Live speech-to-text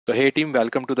So, hey team,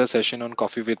 welcome to the session on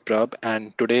Coffee with Prab.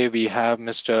 And today we have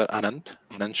Mr. Anand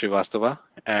Srivastava.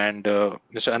 And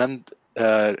Mr. Anand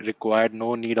required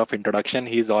no need of introduction.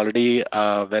 He's already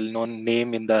a well-known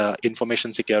name in the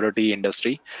information security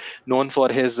industry, known for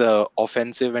his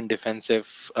offensive and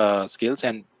defensive skills.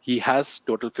 And he has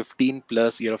total 15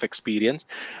 plus year of experience.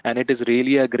 And it is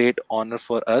really a great honor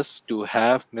for us to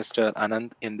have Mr.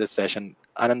 Anand in this session.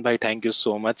 Anand bhai, thank you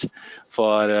so much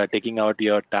for taking out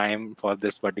your time for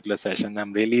this particular session.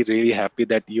 I'm really, really happy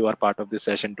that you are part of this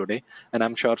session today. And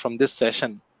I'm sure from this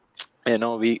session,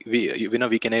 we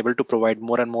can able to provide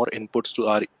more and more inputs to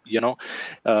our,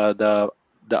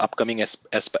 the upcoming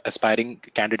aspiring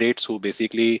candidates who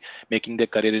basically making their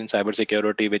career in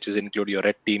cybersecurity, which is include your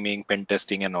red teaming, pen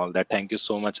testing, and all that. Thank you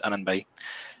so much, Anand bhai.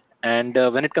 And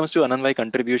when it comes to Anand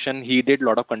contribution, he did a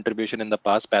lot of contribution in the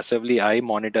past. Passively, I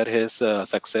monitor his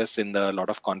success in the lot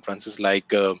of conferences like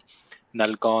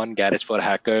NullCon, Garage for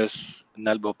Hackers,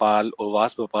 Null Bhopal,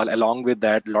 OWASP Bhopal. Along with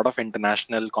that, a lot of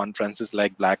international conferences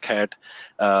like Black Hat,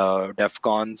 DEF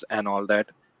CONs, and all that.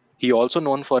 He also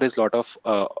known for his lot of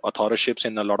authorships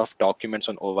in a lot of documents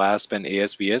on OWASP and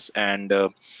ASVS. And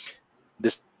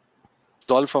this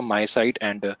is all from my side.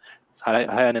 And hi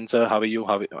Anand sir, how are you?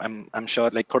 I'm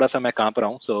sure like thoda sa main kaap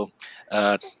raha hu. So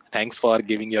thanks for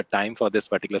giving your time for this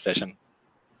particular session.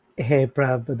 Hey,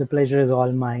 Prab, the pleasure is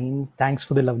all mine. Thanks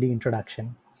for the lovely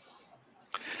introduction.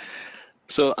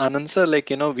 So Anand sir, like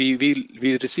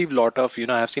we receive lot of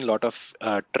I've seen lot of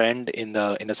trend in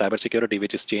the cybersecurity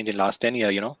which is changed in last 10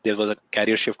 years. There was a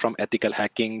career shift from ethical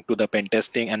hacking to the pen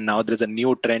testing, and now there's a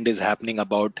new trend is happening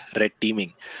about red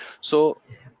teaming. So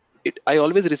I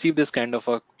always receive this kind of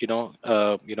a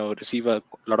receive a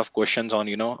lot of questions on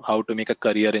how to make a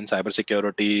career in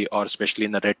cybersecurity, or especially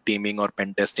in the red teaming or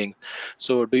pen testing.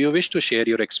 So do you wish to share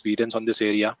your experience on this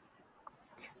area?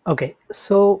 Okay,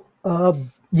 so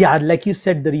yeah, like you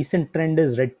said, the recent trend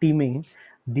is red teaming.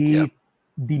 Yeah.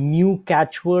 The new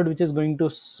catchword which is going to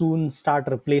soon start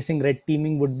replacing red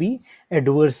teaming would be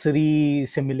adversary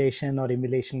simulation or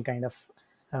emulation kind of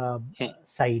Hmm.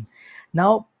 side.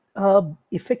 Now,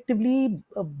 effectively,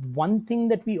 one thing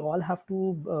that we all have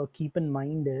to keep in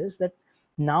mind is that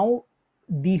now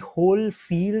the whole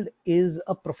field is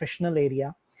a professional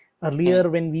area. Hmm. Earlier,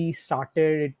 when we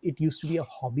started, it used to be a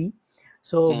hobby,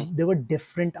 so Hmm. there were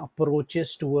different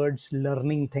approaches towards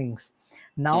learning things.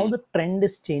 Now Hmm. the trend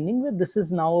is changing where this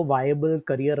is now a viable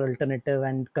career alternative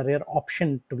and career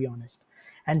option, to be honest.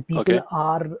 And people Okay.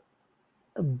 are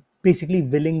basically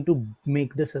willing to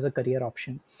make this as a career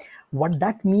option. What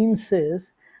that means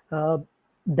is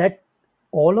that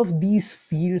all of these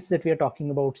fields that we are talking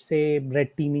about, say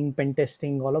red teaming, pen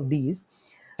testing, all of these,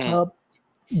 Hmm. uh,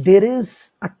 there is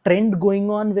a trend going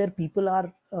on where people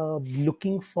are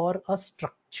looking for a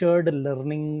structured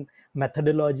learning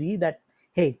methodology that,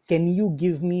 hey, can you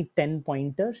give me 10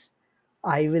 pointers?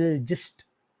 I will just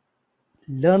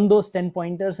learn those 10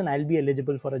 pointers and I'll be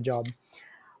eligible for a job.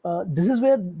 This is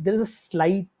where there is a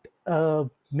slight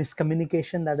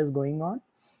miscommunication that is going on.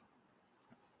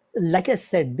 Like I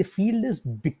said, the field is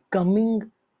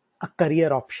becoming a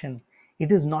career option.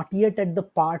 It is not yet at the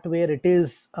part where it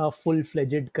is a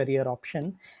full-fledged career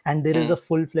option and there is Hmm. a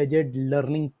full-fledged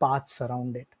learning paths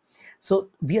around it. So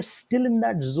we are still in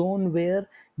that zone where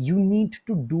you need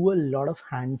to do a lot of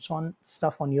hands-on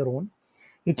stuff on your own.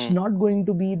 It's Hmm. not going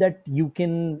to be that you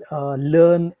can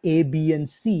learn A, B, and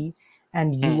C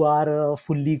and Hmm. you are a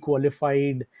fully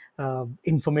qualified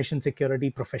information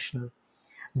security professional.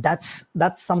 That's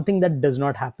something that does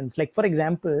not happen. Like, for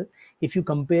example, if you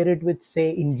compare it with,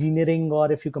 say, engineering, or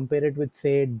if you compare it with,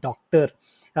 say, doctor,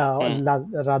 Hmm.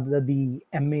 rather the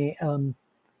MA,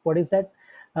 what is that,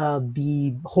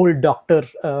 the whole doctor,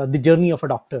 the journey of a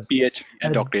doctor. PhD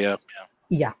and uh, doctor. Yeah.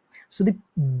 yeah, so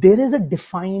there is a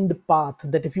defined path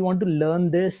that if you want to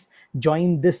learn this,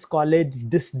 join this college,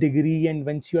 this degree, and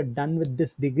once you're done with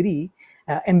this degree,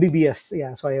 MBBS,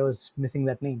 yeah, sorry, I was missing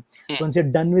that name. Yeah. So once you're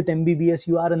done with MBBS,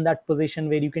 you are in that position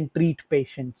where you can treat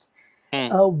patients.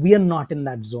 Hmm. We are not in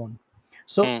that zone.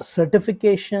 So Hmm.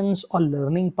 certifications or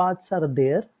learning paths are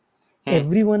there. Hmm.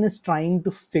 Everyone is trying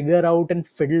to figure out and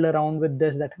fiddle around with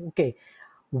this, that okay,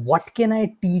 what can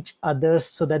I teach others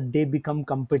so that they become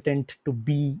competent to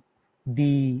be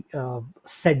the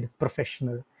said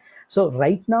professional. So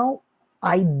right now,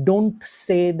 I don't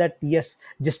say that yes,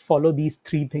 just follow these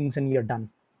three things and you're done.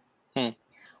 Hmm.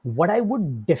 What I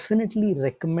would definitely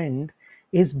recommend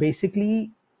is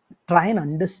basically try and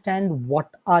understand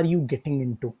what are you getting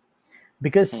into, Hmm.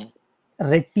 because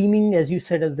red teaming, as you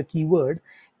said, as the keyword,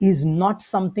 is not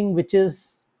something which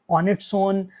is on its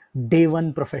own day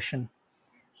one profession.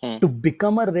 Hmm. To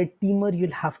become a red teamer,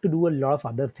 you'll have to do a lot of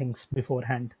other things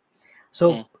beforehand.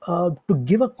 Hmm. So, to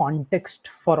give a context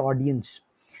for audience,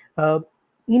 uh,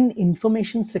 in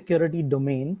information security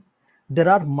domain, there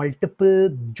are multiple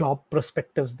job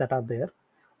perspectives that are there.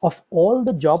 Of all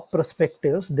the job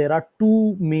perspectives, there are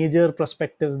two major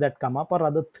perspectives that come up, or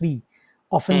rather three: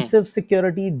 Hmm. offensive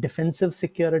security, defensive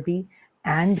security,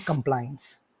 and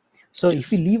compliance. So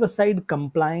if we Yes. leave aside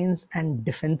compliance and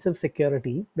defensive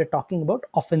security, we're talking about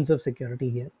offensive security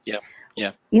here. Yeah.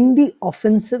 Yeah. In the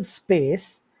offensive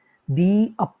space,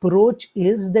 the approach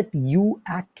is that you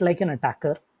act like an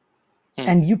attacker Hmm.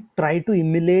 and you try to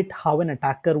emulate how an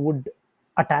attacker would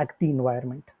attack the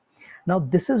environment. Now,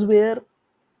 this is where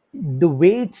the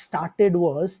way it started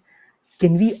was,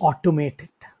 can we automate it?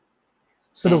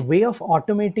 So the Hmm. way of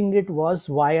automating it was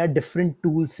via different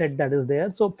tool set that is there.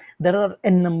 So there are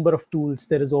n number of tools.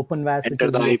 There is OpenVAS, which Enter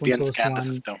is the the IP open and source scan the one.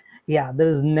 system. Yeah, there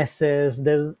is Nessus.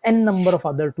 There's n number of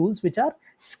other tools which are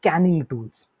scanning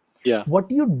tools. Yeah.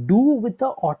 What you do with the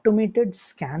automated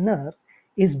scanner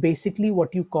is basically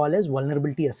what you call as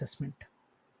vulnerability assessment.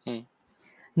 Hmm.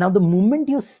 Now, the moment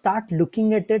you start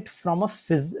looking at it from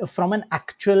from an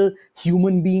actual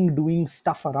human being doing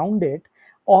stuff around it,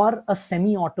 or a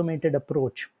semi-automated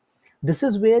approach, this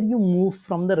is where you move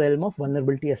from the realm of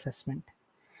vulnerability assessment.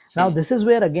 Now, Hmm. this is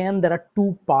where again there are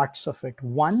two parts of it.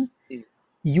 One, Hmm.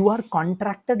 you are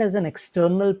contracted as an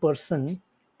external person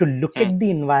to look Hmm. at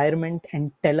the environment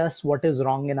and tell us what is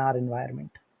wrong in our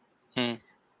environment. Hmm.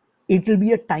 It will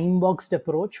be a time boxed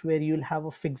approach where you'll have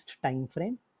a fixed time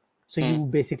frame. So Hmm. you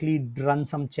basically run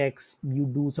some checks, you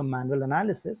do some manual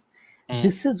analysis. Hmm.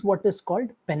 This is what is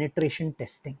called penetration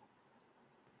testing.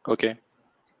 Okay.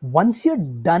 Once you're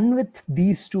done with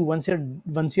these two, once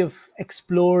you've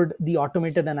explored the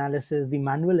automated analysis, the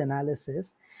manual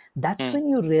analysis, that's Hmm. when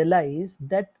you realize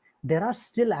that there are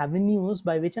still avenues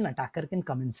by which an attacker can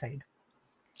come inside.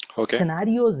 Okay.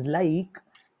 Scenarios like,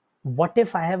 what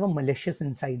if I have a malicious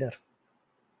insider?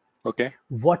 Okay.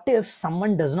 What if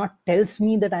someone does not tells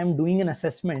me that I'm doing an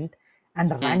assessment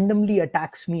and Hmm. randomly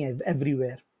attacks me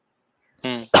everywhere?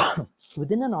 Hmm.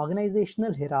 Within an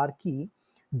organizational hierarchy,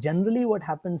 generally what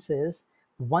happens is,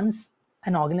 once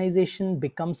an organization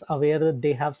becomes aware that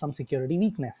they have some security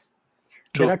weakness,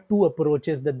 there True. are two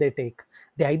approaches that they take.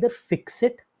 They either fix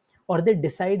it, or they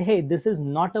decide, hey, this is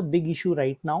not a big issue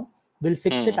right now, we'll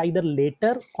fix it Hmm. either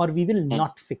later or we will Hmm.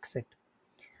 not fix it.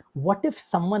 What if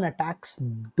someone attacks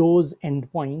those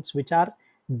endpoints which are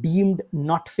deemed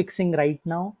not fixing right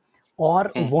now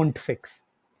or Hmm. won't fix?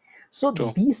 So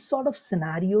True. these sort of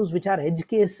scenarios, which are edge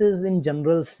cases in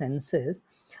general senses,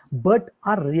 but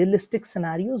are realistic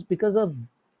scenarios, because of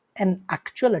an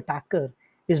actual attacker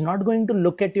is not going to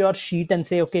look at your sheet and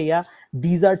say, okay, yeah,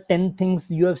 these are 10 things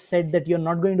you have said that you're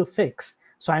not going to fix,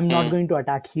 so I'm not Hmm. going to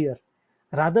attack here.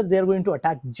 Rather, they're going to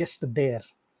attack just there.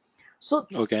 So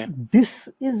Okay. this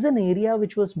is an area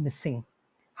which was missing.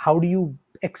 How do you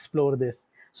explore this?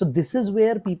 So this is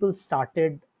where people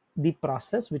started the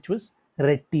process, which was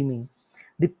red teaming.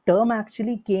 The term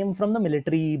actually came from the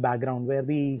military background, where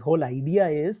the whole idea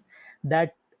is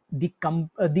that the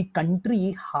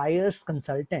country hires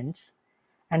consultants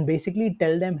and basically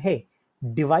tell them, hey,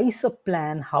 devise a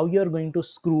plan how you're going to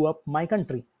screw up my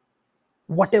country,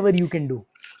 whatever you can do.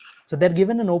 So they're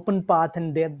given an open path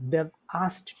and they're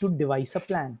asked to devise a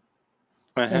plan,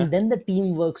 Uh-huh. and then the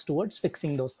team works towards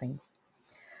fixing those things.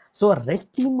 So a red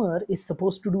teamer is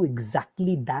supposed to do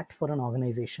exactly that for an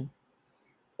organization.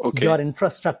 Okay. Your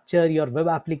infrastructure, your web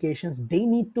applications, they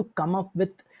need to come up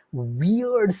with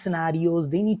weird scenarios.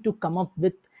 They need to come up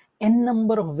with n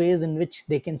number of ways in which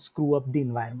they can screw up the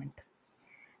environment,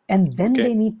 and then Okay.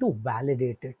 they need to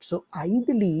validate it. So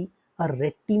ideally, a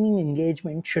red teaming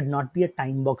engagement should not be a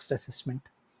time boxed assessment.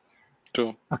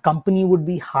 True. A company would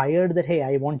be hired that, hey,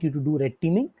 I want you to do red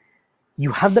teaming.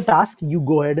 You have the task, you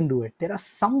go ahead and do it. There are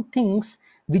some things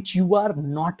which you are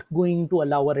not going to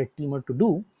allow a red teamer to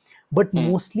do, but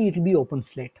Hmm. mostly it will be open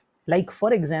slate. Like,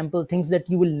 for example, things that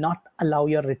you will not allow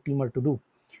your red teamer to do: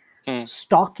 Hmm.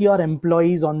 stalk your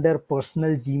employees on their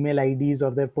personal Gmail IDs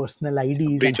or their personal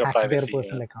IDs and Breach of hack their privacy. Yeah.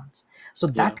 personal accounts. So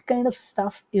Yeah. that kind of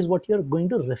stuff is what you're going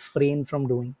to refrain from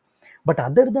doing. But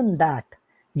other than that,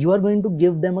 you are going to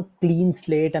give them a clean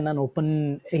slate and an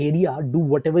open area. Do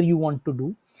whatever you want to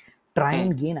do. Try Hmm.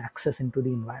 and gain access into the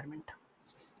environment.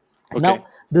 Okay. Now,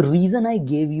 the reason I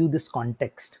gave you this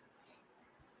context,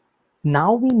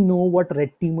 now we know what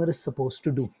red teamer is supposed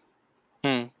to do.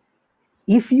 Hmm.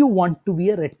 If you want to be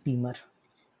a red teamer,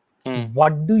 Hmm.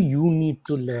 what do you need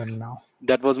to learn now?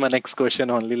 That was my next question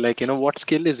only. Like, what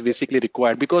skill is basically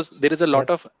required? Because there is a lot Yep.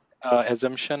 of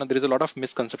assumption, there is a lot of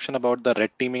misconception about the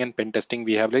red teaming and pen testing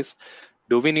we have. Is,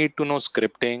 do we need to know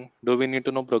scripting? Do we need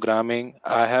to know programming?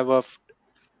 I have a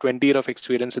 20 year of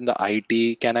experience in the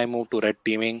IT. Can I move to red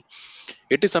teaming?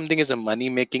 It is something is a money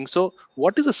making. So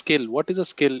what is a skill? What is a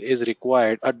skill is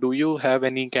required? Or do you have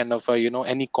any kind of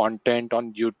any content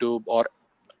on YouTube or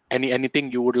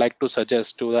anything you would like to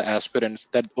suggest to the aspirants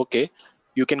that okay,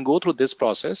 you can go through this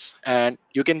process and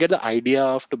you can get the idea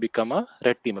of to become a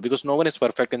red teamer, because no one is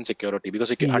perfect in security, because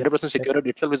Yes, 100% security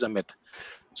itself is a myth.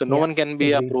 So no one yes, can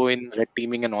be a agreed. pro in red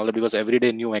teaming and all that, because every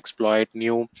day new exploit,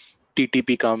 new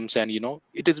TTP comes, and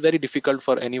it is very difficult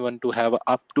for anyone to have a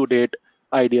up to date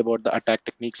idea about the attack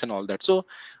techniques and all that. So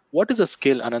what is a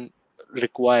skill, Anand,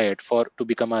 required for to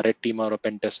become a red teamer or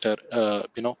pen tester,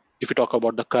 if you talk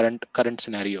about the current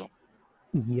scenario?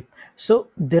 Yep. So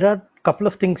there are a couple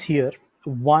of things here.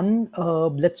 One,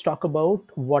 let's talk about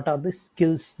what are the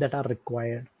skills that are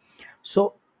required.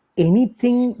 So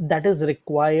anything that is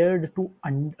required to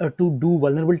do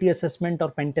vulnerability assessment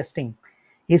or pen testing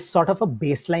is sort of a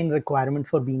baseline requirement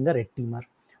for being a red teamer.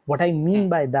 What I Hmm, mean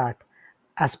by that,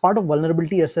 as part of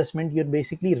vulnerability assessment, you're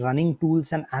basically running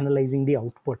tools and analyzing the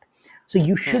output. So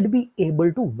you hmm, should be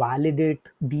able to validate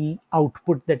the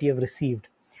output that you have received.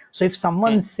 So if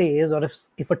hmm. someone says, or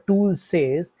if a tool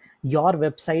says your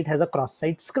website has a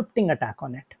cross-site scripting attack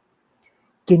on it,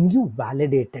 can you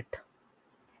validate it?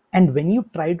 And when you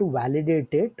try to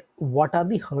validate it, what are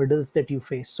the hurdles that you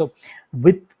face? So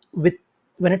with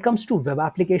when it comes to web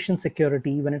application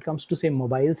security, when it comes to say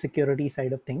mobile security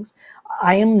side of things,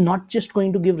 I am not just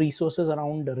going to give resources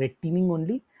around red teaming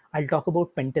only. I'll talk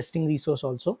about pen testing resource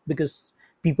also, because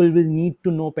people will need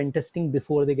to know pen testing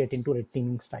before they get into red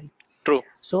teaming style. True.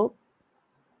 So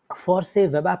for say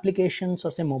web applications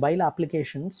or say mobile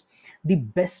applications, the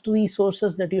best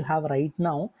resources that you have right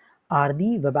now are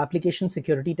the web application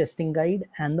security testing guide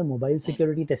and the mobile Hmm,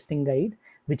 security testing guide,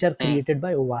 which are hmm. created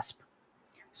by OWASP.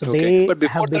 So Okay, they but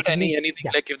before have that, basically, anything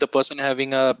yeah, like if the person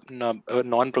having a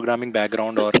non-programming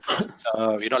background, or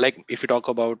like if you talk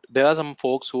about, there are some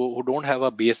folks who don't have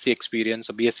a BSc experience,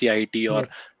 a BSc IT or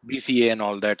yep. BCA and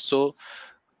all that. So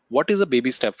what is a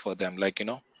baby step for them? Like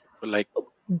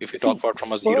if you talk See, about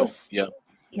from a zero, first, yeah.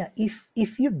 yeah,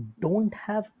 if you don't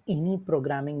have any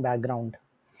programming background,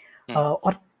 Hmm,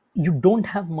 or you don't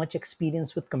have much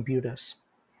experience with computers,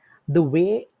 the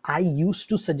way I used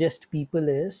to suggest people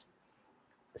is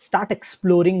start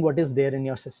exploring what is there in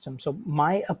your system. So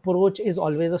my approach is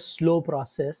always a slow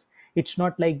process. It's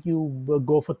not like you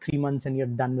go for 3 months and you're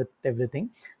done with everything.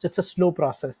 So it's a slow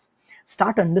process.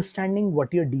 Start understanding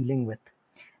what you're dealing with.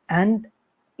 And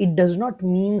it does not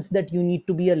means that you need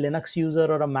to be a Linux user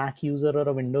or a Mac user or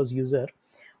a Windows user.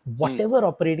 hmm. Whatever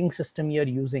operating system you're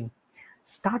using,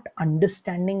 start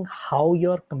understanding how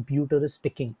your computer is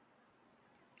ticking.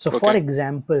 So for Okay.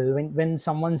 example, when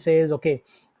someone says, okay,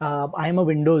 I'm a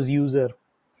Windows user,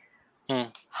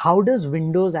 Hmm. how does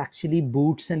Windows actually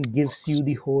boots and gives you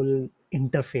the whole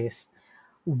interface?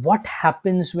 What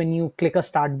happens when you click a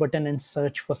start button and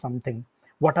search for something?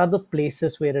 What are the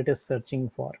places where it is searching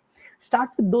for? Start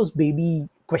with those baby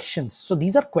questions. So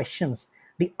these are questions.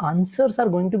 The answers are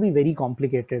going to be very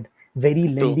complicated, very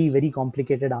True. lengthy, very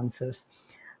complicated answers.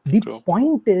 The True.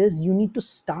 point is you need to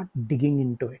start digging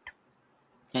into it.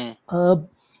 Hmm. uh,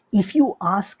 if you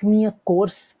ask me a core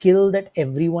skill that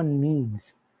everyone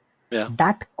needs, Yeah.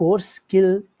 that core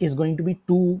skill is going to be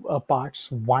two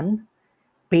parts. One,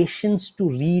 patience to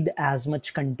read as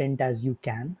much content as you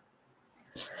can.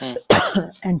 Hmm.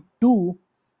 And two,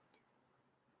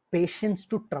 patience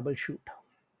to troubleshoot.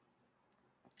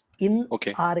 In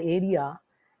Okay. our area,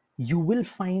 you will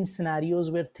find scenarios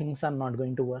where things are not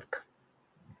going to work.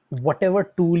 Whatever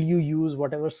tool you use,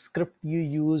 whatever script you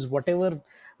use, whatever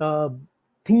uh,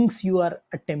 things you are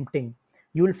attempting,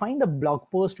 you will find a blog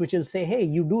post which will say, hey,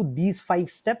 you do these 5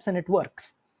 steps and it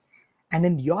works. And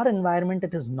in your environment,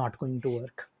 it is not going to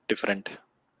work. Different.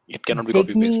 It cannot be copy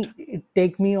take paste. me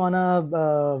take me on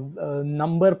a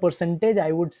number percentage,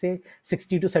 I would say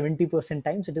 60 to 70%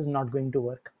 times it is not going to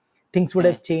work. Things would Hmm.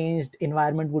 have changed,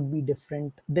 environment would be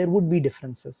different, there would be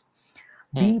differences.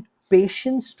 Hmm. The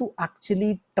patience to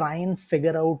actually try and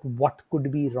figure out what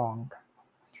could be wrong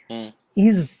Hmm.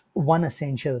 is one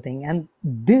essential thing, and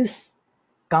this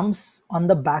comes on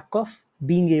the back of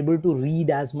being able to read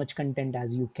as much content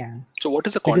as you can. So what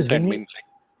is the Because content mean? Like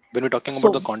when we're talking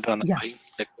about the so content, yeah,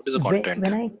 like what is the when, content?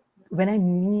 when i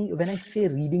when I say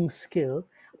reading skill,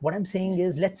 what I'm saying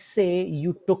is, let's say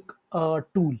you took a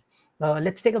tool.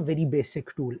 Let's take a very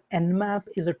basic tool. Nmap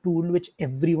is a tool which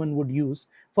everyone would use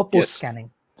for post Yes. scanning.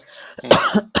 Hmm.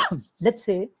 Let's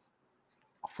say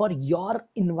for your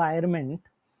environment,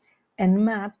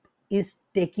 Nmap is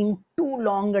taking too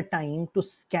long a time to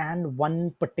scan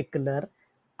one particular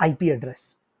IP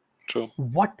address. True.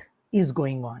 What is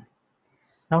going on?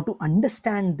 Now, to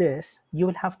understand this, you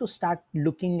will have to start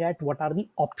looking at what are the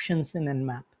options in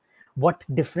Nmap, what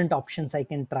different options I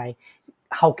can try,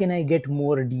 how can I get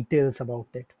more details about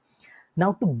it.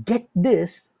 Now, to get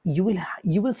this, you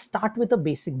will start with a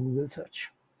basic Google search,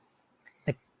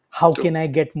 like how True. can I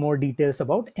get more details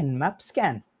about Nmap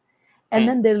scan, and Hmm.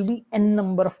 then there will be n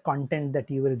number of content that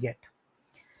you will get.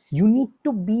 You need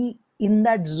to be in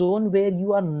that zone where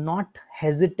you are not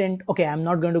hesitant. Okay, I'm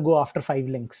not going to go after 5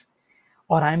 links,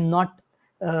 or I'm not,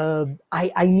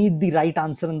 I need the right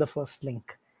answer in the first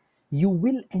link. You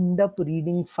will end up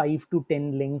reading 5 to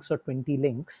 10 links or 20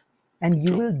 links, and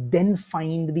you True. will then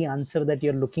find the answer that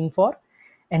you're looking for.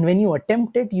 And when you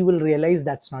attempt it, you will realize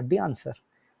that's not the answer.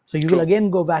 So you will True. again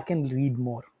go back and read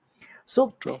more.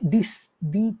 So True.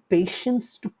 the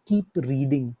patience to keep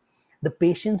reading, the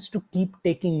patience to keep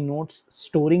taking notes,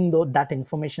 storing that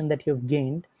information that you've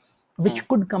gained, Hmm. which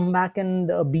could come back and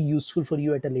be useful for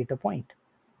you at a later point.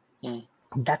 Hmm.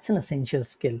 That's an essential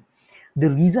skill. The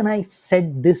reason I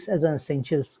said this as an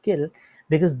essential skill,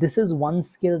 because this is one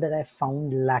skill that I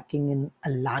found lacking in a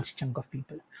large chunk of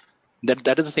people.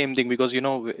 That is the same thing, because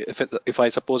if I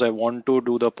suppose I want to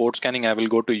do the port scanning, I will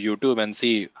go to YouTube and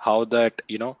see how that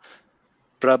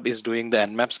Prab is doing the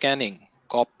Nmap scanning,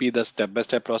 copy the step by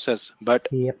step process. But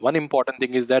Yep, one important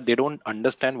thing is that they don't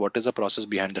understand what is the process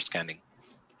behind the scanning.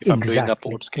 If I'm doing a exactly,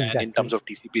 port scan in terms exactly. of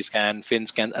TCP scan, fin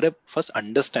scan, first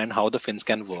understand how the fin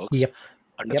scan works, Yep,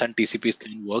 yep. understand TCP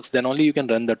scan works, then only you can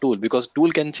run the tool, because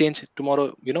tool can change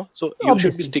tomorrow, so you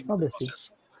should be Obviously, stick with the obviously.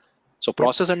 process. So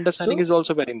Yep. process understanding So is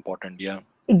also very important. Yeah.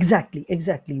 exactly,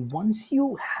 exactly. Once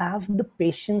you have the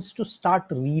patience to start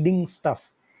reading stuff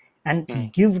and Hmm.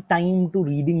 give time to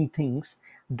reading things,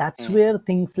 that's Hmm. where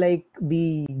things like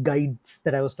the guides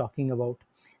that I was talking about,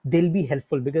 they'll be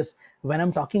helpful. Because when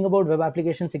I'm talking about web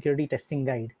application security testing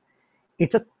guide,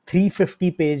 it's a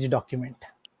 350-page document.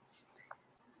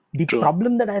 The True.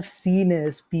 problem that I've seen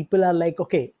is people are like,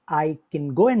 okay, I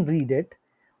can go and read it,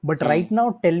 but Hmm. right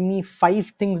now tell me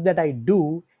 5 things that I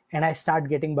do, and I start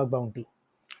getting bug bounty.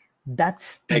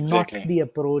 That's not Exactly. the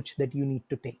approach that you need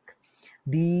to take.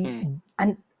 The Hmm.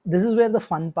 and this is where the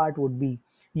fun part would be.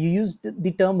 You used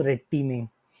the term red teaming,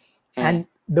 Hmm. and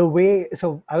the way,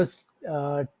 so I was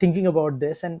thinking about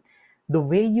this, and the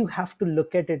way you have to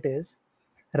look at it is,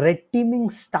 red teaming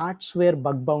starts where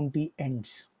bug bounty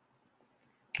ends.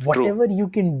 True. Whatever you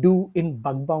can do in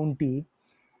bug bounty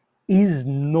is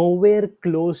nowhere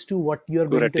close to what you're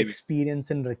True going red to teaming.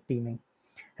 experience in red teaming.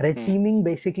 Red Hmm. teaming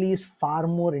basically is far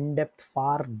more in depth,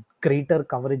 far greater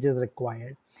coverage is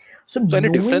required. So So any knowing,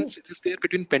 difference is there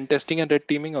between pen testing and red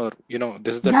teaming, or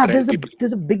this is the yeah, trend people?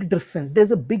 there's a big difference.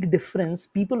 There's a big difference.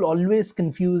 People always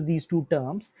confuse these two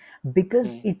terms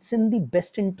because Hmm. it's in the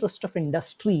best interest of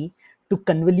industry to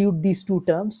convolute these two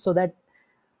terms so that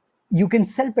you can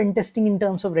sell pen testing in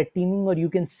terms of red teaming, or you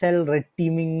can sell red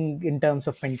teaming in terms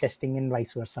of pen testing, and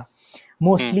vice versa.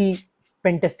 Hmm. Mostly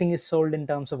pen testing is sold in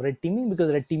terms of red teaming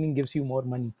because red teaming gives you more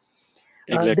money.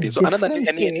 The Exactly. So Anand,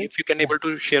 difference if is, you can yeah, able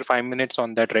to share 5 minutes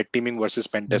on that red teaming versus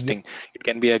pen yep, testing, it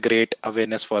can be a great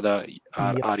awareness for the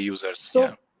yep. our users.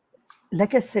 Yeah. So,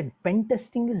 like I said, pen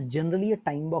testing is generally a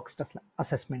time boxed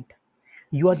assessment.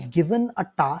 You are Hmm. given a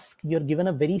task, you're given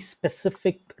a very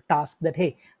specific task that,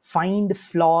 hey, find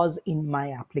flaws in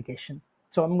my application.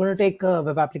 So I'm going to take a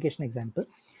web application example.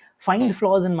 Hmm. Find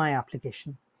flaws in my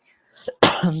application.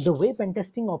 The way pen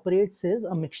testing operates is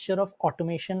a mixture of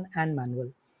automation and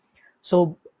manual.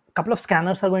 So a couple of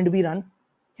scanners are going to be run,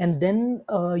 and then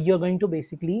you're going to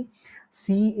basically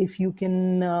see if you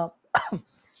can,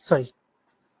 sorry,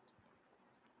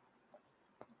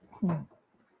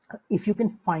 if you can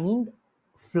find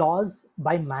flaws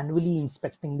by manually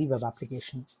inspecting the web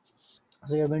application.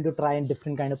 So you're going to try in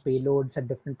different kind of payloads at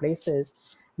different places.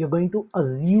 You're going to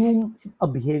assume a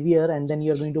behavior and then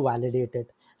you're going to validate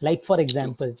it. Like for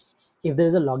True. example, if there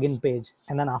is a login page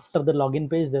and then after the login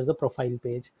page there's a profile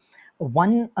page,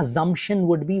 one assumption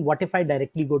would be, what if I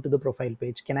directly go to the profile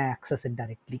page? Can I access it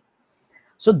directly?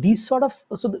 So these sort of,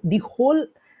 so the whole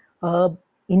uh,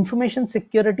 information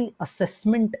security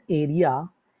assessment area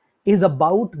is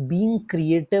about being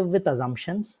creative with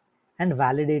assumptions and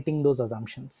validating those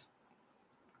assumptions.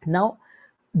 Now,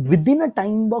 within a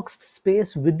time boxed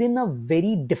space, within a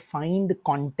very defined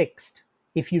context,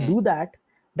 if you Hmm. do that,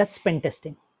 that's pen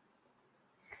testing.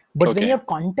 But when Okay. your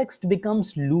context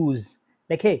becomes loose,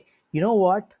 like, hey, you know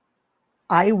what?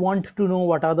 I want to know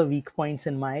what are the weak points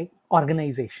in my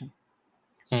organization.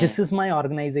 Hmm. This is my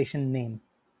organization name.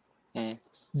 Hmm.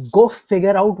 Go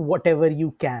figure out whatever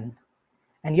you can.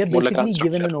 and you're More like basically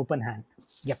given unstructured, an open hand.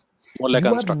 Yep. more like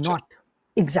You are unstructured. not.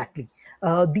 Exactly.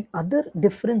 The other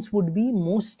difference would be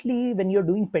mostly when you're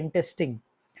doing pen testing,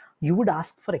 you would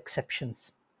ask for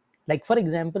exceptions. Like, for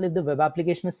example, if the web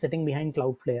application is sitting behind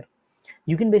Cloudflare,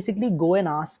 you can basically go and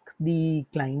ask the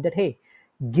client that, hey,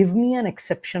 give me an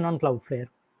exception on Cloudflare,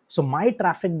 so my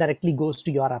traffic directly goes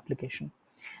to your application.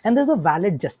 And there's a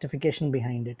valid justification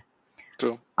behind it.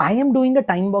 True. I am doing a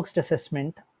time boxed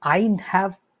assessment. I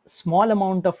have small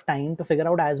amount of time to figure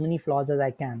out as many flaws as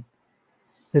I can.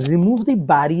 Remove the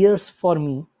barriers for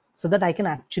me so that I can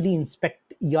actually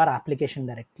inspect your application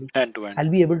directly. End to end. I'll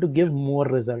be able to give more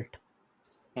result.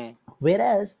 Hmm.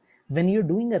 Whereas when you're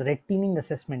doing a red teaming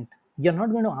assessment, you're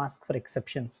not going to ask for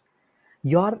exceptions.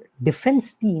 Your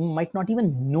defense team might not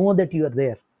even know that you are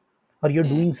there or you're Hmm.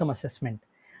 doing some assessment.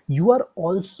 You are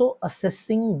also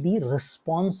assessing the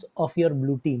response of your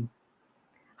blue team,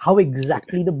 how Okay.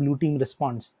 exactly the blue team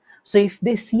responds. So if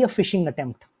they see a phishing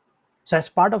attempt, so as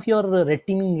part of your red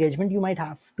team engagement, you might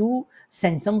have to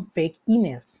send some fake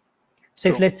emails. So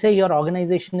if True. let's say your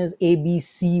organization is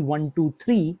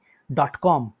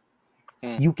abc123.com,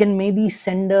 Hmm. you can maybe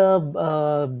send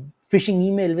a phishing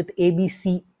email with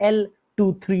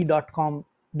abcl23.com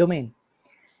domain.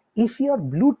 If your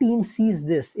blue team sees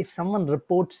this, if someone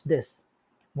reports this,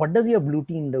 what does your blue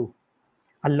team do?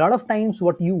 A lot of times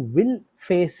what you will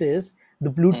face is the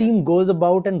blue Hmm. team goes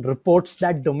about and reports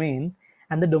that domain,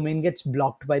 and the domain gets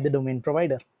blocked by the domain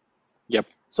provider. Yep.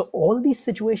 So all these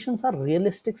situations are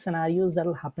realistic scenarios that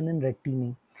will happen in red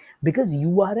teaming because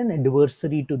you are an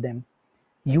adversary to them.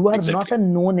 You are not Exactly. a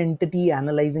known entity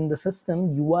analyzing the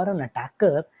system. You are an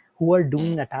attacker who are Hmm.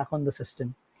 doing attack on the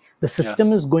system. The Yeah.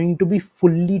 system is going to be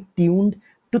fully tuned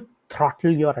to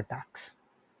throttle your attacks.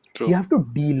 You True. have to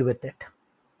deal with it.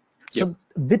 Yep. So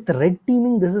with red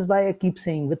teaming, this is why I keep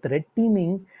saying with red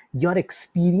teaming, your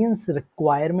experience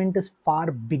requirement is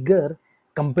far bigger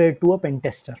compared to a pen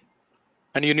tester.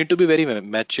 And you need to be very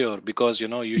mature, because you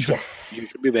Yes.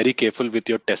 should be very careful with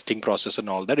your testing process and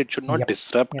all that. It should not Yep.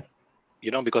 disrupt, Yep.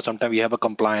 because sometimes we have a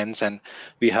compliance and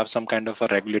we have some kind of a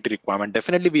regulatory requirement.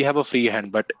 Definitely we have a free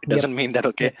hand, but it Yep. doesn't mean that,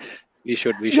 okay, Yep. Yeah, we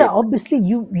should. obviously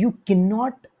you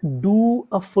cannot do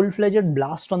a full-fledged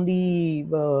blast on the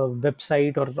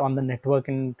website or on the network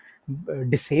and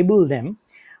disable them,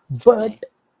 Hmm. but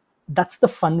that's the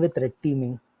fun with red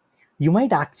teaming. You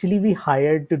might actually be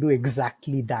hired to do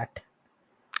exactly that.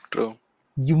 True.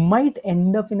 You might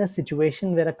end up in a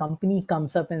situation where a company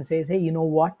comes up and says, hey, you know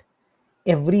what,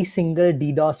 every single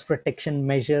DDoS protection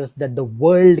measures that the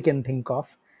world can think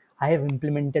of, I have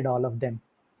implemented all of them.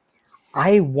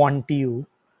 I want you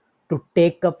to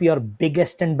take up your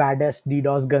biggest and baddest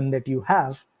DDoS gun that you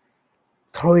have,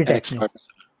 throw it And at me. exploit.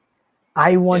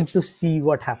 I want Yes. to see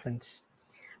what happens.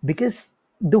 Because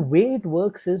the way it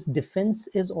works is defense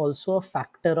is also a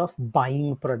factor of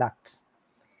buying products.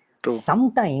 True.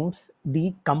 Sometimes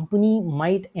the company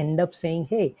might end up saying,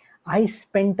 hey, I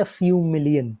spent a few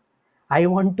million. I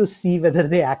want to see whether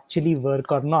they actually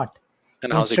work or not.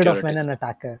 And how Instead secure of it when is. an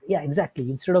attacker, yeah, exactly.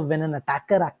 Instead of when an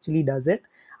attacker actually does it,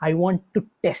 I want to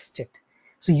test it.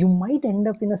 So you might end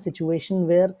up in a situation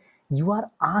where you are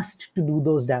asked to do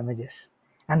those damages.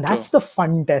 And True. that's the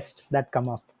fun tests that come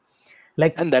up.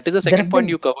 Like And that is the there second have point been,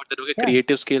 you covered, that okay, yeah,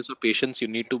 creative skills or patience you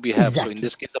need to be have. So in exactly,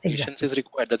 this case, the patience exactly. is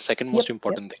required. That's second most Yep,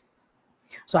 yep. important thing.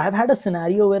 So I've had a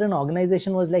scenario where an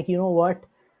organization was like, you know what?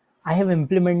 I have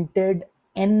implemented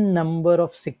N number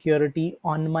of security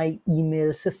on my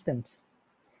email systems.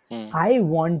 Hmm. I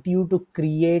want you to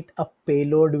create a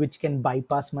payload which can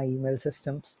bypass my email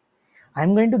systems.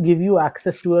 I'm going to give you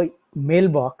access to a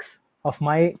mailbox of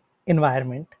my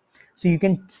environment so you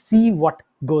can see what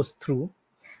goes through.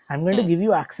 I'm going to Hmm. give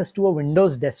you access to a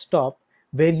Windows desktop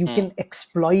where you Hmm. can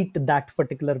exploit that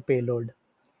particular payload.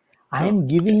 I True. am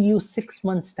giving you 6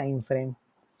 months time frame.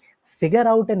 Figure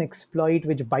out an exploit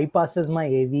which bypasses my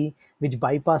AV, which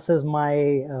bypasses my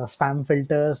spam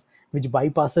filters, which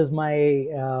bypasses my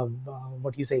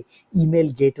what you say email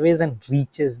gateways and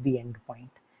reaches the endpoint.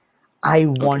 I Totally.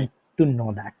 want to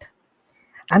know that.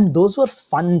 And those were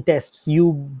fun tests.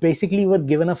 You basically were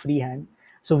given a free hand.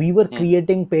 So we were Hmm.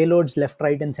 creating payloads left,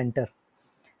 right, and center.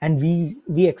 And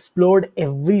we explored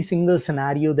every single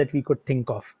scenario that we could think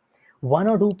of. One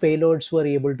or two payloads were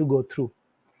able to go through.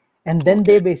 And then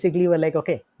they Okay. basically were like,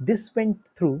 okay, this went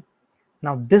through.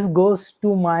 Now this goes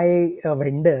to my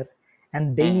vendor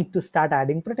and they Hmm. need to start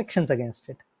adding protections against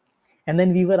it. And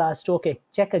then we were asked, okay,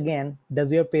 check again.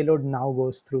 Does your payload now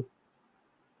goes through?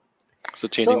 So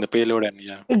changing the So payload and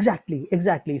yeah. exactly,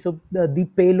 exactly. So the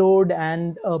payload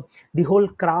and the whole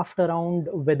craft around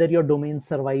whether your domain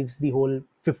survives the whole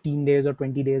 15 days or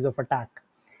 20 days of attack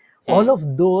All Hmm.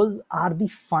 of those are the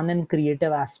fun and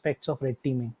creative aspects of red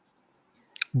teaming.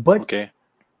 But Okay.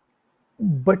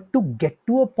 to get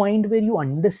to a point where you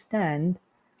understand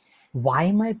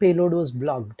why my payload was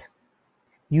blocked,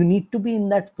 you need to be in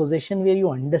that position where you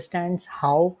understand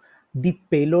how the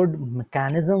payload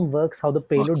mechanism works, how the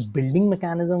Works. payload building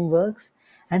mechanism works,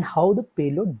 and how the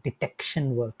payload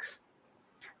detection works.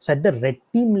 So at the red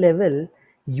team level,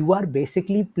 you are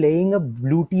basically playing a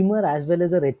blue teamer as well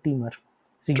as a red teamer.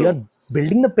 So True. you're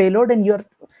building the payload and you're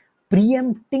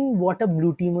preempting what a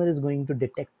blue teamer is going to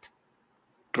detect.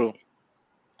 True.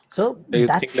 So You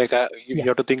think like that's, you yeah,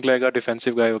 have to think like a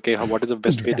defensive guy. Okay, what is the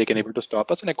best way they can exactly. able to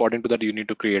stop us? And according to that, you need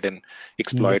to create an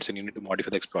Yep, exploits and you need to modify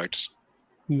the exploits.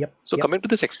 yep, So yep. coming to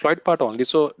this exploit part only,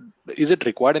 so is it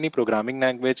required any programming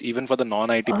language even for the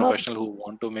non-IT Uh, professional who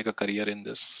want to make a career in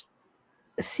this?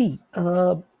 See,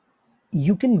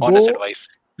 you can Honest go, advice.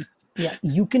 yeah,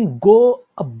 you can go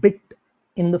a bit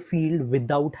in the field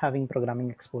without having programming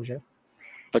exposure.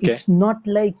 Okay. It's not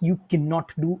like you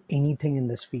cannot do anything in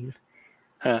this field.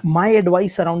 Huh. My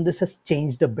advice around this has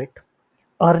changed a bit.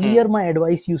 Hmm. Earlier, my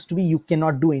advice used to be you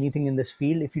cannot do anything in this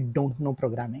field if you don't know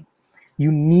programming.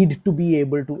 You need to be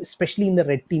able to, especially in the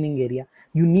red teaming area,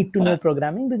 you need to know Huh.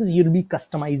 programming because you'll be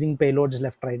customizing payloads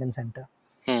left, right, and center.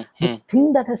 Hmm. The Hmm.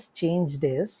 thing that has changed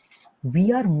is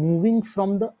we are moving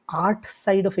from the art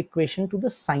side of equation to the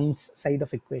science side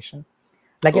of equation.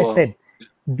 Like I Oh. said,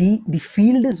 the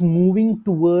field is moving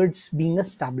towards being a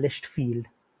established field,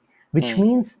 which Hmm.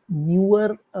 means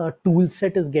newer tool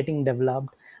set is getting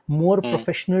developed, more Hmm.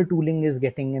 professional tooling is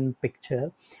getting in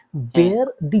picture, Hmm. where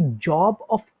the job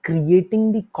of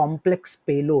creating the complex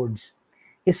payloads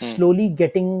is Hmm. slowly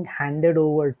getting handed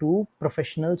over to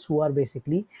professionals who are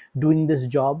basically doing this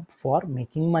job for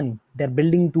making money. They're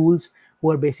building tools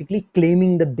who are basically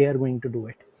claiming that they're going to do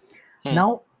it. Hmm.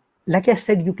 Now, like I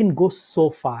said, you can go so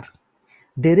far.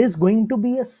 There is going to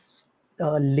be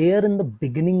a layer in the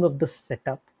beginning of the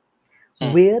setup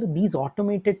Hmm. where these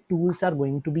automated tools are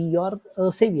going to be your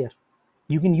savior.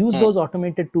 You can use Hmm. those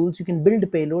automated tools, you can build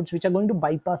payloads which are going to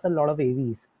bypass a lot of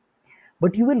AVs.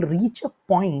 But you will reach a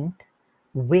point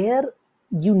where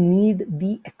you need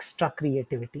the extra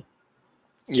creativity.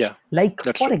 Yeah, Like,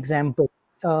 that's for true. example,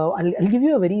 I'll give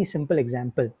you a very simple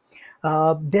example.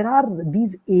 There are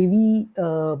these AV,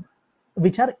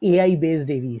 which are AI based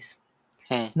AVs.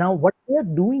 Hmm. Now, what they are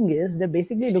doing is they're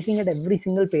basically looking at every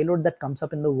single payload that comes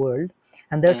up in the world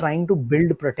and they're Hmm. trying to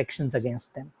build protections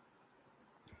against them.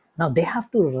 Now, they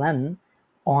have to run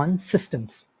on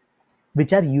systems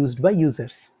which are used by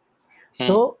users.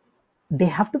 Hmm. So, they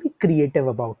have to be creative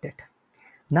about it.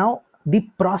 Now, the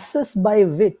process by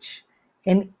which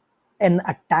an, an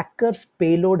attacker's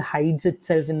payload hides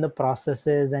itself in the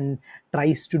processes and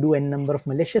tries to do a number of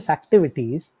malicious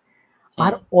activities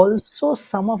Hmm. are also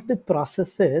some of the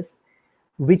processes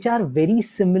which are very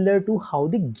similar to how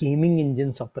the gaming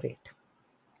engines operate.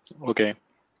 Okay.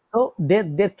 So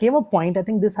there came a point. I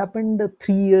think this happened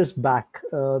 3 years back.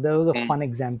 There was a Hmm. fun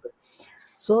example.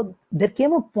 So there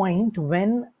came a point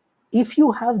when, if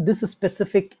you have this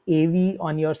specific AV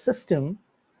on your system,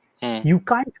 Hmm. you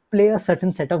can't play a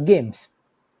certain set of games.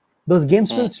 Those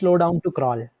games Hmm. will slow down to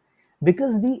crawl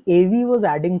because the AV was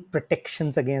adding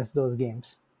protections against those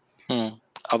games. Hmm.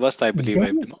 Avast, I believe,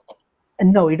 I Then, know.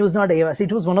 no, it was not AWS.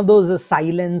 It was one of those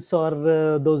silence or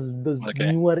those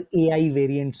Okay. newer AI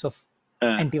variants of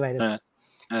Uh, antiviruses. uh,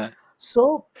 uh.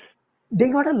 So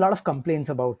they got a lot of complaints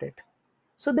about it.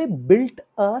 So they built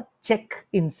a check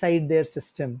inside their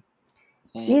system.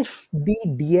 Hmm. If the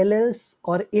DLLs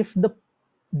or if the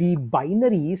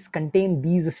binaries contain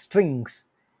these strings,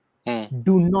 Hmm.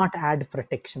 do not add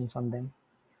protections on them,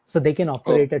 so they can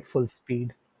Oh, operate at full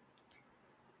speed.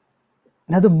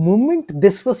 Now, the moment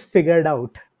this was figured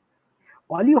out,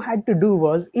 all you had to do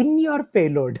was in your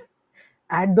payload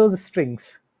add those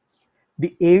strings.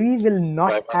 The AV will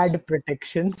not bypass. add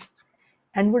protections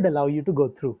and would allow you to go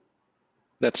through.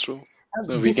 That's true.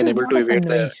 So we This can is able not to a evade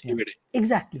the conventional, evade.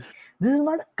 exactly. This is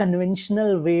not a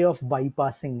conventional way of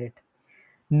bypassing it.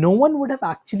 No one would have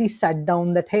actually sat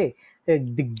down that, hey,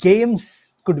 the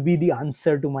games could be the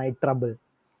answer to my trouble.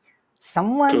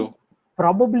 Someone, True.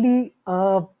 probably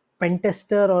a pen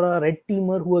tester or a red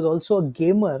teamer who was also a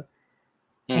gamer,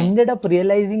 Hmm. ended up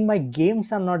realizing my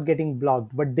games are not getting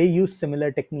blocked, but they use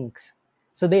similar techniques.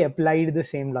 So they applied the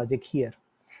same logic here.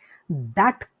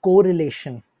 That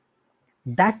correlation,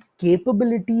 that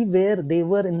capability where they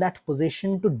were in that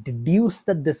position to deduce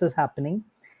that this is happening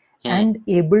Hmm. and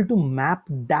able to map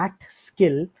that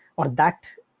skill or that,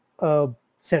 uh,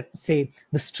 say,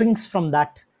 the strings from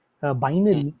that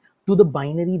Hmm. binary to the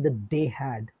binary that they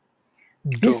had,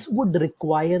 True. This would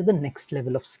require the next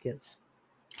level of skills.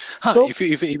 Huh, So if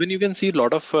even you can see a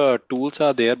lot of tools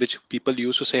are there which people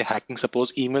use to say hacking,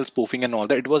 suppose email spoofing and all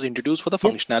that. It was introduced for the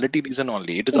yep, functionality reason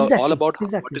only. It is all exactly, about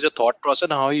what exactly. is your thought process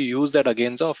and how you use that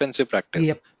against the offensive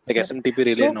practice, Yep, like yep. SMTP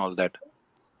relay and So all that.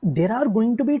 there are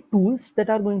going to be tools that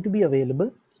are going to be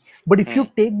available, but if Hmm. you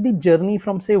take the journey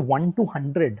from say 1 to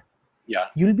 100, Yeah.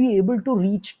 you'll be able to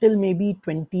reach till maybe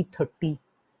 20, 30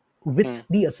 with Hmm.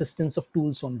 the assistance of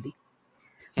tools only.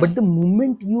 Hmm. But the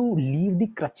moment you leave the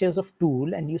crutches of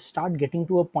tool and you start getting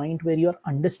to a point where you're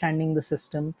understanding the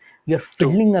system, you're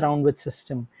True. fiddling around with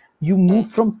system, you Hmm. move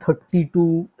from 30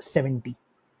 to 70.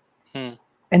 Hmm.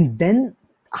 And then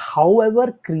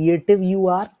however creative you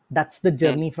are, that's the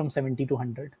Hmm. journey from 70 to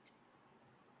 100.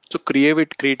 So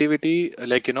creativity,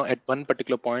 like at one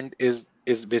particular point is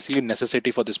basically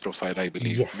necessity for this profile, I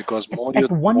believe, Yes. because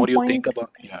At one more you think point,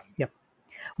 about, yeah. yeah.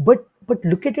 But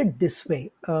look at it this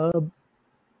way.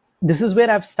 This is where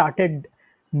I've started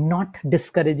not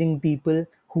discouraging people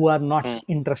who are not Hmm.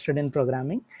 interested in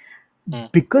programming, Hmm.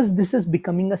 because this is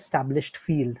becoming established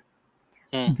field.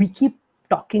 Hmm. We keep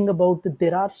talking about that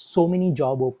there are so many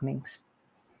job openings.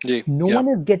 Ji, No yeah. one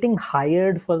is getting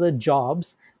hired for the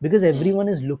jobs because Hmm. everyone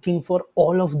is looking for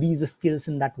all of these skills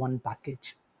in that one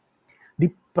package.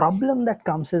 The problem that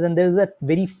comes is, and there's a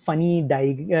very funny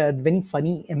very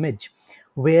funny image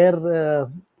where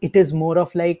it is more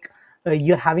of like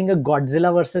you're having a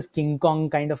Godzilla versus King Kong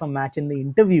kind of a match in the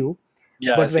interview,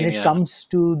 Yeah, but I've when seen, it yeah. comes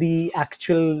to the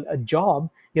actual job,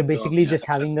 you're Job, basically yeah, just exactly.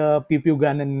 having a pew pew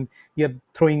gun and you're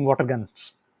throwing water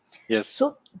guns. Yes.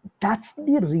 So that's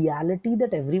the reality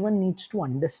that everyone needs to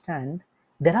understand.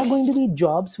 There are going to be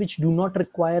jobs which do not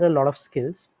require a lot of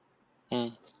skills. Hmm.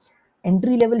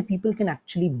 Entry level people can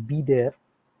actually be there.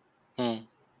 Hmm.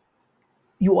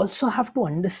 You also have to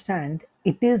understand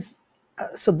it is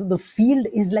so the field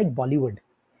is like Bollywood.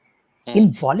 Hmm.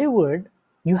 In Bollywood,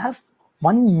 you have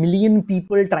 1 million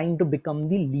people trying to become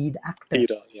the lead actor.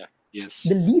 Hero, yeah.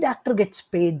 The Yes. lead actor gets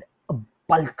paid a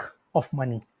bulk of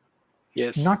money,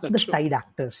 Yes, not the that's true. side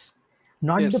actors,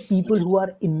 not the Yes, people that's who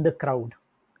are in the crowd.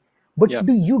 But yeah,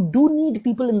 do need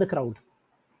people in the crowd.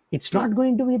 It's true. not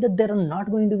going to be that there are not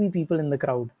going to be people in the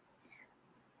crowd.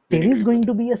 We There need to is be going present.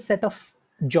 to be a set of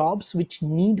jobs which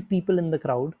need people in the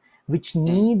crowd, which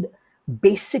Hmm. need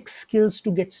basic skills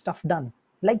to get stuff done.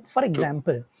 Like, for True.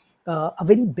 example, a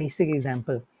very basic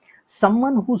example,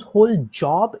 someone whose whole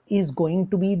job is going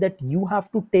to be that you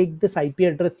have to take this IP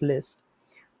address list,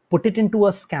 put it into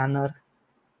a scanner,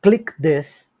 click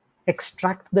this,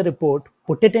 extract the report,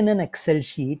 put it in an Excel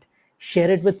sheet,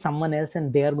 share it with someone else,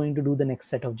 and they are going to do the next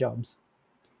set of jobs.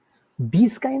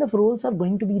 These kind of roles are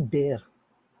going to be there.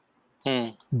 Hmm.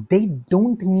 They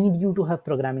don't need you to have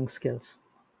programming skills,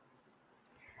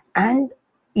 and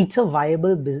it's a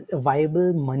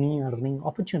viable money earning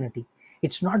opportunity.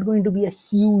 It's not going to be a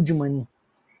huge money.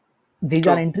 These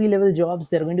are True. entry level jobs.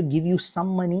 They're going to give you some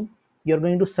money. You're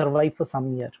going to survive for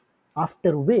some year,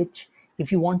 after which,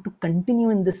 if you want to continue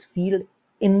in this field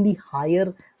in the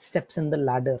higher steps in the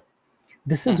ladder,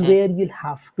 this is Mm-hmm. where you'll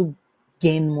have to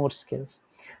gain more skills.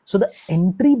 So the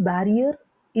entry barrier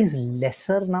is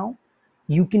lesser now.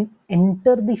 You can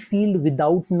enter the field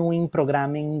without knowing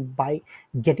programming by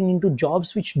getting into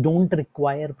jobs which don't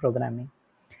require programming.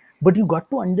 But you got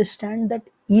to understand that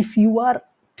if you are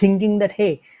thinking that,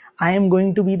 hey, I am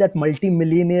going to be that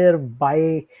multi-millionaire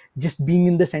by just being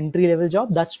in this entry level job,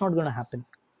 that's not going to happen.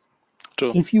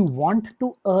 True. If you want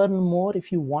to earn more,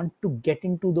 if you want to get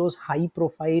into those high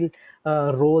profile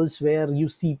roles where you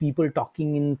see people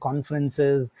talking in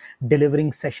conferences,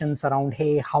 delivering sessions around,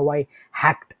 hey, how I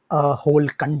hacked a whole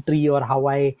country or how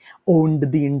I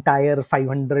owned the entire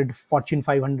 500 Fortune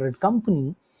 500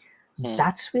 company, Hmm.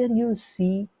 that's where you'll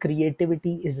see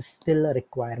creativity is still a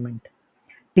requirement.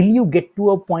 Till you get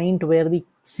to a point where the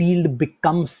field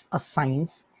becomes a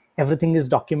science, everything is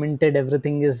documented,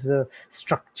 everything is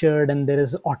structured, and there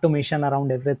is automation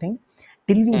around everything.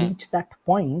 Till you Hmm. reach that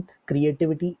point,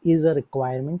 creativity is a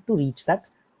requirement to reach that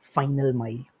final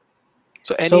mile.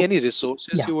 So So any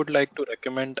resources yeah, you would like to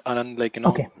recommend, Anand? Like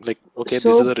okay. like okay,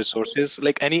 these are So the resources.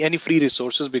 Like any free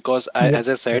resources, because yep, as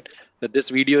I yep, said, that this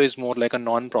video is more like a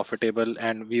non-profitable,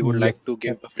 and we would yep, like to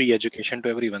give yep. a free education to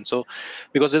everyone. So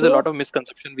because there's a So lot of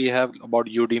misconception we have about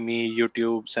Udemy,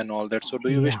 YouTube's, and all that. So do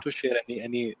you wish yeah, to share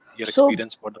any your so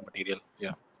experience about the material?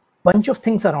 Yeah. bunch of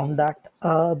things around that.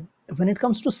 When it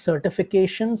comes to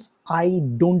certifications, I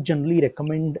don't generally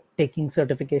recommend taking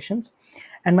certifications.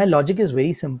 And my logic is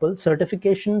very simple: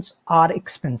 certifications are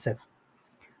expensive.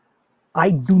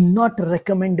 I do not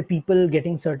recommend people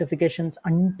getting certifications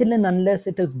until and unless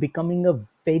it is becoming a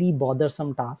very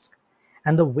bothersome task.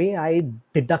 And the way I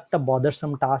deduct a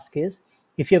bothersome task is,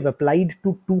 if you have applied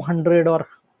to 200 or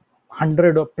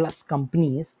 100 or plus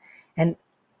companies, and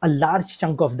a large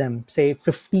chunk of them, say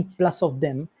 50 plus of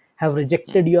them, have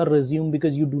mm, rejected your resume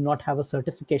because you do not have a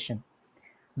certification,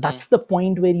 mm, that's the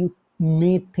point where you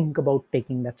may think about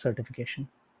taking that certification.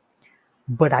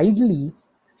 But ideally,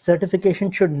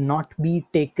 certification should not be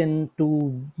taken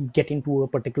to get into a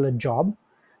particular job.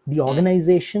 The mm.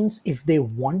 organizations, if they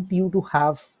want you to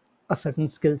have a certain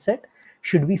skill set,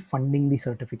 should be funding the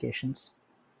certifications.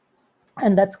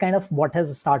 And that's kind of what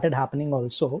has started happening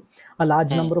also. A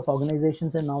large Mm, number of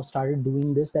organizations have now started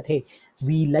doing this, that hey,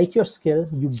 we like your skill,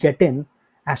 you get in.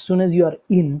 As soon as you are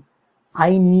in,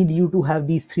 I need you to have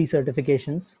these three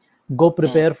certifications. Go mm.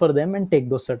 prepare for them and take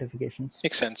those certifications.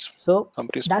 Makes sense. So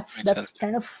Makes that's sense.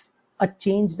 kind of a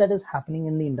change that is happening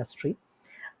in the industry.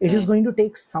 It is Mm, going to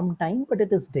take some time, but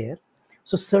it is there.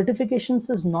 So certifications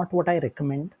is not what I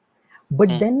recommend.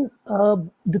 But mm, then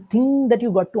the thing that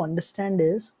you got to understand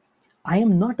is, I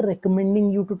am not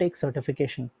recommending you to take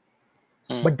certification,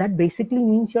 mm, but that basically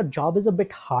means your job is a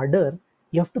bit harder.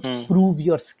 You have to mm, prove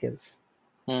your skills.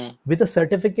 mm, With a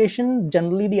certification,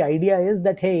 generally the idea is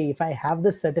that, hey, if I have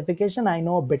this certification, I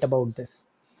know a bit about this.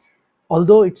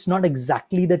 Although it's not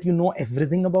exactly that you know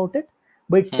everything about it,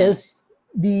 but it mm. tells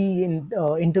the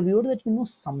interviewer that you know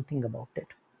something about it.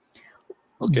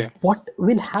 Okay. What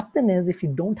will happen is, if you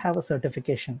don't have a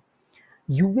certification,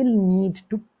 you will need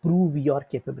to prove your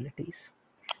capabilities,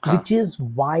 Huh. which is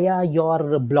via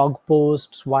your blog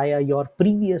posts, via your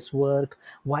previous work,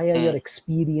 via your Mm,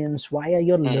 experience, via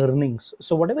your mm, learnings.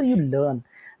 So whatever you learn,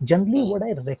 generally mm, what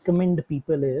I recommend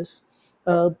people is,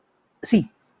 see,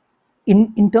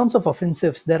 in terms of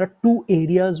offensives, there are two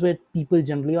areas where people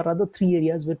generally, or rather three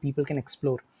areas where people can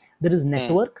explore. There is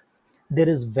mm. network, there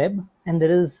is web, and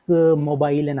there is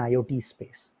mobile and IoT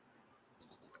space.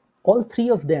 All three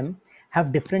of them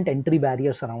have different entry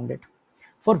barriers around it.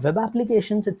 For web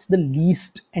applications, it's the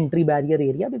least entry barrier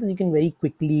area because you can very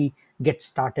quickly get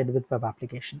started with web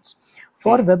applications.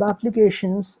 For Mm, web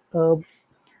applications,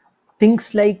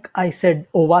 things like I said,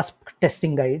 OWASP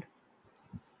testing guide,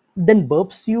 then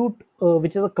Burp Suite,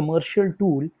 which is a commercial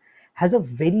tool, has a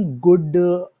very good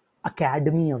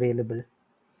academy available,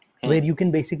 mm, where you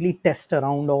can basically test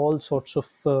around all sorts of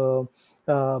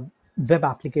web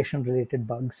application related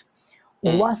bugs.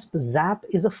 mm, OWASP Zap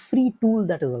is a free tool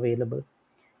that is available.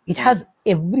 It mm, has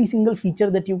every single feature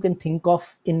that you can think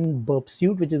of in Burp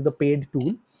Suite, which is the paid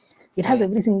tool. It has mm,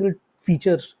 every single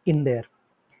feature in there.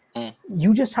 mm.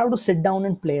 You just have to sit down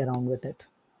and play around with it.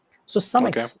 So some Okay.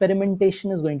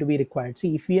 experimentation is going to be required.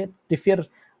 See, if we are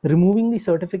removing the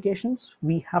certifications,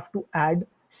 we have to add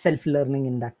self learning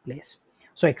in that place.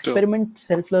 So True. experiment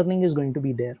self learning is going to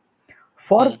be there.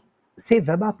 For Mm, say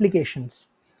web applications,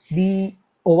 the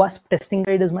OWASP testing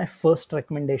guide is my first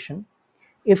recommendation.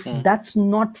 If mm, that's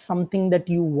not something that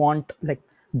you want, like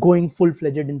going full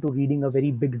fledged into reading a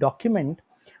very big document,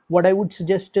 what I would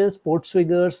suggest is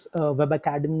Portswigger's Web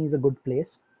Academy is a good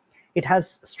place. It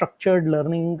has structured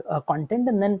learning content,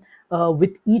 and then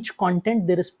with each content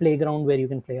there is playground where you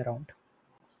can play around.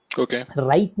 okay.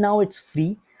 Right now it's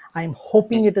free. I'm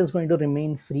hoping Mm, it is going to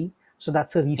remain free, so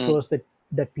that's a mm, resource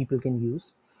that people can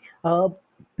use. uh,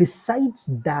 Besides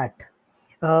that,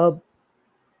 uh,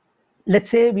 let's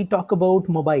say we talk about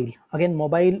mobile. Again,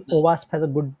 mobile, mm, OWASP has a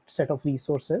good set of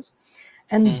resources.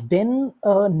 mm. And then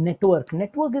network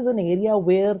is an area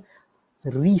where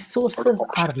Lot of resources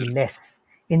are opportunity. less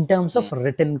in terms of Mm,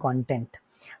 written content.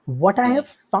 What I mm, have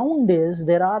found is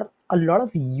there are a lot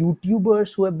of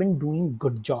YouTubers who have been doing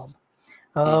good job.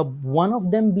 mm, One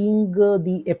of them being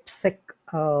the IPSEC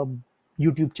uh,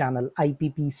 YouTube channel,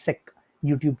 IPPSEC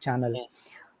YouTube channel. mm,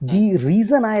 mm, The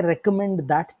reason I recommend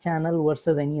that channel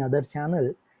versus any other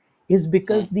channel is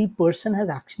mm. because the person has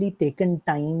actually taken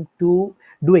time to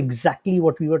do exactly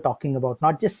what we were talking about.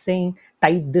 Not just saying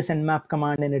type this nmap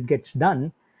command and it gets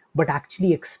done, but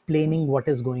actually explaining what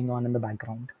is going on in the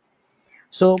background.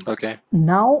 So Okay.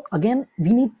 now again,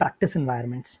 we need practice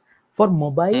environments. For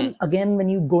mobile, Mm, again, when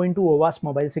you go into OWASP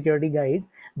mobile security guide,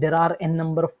 there are n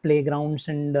number of playgrounds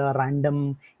and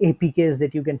random APKs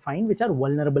that you can find, which are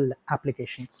vulnerable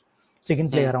applications. So you can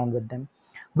play mm, around with them.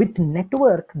 With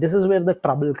network, this is where the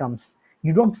trouble comes.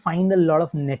 You don't find a lot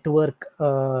of network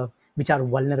which are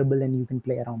vulnerable and you can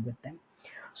play around with them.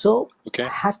 So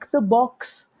okay. hack the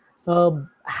box,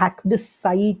 hack this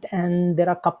site, and there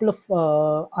are a couple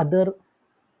of other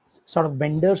sort of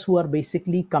vendors who are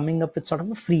basically coming up with sort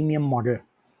of a freemium model.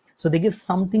 So they give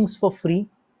some things for free,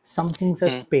 some things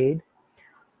as Mm, paid.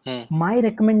 mm, My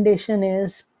recommendation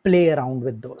is play around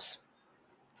with those.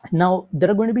 Now, there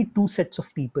are going to be two sets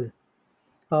of people.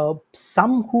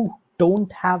 some who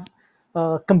don't have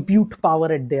compute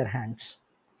power at their hands,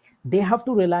 they have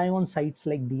to rely on sites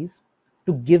like these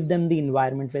to give them the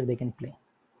environment where they can play.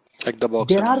 Like the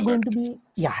box There and are all that. going to be,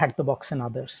 yeah, Hack the Box and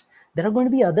others. There are going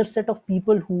to be other set of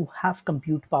people who have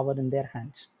compute power in their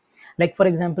hands. Like, for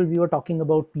example, we were talking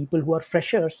about people who are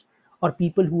freshers or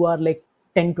people who are like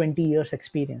 10, 20 years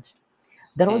experienced.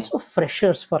 They're Hmm. also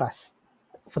freshers for us.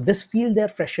 For this field, they're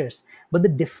freshers. But the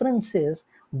difference is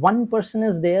one person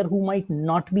is there who might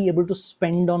not be able to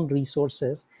spend on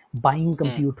resources buying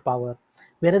Hmm. compute power.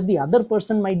 Whereas the other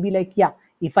person might be like, yeah,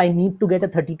 if I need to get a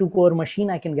 32 core machine,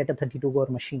 I can get a 32 core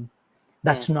machine.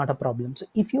 Hmm. That's not a problem. So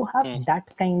if you have Hmm. that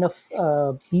kind of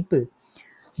people,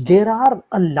 Hmm. there are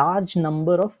a large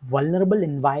number of vulnerable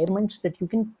environments that you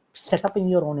can set up in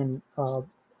your own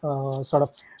sort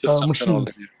of Systems and all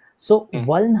that. machines. So Hmm.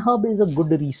 VulnHub is a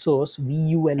good resource,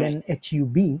 Hmm.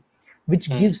 VULNHUB,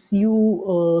 which Hmm. gives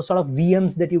you sort of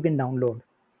VMs that you can download.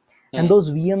 And Hmm. those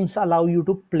VMs allow you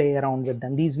to play around with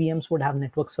them. These VMs would have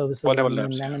network services Vulnerable running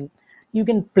in labs, them, yeah. and you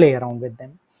can play around with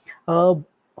them. Uh,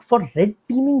 for red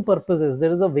teaming purposes,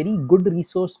 there is a very good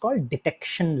resource called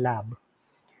Detection Lab.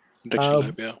 Detection Uh,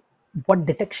 lab, yeah. what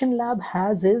Detection Lab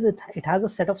has is it has a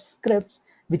set of scripts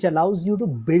which allows you to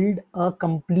build a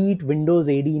complete Windows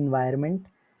AD environment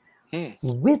Hmm.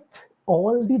 with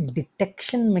all the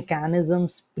detection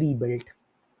mechanisms pre-built.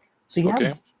 So you have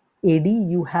Okay. AD,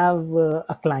 you have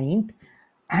a client,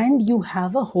 and you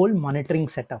have a whole monitoring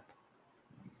setup.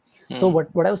 So Hmm.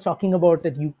 what I was talking about,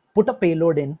 that you put a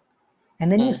payload in,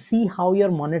 and then you Hmm. see how your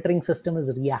monitoring system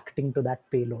is reacting to that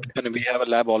payload. And we have a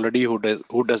lab already who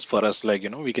does for us, like,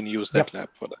 we can use that Yep, lab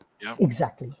for that. Yeah.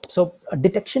 exactly. So a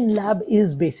detection lab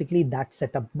is basically that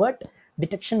setup, but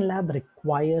detection lab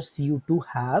requires you to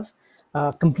have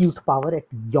compute power at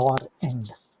your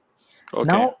end. Okay.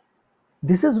 Now,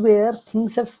 this is where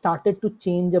things have started to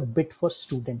change a bit for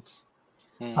students.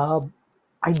 Hmm. Uh,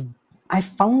 I I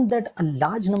found that a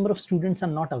large number of students are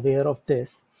not aware of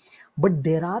this, but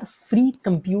there are free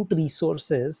compute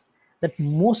resources that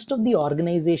most of the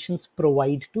organizations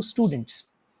provide to students.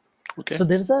 Okay. So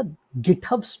there's a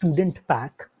GitHub student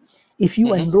pack. If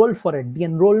you Hmm. enroll for it, the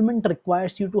enrollment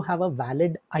requires you to have a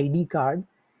valid ID card.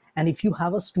 And if you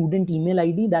have a student email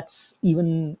ID, that's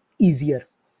even easier.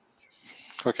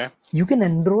 Okay. You can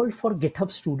enroll for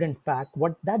GitHub student pack.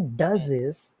 What that does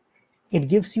is it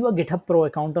gives you a GitHub Pro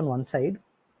account on one side.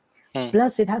 Hmm.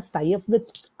 Plus, it has tie up with,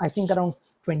 I think, around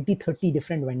 20, 30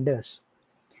 different vendors.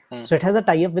 Hmm. So it has a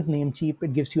tie up with Namecheap.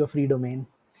 It gives you a free domain.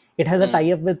 It has a Hmm.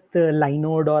 tie up with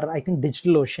Linode or I think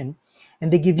DigitalOcean.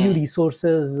 And they give you Hmm.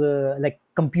 resources like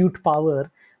compute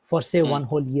power for, say, Hmm. one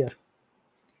whole year.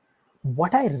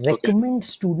 What I Okay. recommend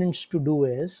students to do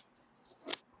is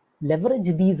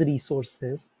leverage these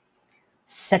resources,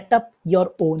 set up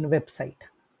your own website,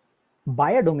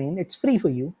 buy a domain, it's free for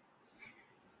you,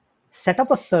 set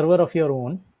up a server of your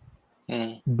own,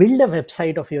 Hmm. build a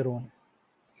website of your own,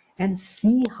 and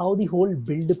see how the whole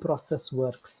build process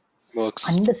works.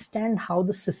 Works. Understand how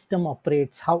the system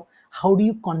operates. How do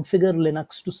you configure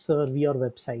Linux to serve your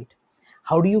website?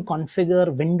 How do you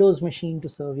configure Windows machine to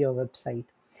serve your website?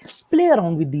 Play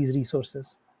around with these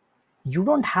resources. You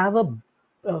don't have a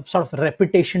sort of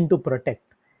reputation to protect.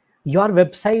 Your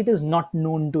website is not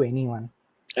known to anyone.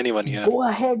 Anyone, yeah. Go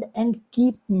ahead and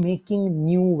keep making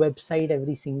new website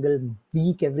every single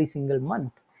week, every single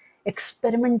month.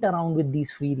 Experiment around with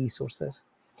these free resources.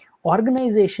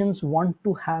 Organizations want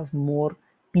to have more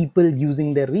people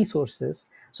using their resources,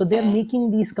 so they're Hmm.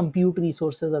 making these compute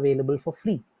resources available for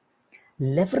free.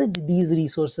 Leverage these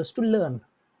resources to learn,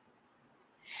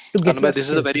 to get your Anubhav, this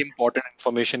is a skills. very important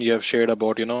information you have shared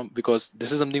about, because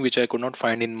this is something which I could not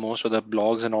find in most of the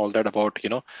blogs and all that about,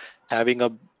 having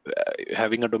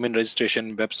a domain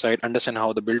registration website, understand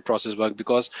how the build process work.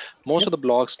 Because most of Yep. the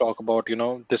blogs talk about,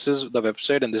 this is the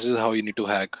website and this is how you need to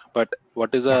hack. But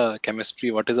what is Yeah, a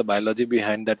chemistry? What is the biology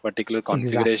behind that particular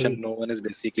configuration? exactly. No one is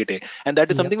basically and that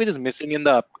is Yep. something which is missing in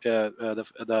the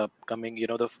coming,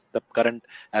 the current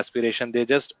aspiration. They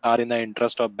just are in the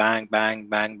interest of bang bang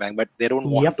bang bang, but they don't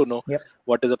want Yep. to know Yep.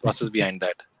 what is the process behind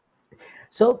that.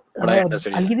 So But I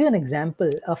understood, I'll yeah. give you an example,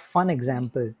 a fun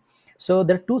example. So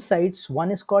there are two sites.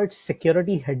 One is called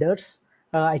Security Headers,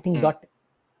 I think Hmm.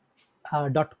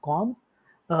 dot com,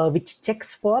 which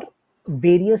checks for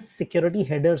various security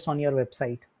headers on your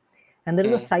website. And there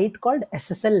is a Hmm. site called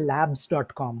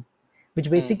sslabs.com, which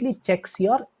Hmm. basically checks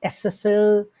your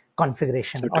SSL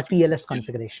configuration or Certificate, TLS yeah.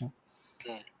 configuration.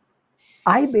 Hmm.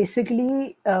 I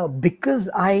basically, because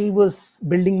I was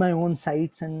building my own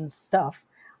sites and stuff,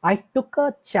 I took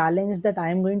a challenge that I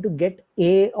am going to get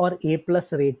A or A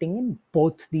plus rating in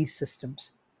both these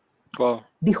systems. Wow.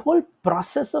 The whole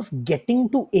process of getting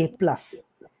to A plus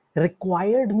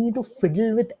required me to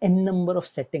fiddle with n number of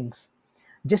settings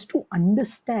just to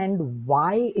understand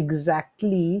why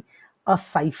exactly a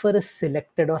cipher is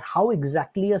selected or how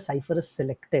exactly a cipher is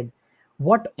selected.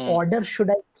 What Hmm. order should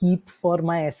I keep for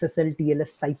my SSL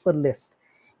TLS cipher list?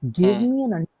 Gave Hmm. me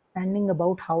an understanding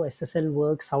about how SSL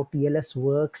works, how TLS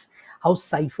works, how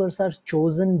ciphers are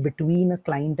chosen between a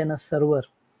client and a server.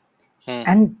 Hmm.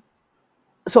 And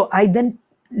so I then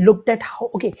looked at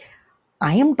how, okay,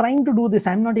 I am trying to do this,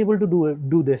 I'm not able to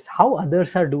do this, how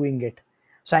others are doing it.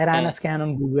 So I ran Hmm. a scan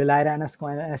on Google, I ran a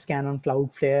scan on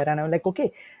Cloudflare, and I'm like,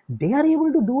 okay, they are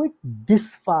able to do it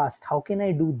this fast, how can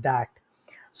I do that?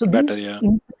 So Better, these yeah.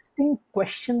 interesting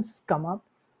questions come up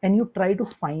and you try to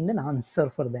find an answer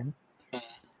for them. Hmm.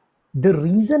 The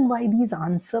reason why these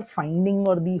answer finding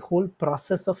or the whole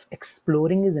process of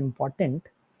exploring is important,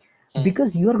 Hmm.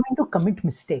 because you are going to commit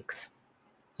mistakes.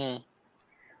 Hmm.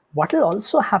 What will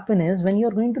also happen is when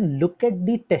you're going to look at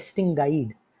the testing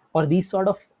guide or these sort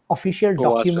of official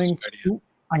Go ask this documents idea. to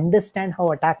understand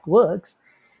how attack works,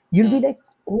 you'll be Hmm. like,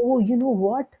 oh, you know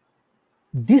what?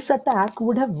 This attack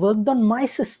would have worked on my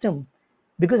system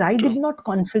because I did True. not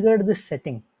configure this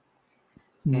setting.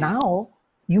 Hmm. Now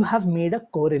you have made a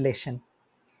correlation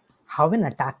how an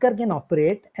attacker can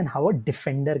operate and how a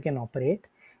defender can operate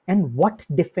and what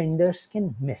defenders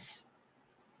can miss.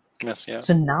 Yes, yeah.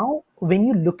 So now, when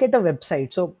you look at a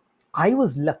website, so I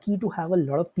was lucky to have a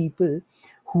lot of people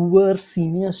who were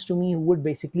seniors to me who would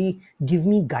basically give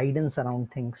me guidance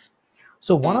around things.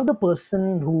 So one Hmm. of the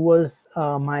person who was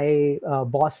my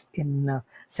boss in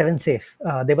Seven Safe,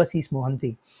 Devasys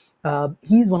Mohanty,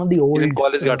 he's one of the He's in old.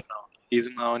 college got now. He's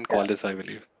now in college, I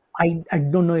believe. I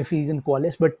don't know if he's in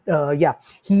Qualis, but yeah,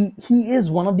 he is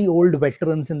one of the old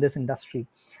veterans in this industry.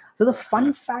 So the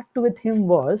Yeah. fun fact with him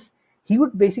was he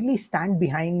would basically stand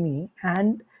behind me,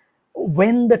 and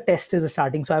when the test is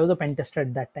starting, so I was a pen tester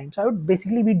at that time, so I would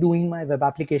basically be doing my web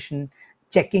application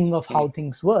checking of Hmm. how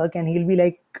things work, and he'll be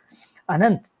like,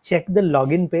 Anant, check the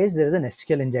login page. There is an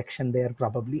SQL injection there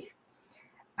probably,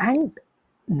 and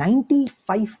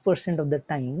 95% of the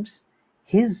times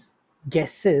his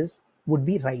guesses would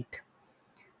be right.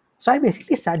 So I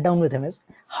basically sat down with him as,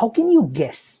 how can you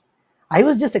guess? I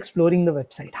was just exploring the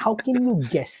website. How can you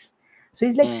guess? So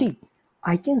he's like, Hmm. see,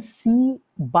 I can see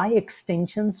by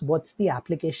extensions what's the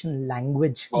application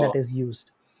language that Oh. is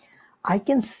used. I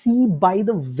can see by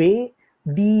the way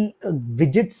the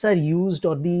widgets are used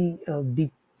or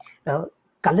the uh,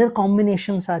 color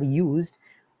combinations are used,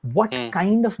 what Hmm.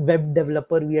 kind of web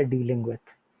developer we are dealing with.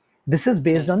 This is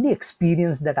Hmm. based on the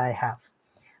experience that I have.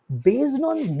 Based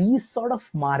on these sort of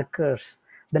markers,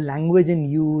 the language in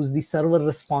use, the server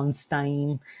response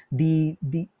time, the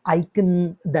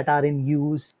icon that are in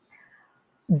use,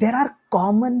 there are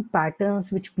common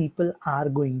patterns which people are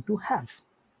going to have.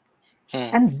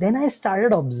 Hmm. And then I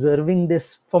started observing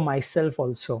this for myself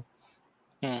also.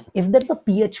 Hmm. If there's a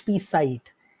PHP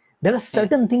site, there are Hmm.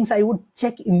 certain things I would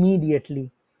check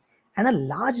immediately. And a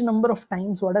large number of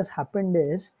times, what has happened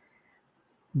is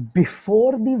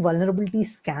before the vulnerability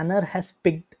scanner has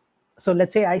picked, so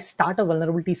let's say I start a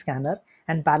vulnerability scanner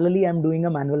and parallelly I'm doing a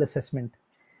manual assessment.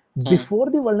 Hmm. Before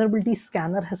the vulnerability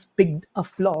scanner has picked a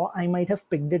flaw, I might have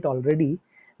picked it already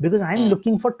because I'm Hmm.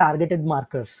 looking for targeted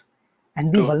markers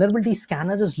and the True. vulnerability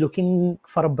scanner is looking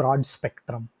for a broad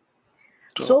spectrum.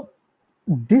 True. So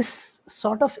this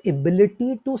sort of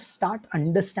ability to start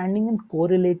understanding and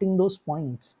correlating those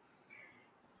points,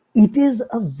 it is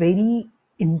a very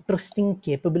interesting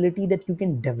capability that you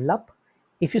can develop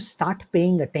if you start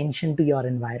paying attention to your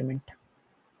environment.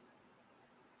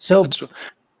 So That's true.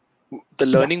 The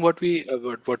yeah, learning what we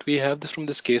have this from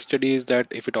this case study is that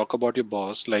if you talk about your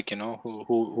boss, like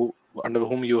who under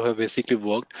whom you have basically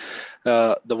worked,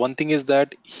 the one thing is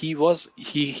that he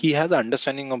has an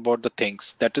understanding about the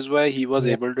things. That is why he was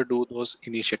yep, able to do those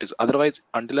initiatives. Otherwise,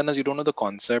 until unless you don't know the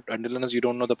concept, until unless you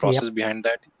don't know the process yep, behind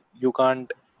that, you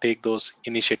can't take those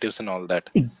initiatives and all that.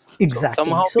 So exactly.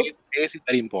 somehow So base is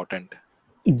very important.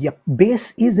 yep,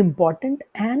 base is important.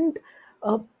 And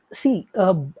uh, see,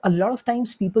 a lot of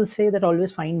times people say that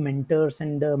always find mentors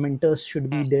and mentors should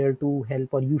be Hmm. there to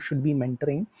help or you should be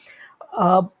mentoring.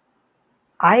 uh,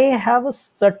 I have a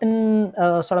certain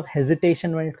sort of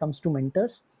hesitation when it comes to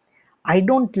mentors. I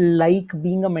don't like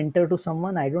being a mentor to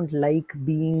someone. I don't like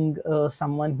being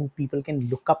someone who people can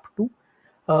look up to.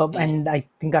 Hmm. And I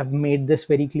think I've made this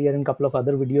very clear in a couple of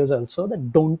other videos also,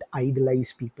 that don't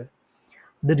idolize people.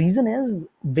 The reason is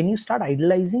when you start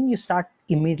idolizing, you start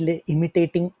immediately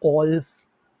imitating all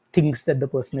things that the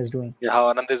person is doing. Yeah,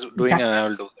 how Anand is doing, and I That's,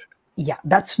 will do that. yeah,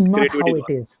 that's not Creativity how it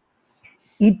gone. is.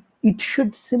 It It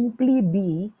should simply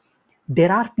be,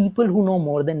 there are people who know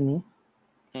more than me.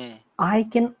 Hmm. I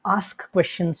can ask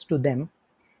questions to them.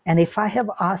 And if I have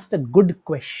asked a good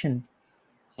question,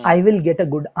 Hmm. I will get a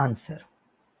good answer.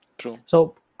 True.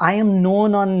 So I am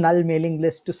known on null mailing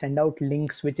list to send out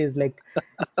links, which is like,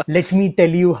 let me tell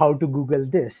you how to Google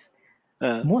this.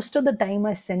 Uh, Most of the time,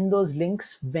 I send those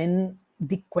links when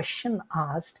the question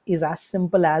asked is as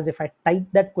simple as, if I type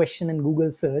that question in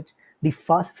Google search, the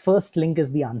first link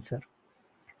is the answer.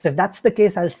 So if that's the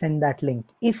case, I'll send that link.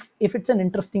 If it's an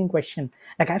interesting question,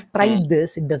 like I've hmm. tried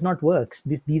this, it does not work.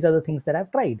 These are the things that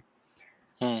I've tried.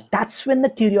 Hmm. That's when the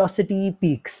curiosity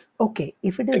peaks. Okay,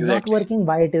 if it is not Exactly. working,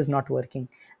 why it is not working?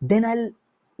 Then I'll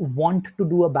want to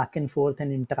do a back and forth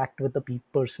and interact with the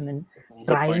person and Good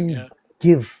try point. and Yeah.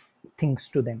 give things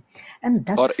to them. And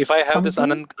Or that's if I have this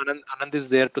something. Anand is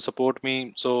there to support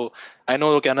me, so I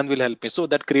know okay, Anand will help me. So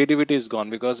that creativity is gone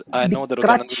because I The know that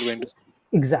okay, Anand will crutch, going to.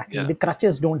 exactly, Yeah. the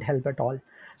crutches don't help at all.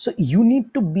 So you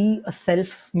need to be a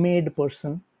self-made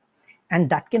person, and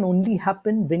that can only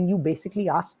happen when you basically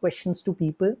ask questions to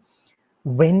people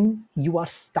when you are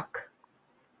stuck,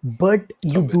 but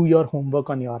you Okay. do your homework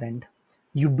on your end.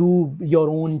 You do your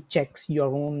own checks, your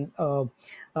own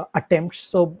attempts.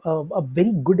 So a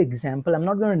very good example, I'm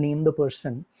not going to name the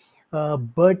person,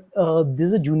 but this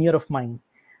is a junior of mine.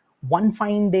 One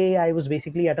fine day, I was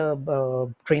basically at a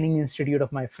training institute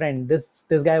of my friend. This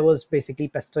guy was basically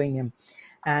pestering him,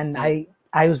 and Hmm.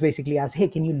 I was basically asked, hey,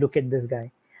 can you look at this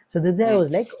guy? So this guy Hmm. was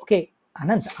like, okay,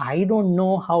 Anand, I don't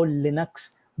know how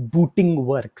Linux booting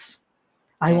works.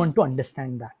 I Hmm. want to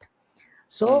understand that.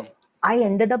 Hmm. So I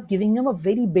ended up giving him a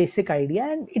very basic idea,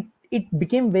 and it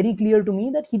became very clear to me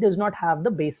that he does not have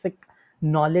the basic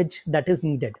knowledge that is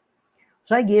needed.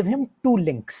 So I gave him two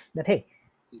links that, hey,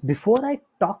 before I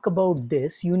talk about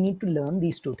this, you need to learn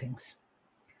these two things.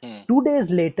 Hmm. 2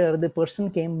 days later, the person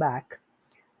came back.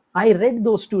 I read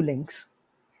those two links.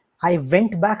 I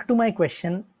went back to my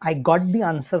question. I got the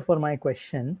answer for my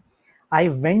question. I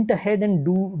went ahead and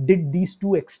did these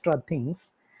two extra things.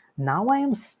 Now I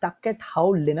am stuck at how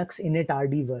Linux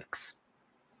init works.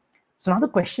 So now the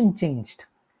question changed,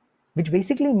 which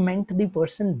basically meant the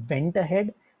person went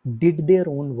ahead, did their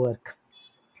own work.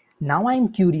 Now I'm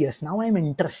curious, now I'm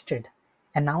interested,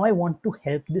 and now I want to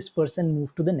help this person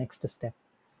move to the next step.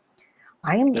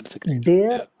 I am That's a great.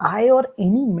 there, Yeah. I or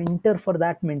any mentor for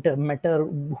that mentor,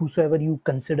 whosoever you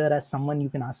consider as someone you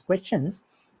can ask questions,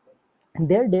 and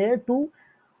they're there to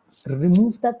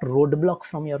remove that roadblock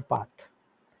from your path.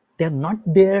 They're not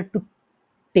there to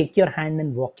take your hand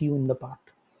and walk you in the path.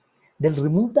 They'll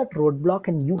remove that roadblock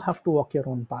and you have to walk your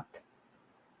own path.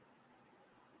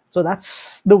 So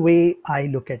that's the way I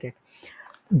look at it.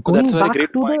 So that's Going a very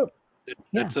great back to point. the,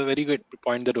 yeah, That's a very good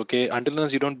point that okay, until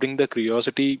unless you don't bring the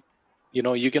curiosity,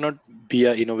 you cannot be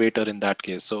an innovator in that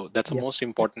case. So that's the yep, most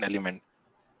yep, important element.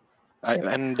 yep.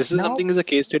 And this is Now, something as a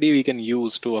case study we can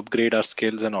use to upgrade our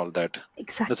skills and all that.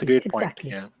 That's a exactly, great point. exactly.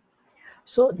 Yeah.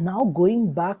 So now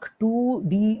going back to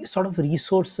the sort of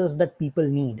resources that people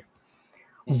need.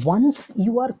 Mm. Once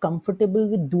you are comfortable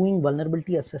with doing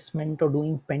vulnerability assessment or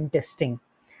doing pen testing,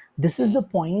 this is Mm. the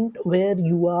point where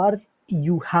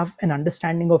you have an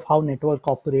understanding of how network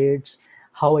operates,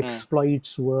 how Mm.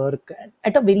 exploits work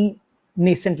at a very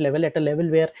nascent level, at a level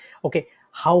where, okay,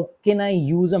 how can I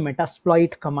use a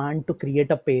metasploit command to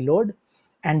create a payload,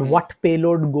 and Mm. what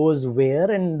payload goes where,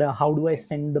 and how do I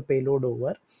send the payload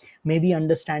over. Maybe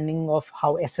understanding of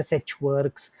how SSH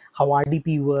works, how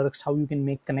RDP works, how you can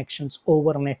make connections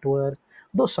over network,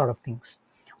 those sort of things.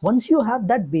 Once you have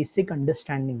that basic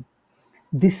understanding,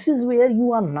 this is where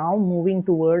you are now moving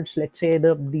towards, let's say,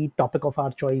 the topic of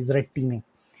our choice, red teaming.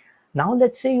 Now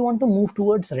let's say you want to move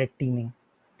towards red teaming.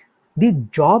 The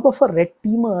job of a red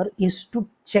teamer is to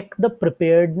check the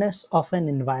preparedness of an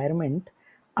environment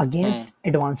Mm. against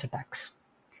advanced attacks.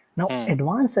 Now, Mm.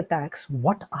 advanced attacks,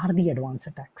 what are the advanced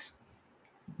attacks?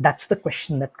 That's the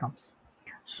question that comes.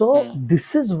 So Mm.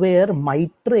 this is where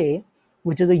Maitre,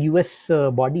 which is a US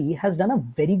body, has done a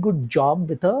very good job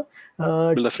with a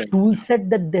Build a framework. tool Yeah. set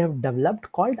that they have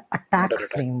developed called Attack Modern attack.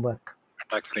 Framework.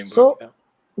 Attack framework. So Yeah.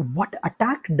 what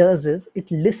Attack does is it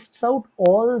lists out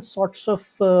all sorts of,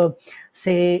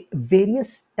 say,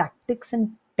 various tactics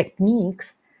and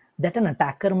techniques that an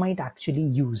attacker might actually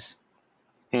use,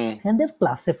 Mm. and they've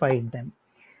classified them.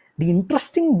 The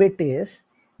interesting bit is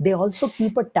they also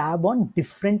keep a tab on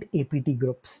different APT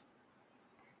groups.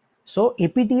 So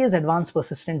APT is advanced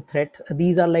persistent threat.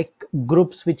 These are like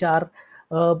groups which are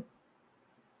uh,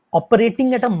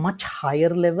 operating at a much higher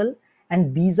level,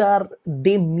 and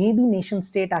they may be nation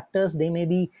state actors, they may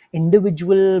be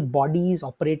individual bodies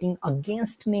operating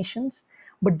against nations,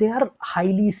 but they are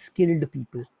highly skilled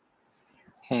people.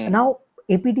 Hmm. Now,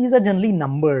 APTs are generally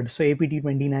numbered, so APT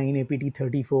 29, APT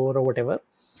 34, or whatever.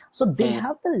 So they Hmm.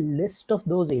 have the list of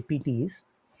those APTs.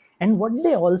 And what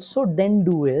they also then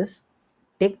do is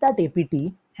take that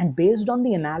APT, and based on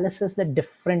the analysis that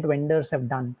different vendors have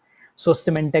done. So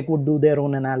Symantec would do their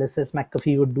own analysis,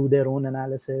 McAfee would do their own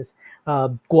analysis,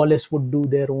 Qualys would do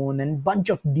their own, and bunch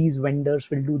of these vendors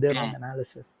will do their Hmm. own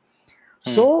analysis.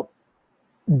 Hmm. So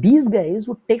these guys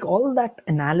would take all that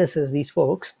analysis, these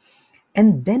folks,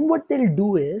 and then what they'll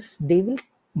do is they will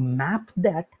map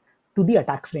that to the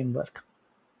attack framework.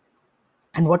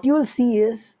 And what you will see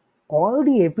is all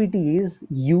the APTs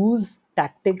use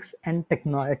tactics and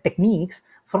techniques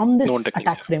from Known this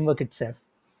techniques. attack framework itself.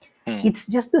 Hmm. It's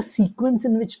just the sequence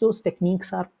in which those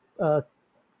techniques are uh,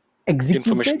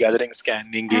 Information executed. gathering,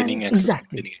 scanning, And gaining access to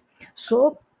exactly. many.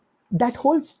 So that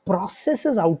whole process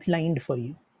is outlined for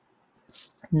you.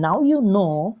 Now you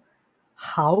know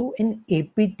how an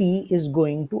APT is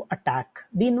going to attack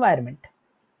the environment.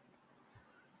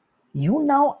 You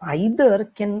now either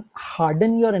can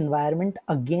harden your environment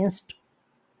against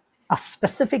a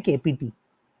specific APT.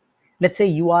 Let's say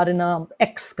you are in a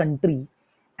X country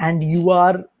and you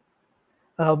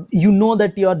know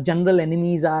that your general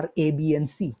enemies are A, B, and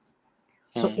C.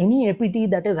 So Hmm. any APT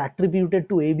that is attributed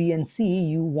to A, B, and C,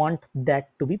 you want that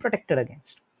to be protected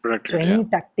against. So Protected, yeah. any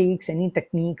tactics, any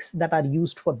techniques that are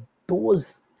used for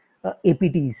those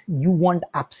APTs, you want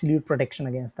absolute protection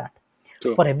against that.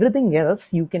 True. For everything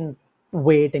else, you can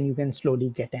wait and you can slowly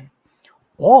get in.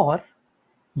 Or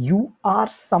you are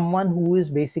someone who is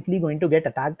basically going to get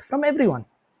attacked from everyone.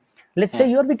 Let's say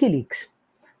Hmm. you're WikiLeaks,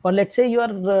 or let's say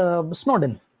you're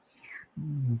Snowden.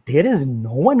 There is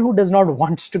no one who does not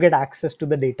want to get access to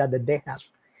the data that they have.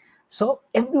 So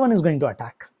everyone is going to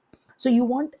attack. So you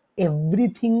want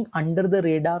everything under the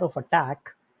radar of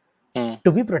attack Hmm.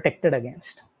 to be protected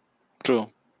against.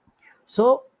 True.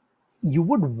 So you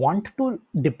would want to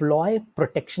deploy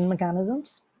protection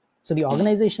mechanisms. So the Hmm.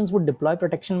 organizations would deploy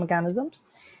protection mechanisms,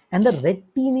 and the Hmm. red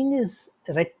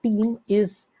team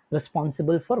is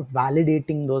responsible for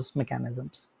validating those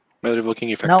mechanisms. Whether working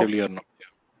Now, effectively or not.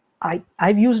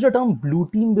 I've used the term blue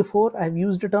team before. I've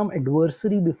used the term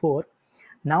adversary before.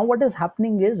 Now what is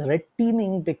happening is red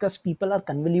teaming, because people are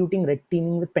convoluting red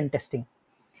teaming with pen testing.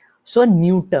 So a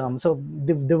new term. So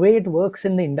the way it works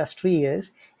in the industry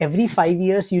is every 5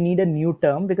 years you need a new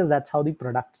term, because that's how the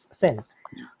products sell.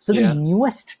 So the Yeah.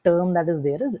 newest term that is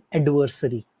there is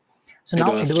adversary. So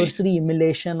now Adversary. adversary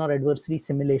emulation or adversary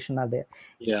simulation are there.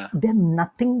 Yeah. They're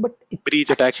nothing but it's Breach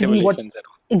attack actually what simulations and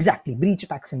all. exactly breach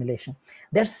attack simulation.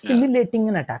 They're Yeah. simulating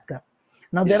an attacker.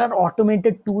 Now there Yeah. are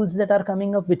automated tools that are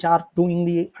coming up which are doing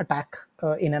the attack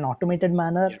in an automated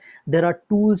manner. Yeah. There are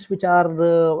tools which are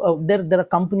there are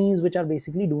companies which are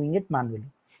basically doing it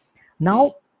manually. Hmm.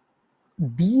 Now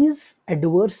these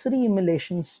adversary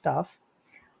emulation stuff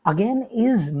again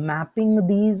is mapping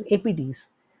these APTs.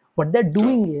 What they're True.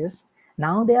 doing is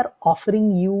now they are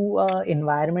offering you an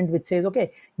environment which says,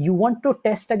 okay, you want to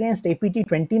test against APT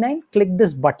 29, click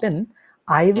this button.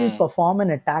 I will Hmm. perform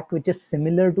an attack which is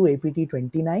similar to APT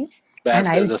 29, and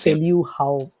Baz does I'll the tell same. you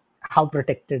how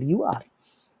protected you are.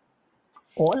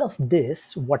 All of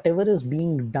this, whatever is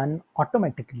being done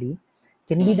automatically,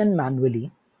 can be Hmm. done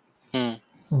manually. Hmm.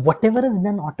 Whatever is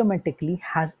done automatically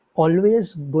has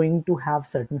always going to have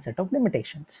certain set of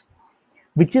limitations,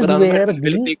 which But is Anand, where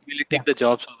will it yeah take the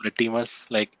jobs of red teamers?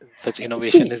 Like such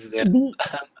innovation see is there. the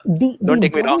the Don't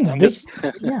take me wrong. important I'm bit. just.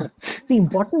 Yeah, the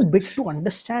important bit to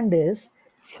understand is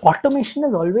automation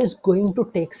is always going to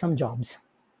take some jobs.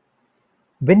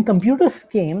 When computers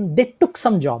came, they took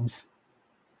some jobs.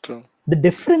 True. The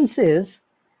difference is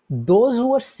those who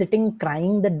were sitting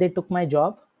crying that they took my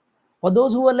job, or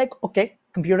those who were like, okay,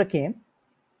 computer came,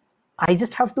 I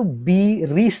just have to be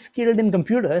reskilled in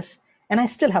computers and I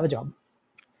still have a job.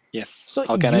 Yes. So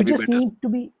How can I you be just better? need to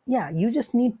be, yeah, you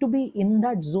just need to be in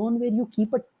that zone where you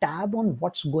keep a tab on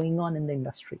what's going on in the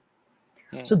industry.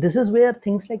 Hmm. So this is where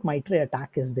things like Mitre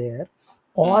attack is there,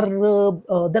 or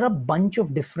Hmm. there are a bunch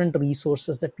of different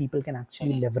resources that people can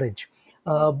actually Hmm. leverage.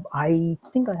 Hmm. I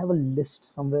think I have a list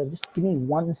somewhere. Just give me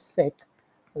one sec.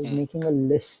 I was Hmm. making a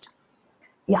list.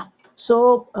 Yeah.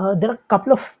 So there are a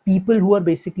couple of people who are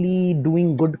basically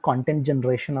doing good content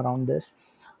generation around this.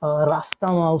 Rasta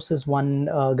Mouse is one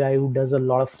guy who does a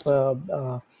lot of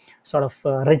sort of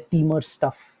red teamer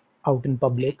stuff out in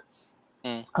public.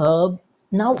 Hmm. Uh,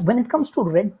 Now, when it comes to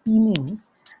red teaming,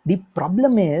 the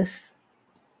problem is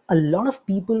a lot of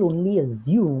people only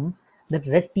assume that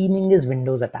red teaming is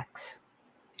Windows attacks.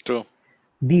 True.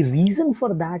 The reason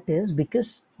for that is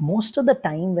because most of the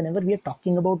time, whenever we are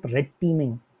talking about red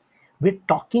teaming, We're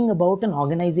talking about an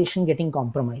organization getting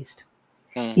compromised,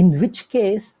 Hmm. in which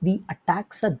case the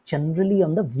attacks are generally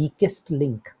on the weakest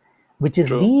link, which is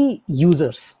True. the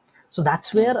users. So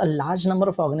that's Hmm. where a large number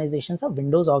of organizations are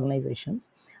Windows organizations.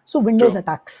 So Windows True.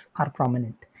 attacks are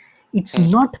prominent. It's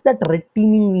Hmm. not that red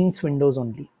teaming means Windows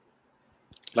only,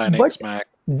 Linux, but Mac,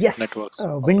 yes, networks.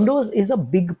 Okay. Windows is a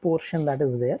big portion that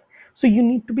is there. So you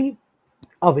need to be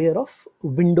aware of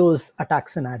Windows attack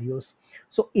scenarios.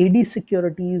 So AD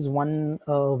Security is one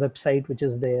website which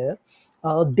is there.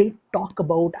 They talk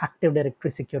about Active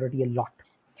Directory security a lot,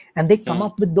 and they come Hmm.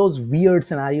 up with those weird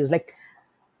scenarios. Like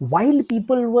while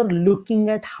people were looking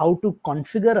at how to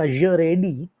configure Azure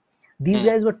AD, these Hmm.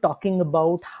 guys were talking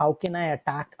about how can I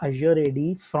attack Azure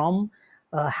AD from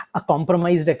a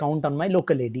compromised account on my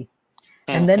local AD.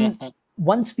 Hmm. And Hmm. then Hmm.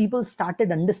 once people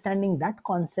started understanding that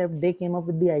concept, they came up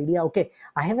with the idea, okay,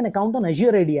 I have an account on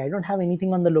Azure AD, I don't have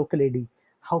anything on the local AD,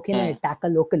 how can I Hmm. attack a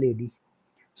local AD?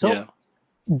 So Yeah.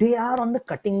 they are on the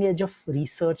cutting edge of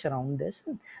research around this.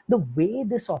 The way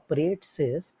this operates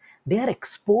is they are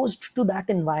exposed to that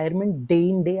environment day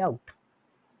in, day out.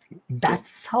 True.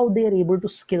 That's how they are able to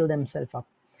skill themselves up.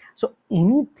 So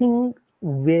anything,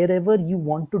 wherever you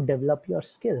want to develop your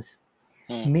skills,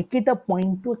 Hmm. make it a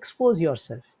point to expose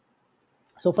yourself.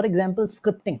 So for example,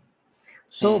 scripting.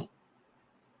 Hmm. So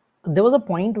there was a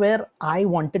point where I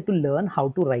wanted to learn how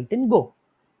to write in Go.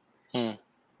 Hmm.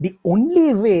 The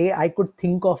only way I could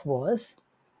think of was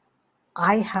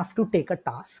I have to take a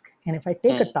task. And if I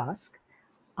take a Hmm. task,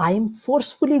 I am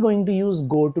forcefully going to use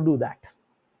Go to do that.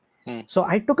 Hmm. So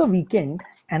I took a weekend,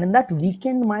 and in that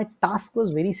weekend, my task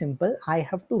was very simple. I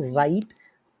have to write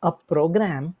a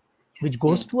program which Hmm.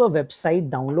 goes to a website,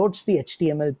 downloads the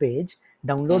HTML page,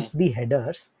 Hmm. downloads the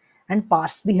headers, and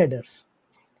parse the headers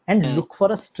and Hmm. look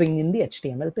for a string in the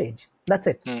HTML page. That's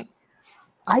it. Hmm.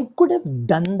 I could have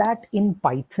done that in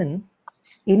Python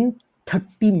in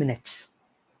 30 minutes.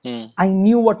 Hmm. I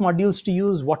knew what modules to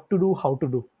use, what to do, how to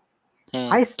do.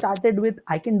 Hmm. I started with,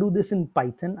 I can do this in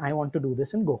Python, I want to do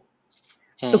this in Go.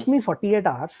 Hmm. Took me 48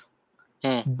 hours,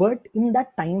 Hmm. but in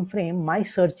that time frame, my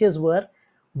searches were,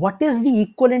 what is the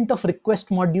equivalent of request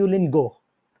module in Go?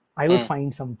 I would Hmm.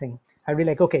 find something. I'd be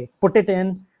like, okay, put it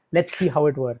in, let's see how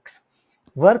it works.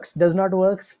 Works, does not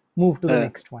works, move to the Uh,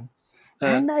 next one.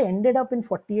 uh, And I ended up in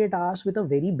 48 hours with a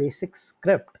very basic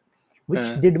script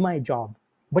which uh, did my job.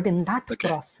 But in that okay.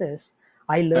 process,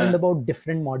 I learned Uh, about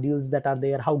different modules that are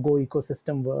there, how Go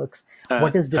ecosystem works, uh,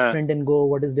 what is uh, different in Go,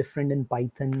 what is different in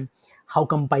Python, how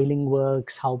compiling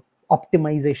works, how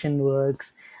optimization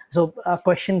works. So a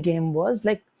question came was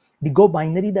like the Go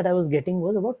binary that I was getting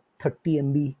was about 30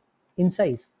 MB in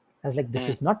size. I was like, this hmm.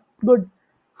 is not good.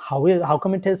 How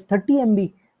come it has 30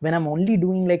 MB when I'm only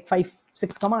doing like 5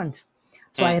 6 commands?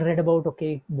 So Hmm. I read about,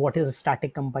 okay, what is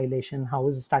static compilation? How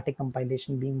is static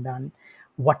compilation being done?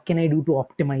 What can I do to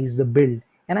optimize the build?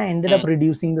 And I ended up Hmm.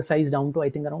 reducing the size down to I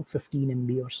think around 15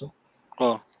 MB or so.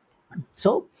 Oh,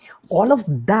 So all of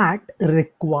that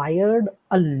required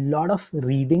a lot of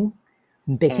reading,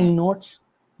 hmm. taking notes,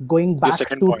 going Your back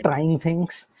second to point. trying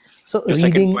things. So Your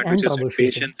second reading point, which and is troubleshooting.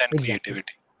 patience and Exactly.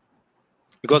 creativity.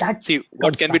 Because That see,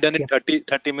 what comes can be back. done in Yep.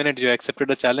 30 minutes, you accepted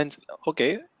a challenge.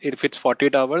 Okay, if it's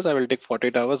 48 hours, I will take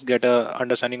 48 hours, get a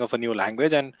understanding of a new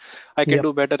language, and I can Yep.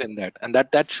 do better in that. And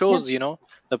that Yeah. shows,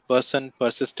 the person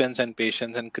persistence and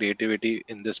patience and creativity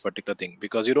in this particular thing,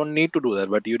 because you don't need to do that,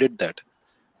 but you did that.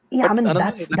 Yeah. I But mean,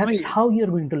 Anand, that's how you're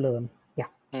going to learn. Yeah.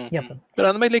 Yep. Mhm. But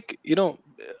Anand, like,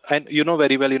 and you know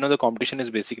very well, the competition is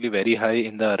basically very high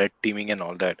in the red teaming and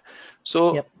all that.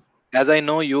 So, Yep. as I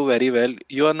know you very well,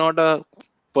 you are not a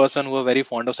person who are very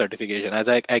fond of certification. As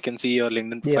I can see your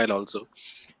LinkedIn Yep. profile also.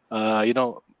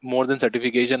 More than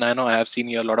certification, I know I have seen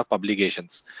a lot of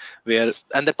publications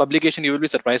and that publication you will be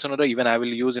surprised on, even I will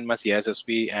use in my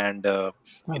CISSP and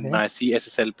in Okay. my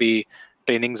CSSLP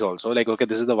trainings also. Like, okay,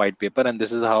 this is the white paper and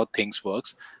this is how things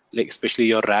works, like especially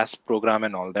your RASP program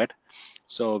and all that.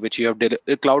 So which you have did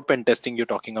cloud pen testing you're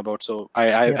talking about. So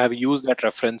Yep. I've used that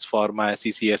reference for my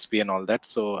CCSP and all that.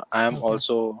 So I am Okay.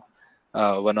 also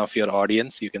one of your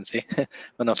audience, you can say,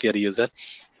 one of your user.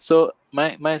 So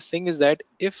my thing is that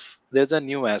if there's a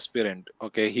new aspirant,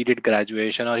 okay, he did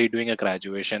graduation or he doing a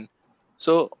graduation,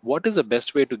 so what is the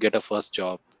best way to get a first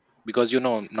job? Because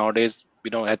nowadays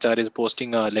HR is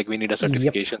posting like we need a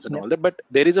Yep. certifications and Yep. all that, but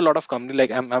there is a lot of company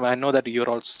like I know that you're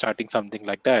also starting something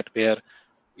like that where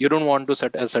you don't want to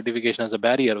set a certification as a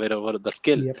barrier wherever the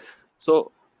skill. Yep.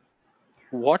 So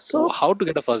what So how to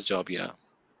get a first job? Yeah.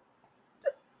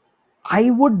 I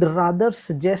would rather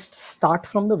suggest start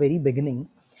from the very beginning.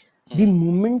 The Hmm.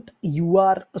 moment you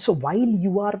are, so while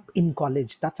you are in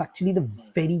college, that's actually the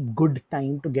very good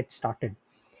time to get started.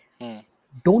 mm,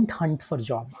 Don't hunt for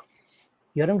job.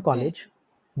 You're in mm, college.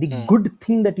 The mm, good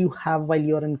thing that you have while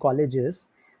you're in college is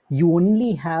you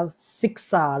only have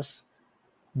 6 hours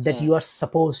that mm, you are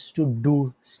supposed to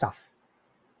do stuff.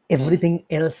 mm, Everything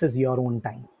else is your own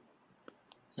time.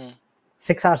 mm.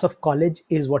 6 hours of college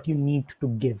is what you need to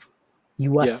give.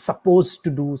 You are Yeah. supposed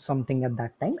to do something at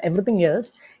that time. Everything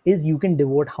else is you can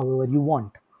devote however you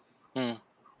want. Mm,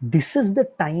 This is the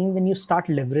time when you start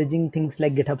leveraging things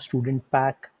like GitHub Student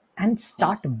Pack and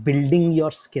mm. start building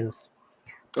your skills.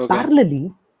 Okay.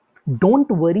 Parallelly, don't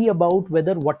worry about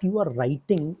whether what you are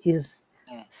writing is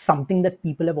Mm, something that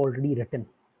people have already written.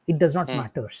 It does not mm.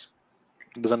 matter.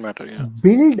 Doesn't matter. Yeah.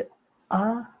 Build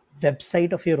a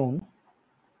website of your own,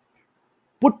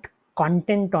 put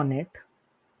content on it,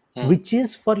 Mm. which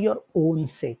is for your own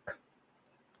sake.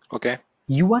 Okay.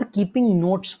 You are keeping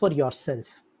notes for yourself,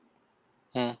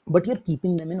 Mm, but you're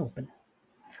keeping them in open.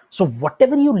 So,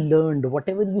 whatever you learned,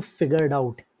 whatever you figured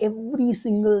out, every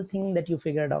single thing that you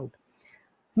figured out,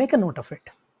 make a note of it,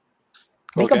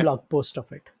 make a okay. blog post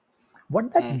of it.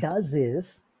 What that Mm, does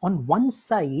is, on one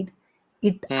side,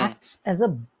 it mm. acts as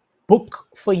a book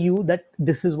for you that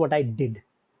this is what I did.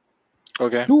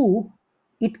 Okay. Two,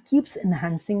 it keeps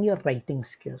enhancing your writing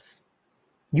skills.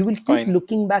 You will keep Fine.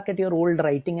 looking back at your old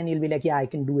writing and you'll be like, yeah, I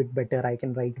can do it better. I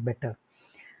can write better.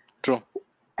 True.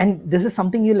 And this is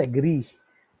something you'll agree.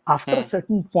 After a Mm,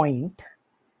 certain point,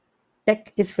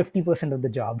 tech is 50% of the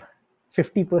job,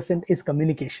 50% is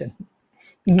communication.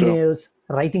 true. Emails,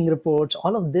 writing reports,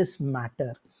 all of this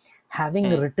matter. Having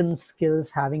Mm, written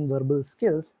skills, having verbal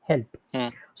skills help.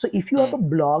 mm, So if you have mm, a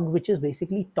blog which is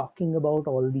basically talking about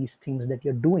all these things that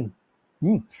you're doing,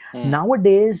 mm,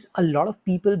 nowadays a lot of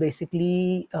people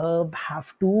basically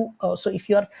have to. So if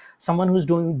you're someone who's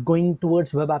doing going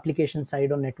towards web application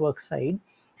side or network side,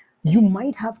 you mm,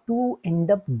 might have to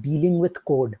end up dealing with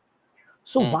code.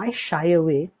 So mm. why shy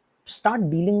away? Start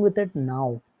dealing with it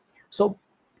now. So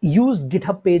use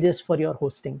GitHub pages for your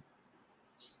hosting.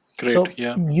 Great. So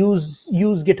Yeah.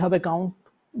 use GitHub account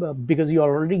because you are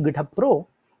already GitHub Pro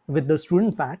with the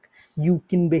student pack. You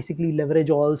can basically leverage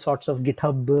all sorts of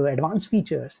GitHub advanced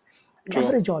features.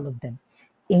 True. Leverage all of them.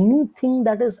 Anything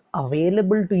that is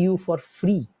available to you for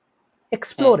free,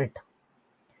 Mm, explore it.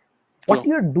 What true.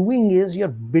 you're doing is you're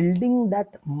building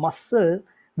that muscle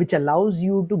which allows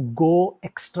you to go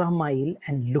extra mile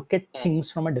and look at Mm,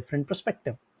 things from a different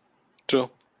perspective. true.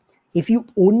 If you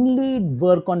only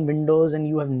work on Windows and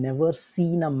you have never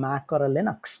seen a Mac or a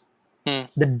Linux, Mm,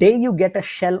 the day you get a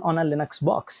shell on a Linux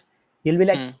box, you'll be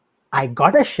like, mm. I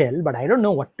got a shell, but I don't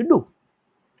know what to do.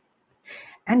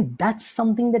 And that's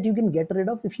something that you can get rid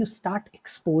of if you start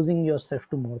exposing yourself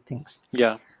to more things.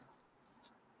 Yeah.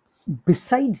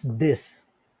 Besides this,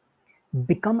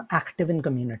 become active in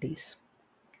communities.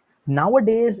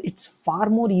 Nowadays, it's far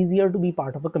more easier to be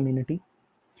part of a community.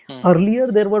 Mm. Earlier,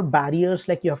 there were barriers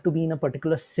like you have to be in a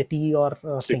particular city or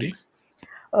City. things.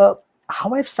 Uh,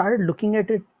 how I've started looking at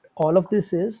it, all of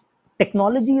this is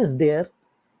technology is there.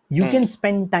 You Mm, can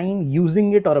spend time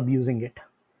using it or abusing it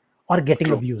or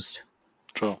getting true. abused.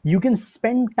 True. You can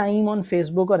spend time on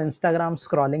Facebook or Instagram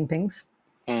scrolling things,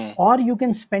 Mm. or you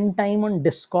can spend time on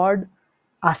Discord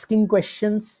asking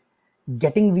questions,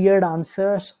 getting weird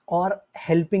answers, or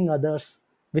helping others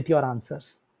with your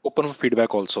answers. Open for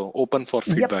feedback also. Open for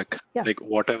Yep. feedback. Yeah. Like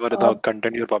whatever Uh, the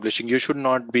content you're publishing, you should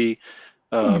not be,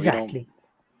 uh, you know, exactly.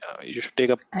 you should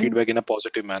take up And feedback in a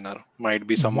positive manner. Might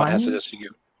be someone has one, suggested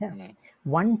you. yeah, Mm,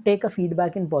 one, take a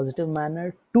feedback in positive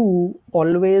manner. Two,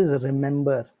 always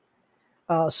remember.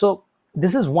 So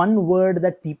this is one word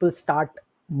that people start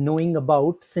knowing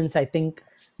about since I think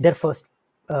their first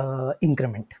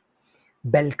increment,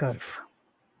 bell curve.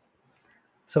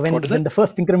 So what is when it? the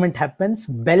first increment happens,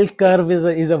 bell Yeah. curve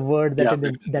is a word Yeah.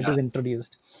 that Yeah. is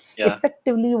introduced. Yeah.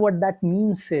 Effectively, what that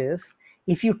means is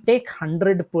if you take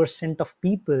 100% of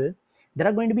people, there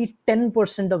are going to be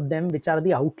 10% of them which are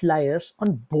the outliers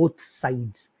on both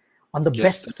sides, on the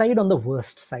Yes. best side, on the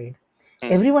worst side.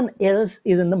 Mm, Everyone else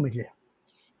is in the middle.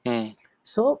 mm,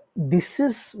 So this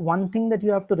is one thing that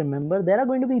you have to remember. There are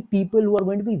going to be people who are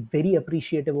going to be very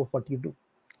appreciative of what you do.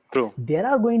 true. There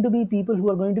are going to be people who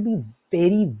are going to be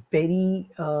very, very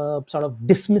sort of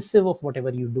dismissive of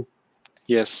whatever you do.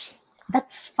 Yes.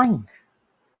 That's fine.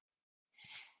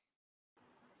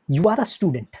 You are a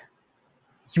student.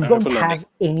 You I'm here don't for learning. have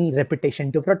any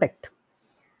reputation to protect.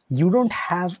 You don't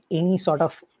have any sort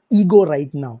of ego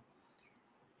right now.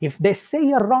 If they say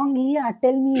you're wrong, yeah,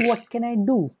 tell me what can I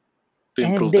do. To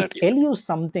And if improve they that. Yeah. tell you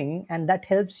something and that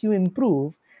helps you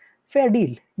improve, fair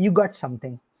deal, you got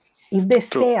something. If they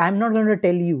True. say, I'm not going to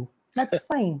tell you, that's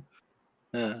fine.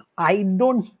 Yeah. I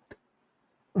don't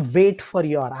wait for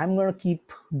your, I'm going to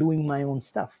keep doing my own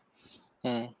stuff.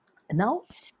 mm, Now,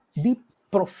 the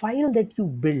profile that you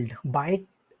build by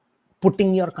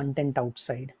putting your content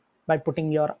outside, by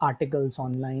putting your articles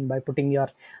online, by putting your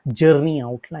journey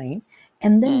outline,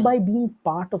 and then mm, by being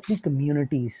part of the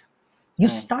communities, you mm.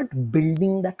 start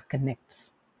building that connects.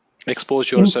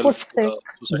 Expose yourself to Infosec,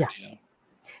 the yeah, society. Yeah.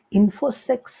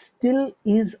 Infosec still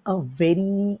is a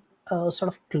very sort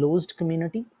of closed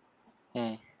community.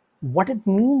 Mm, What it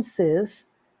means is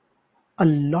a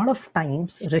lot of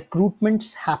times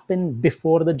recruitments happen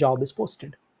before the job is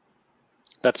posted.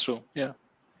 that's true. Yeah.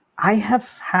 I have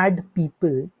had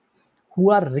people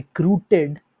who are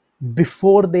recruited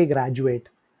before they graduate,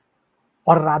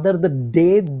 or rather the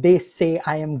day they say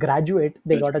I am graduate,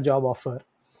 they got a Graduate. job offer,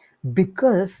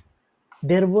 because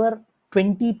there were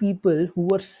 20 people who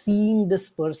were seeing this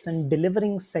person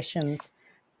delivering sessions,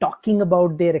 talking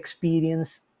about their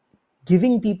experience,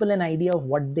 giving people an idea of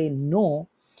what they know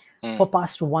Mm, for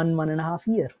past 1.5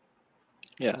 year.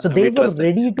 yeah, So and they we were trust them.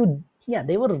 ready to, yeah,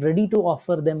 they were ready to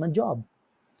offer them a job.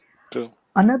 True.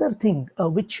 Another thing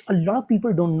which a lot of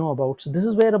people don't know about, so this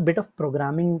is where a bit of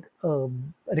programming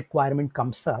requirement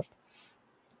comes up,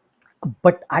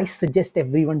 but I suggest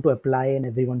everyone to apply and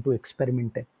everyone to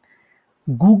experiment it.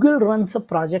 Google runs a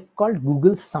project called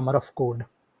Google Summer of Code.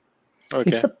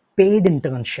 It's Okay. a paid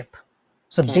internship.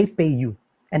 So Hmm, they pay you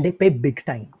and they pay big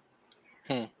time.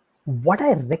 hmm, What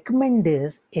I recommend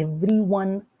is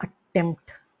everyone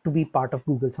attempt to be part of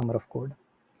Google Summer of Code.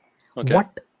 okay.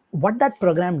 What that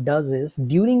program does is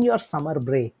during your summer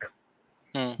break,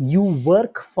 Hmm, you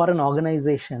work for an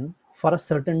organization for a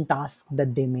certain task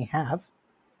that they may have.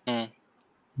 hmm.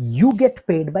 You get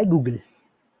paid by Google.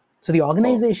 So the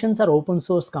Oh. organizations are open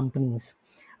source companies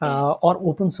Hmm, or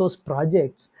open source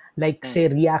projects like hmm. say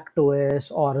React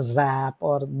OS or Zap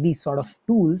or these sort of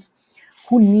tools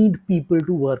who need people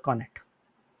to work on it.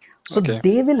 So Okay.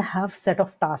 they will have set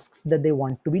of tasks that they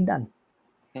want to be done.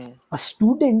 Hmm, A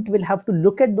student will have to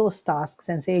look at those tasks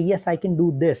and say, yes, I can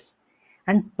do this,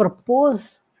 and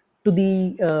propose to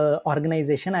the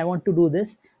organization, I want to do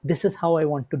this, this is how I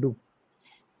want to do.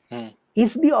 hmm.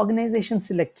 If the organization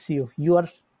selects you,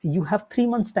 you have 3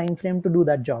 months time frame to do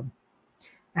that job.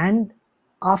 And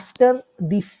after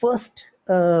the first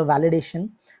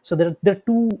validation, so there are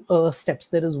two steps.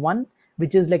 There is one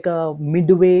which is like a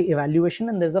midway evaluation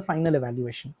and there's a final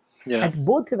evaluation. Yeah. At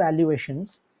both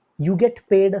evaluations you get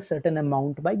paid a certain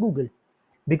amount by Google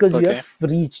because you Okay.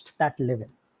 have reached that level.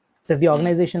 So if the Hmm,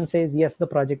 organization says yes, the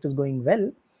project is going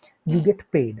well, you hmm, get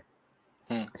paid.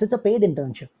 hmm. So it's a paid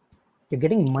internship. You're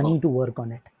getting Oh, money to work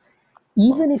on it.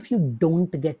 wow. Even if you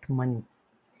don't get money,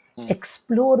 Hmm,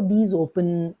 explore these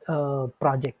open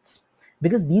projects,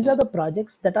 because these hmm, are the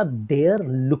projects that are there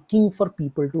looking for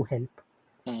people to help,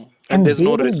 hmm. And and there's they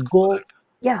no will risk for go, that.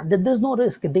 yeah, there's no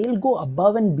risk, they'll go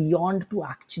above and beyond to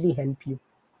actually help you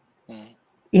Hmm,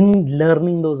 in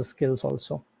learning those skills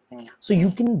also. hmm, So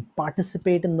you hmm, can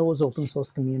participate in those open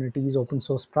source communities, open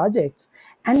source projects,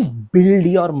 hmm, and build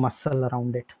your muscle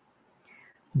around it.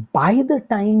 By the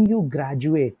time you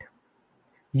graduate,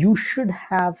 you should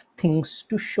have things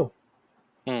to show.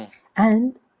 hmm,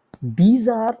 And these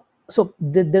are, so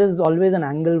there is always an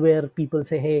angle where people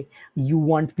say, hey, you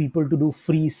want people to do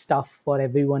free stuff for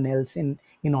everyone else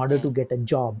in order hmm, to get a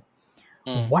job.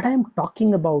 hmm, What I'm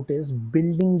talking about is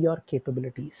building your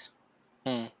capabilities.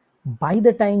 hmm, By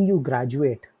the time you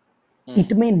graduate, hmm,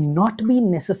 it may not be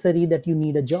necessary that you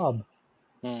need a job.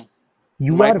 hmm.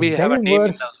 You Might are be have well a name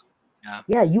in the. versed. Yeah.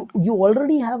 Yeah, you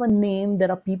already have a name,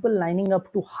 there are people lining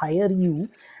up to hire you,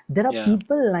 there are Yeah.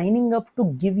 people lining up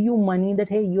to give you money, that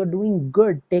hey, you're doing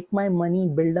good, take my money,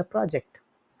 build a project.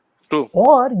 True.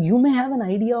 Or you may have an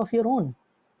idea of your own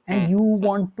and Hmm, you hmm,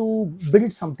 want to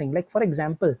build something, like for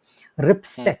example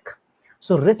rips hmm, tech.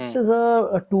 So rips hmm, is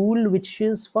a tool which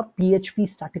is for PHP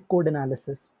static code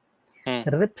analysis. hmm,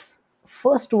 Rips,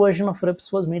 first version of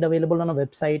Rips was made available on a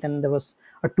website, and there was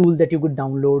a tool that you could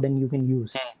download and you can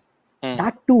use. hmm, hmm.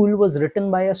 That tool was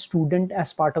written by a student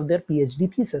as part of their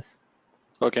PhD thesis.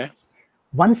 Okay.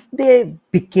 Once they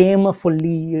became a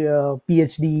fully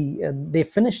PhD, they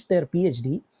finished their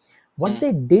PhD. What Hmm.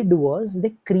 they did was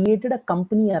they created a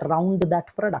company around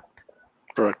that product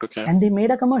Correct. Okay. and they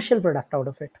made a commercial product out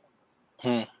of it.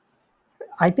 Hmm.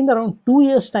 I think around 2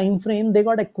 years time frame, they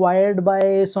got acquired by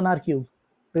SonarCube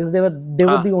because they were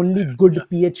Ah. the only good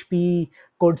PHP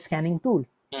code scanning tool.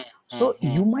 Hmm, hmm, So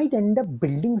hmm. you might end up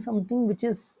building something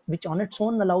which on its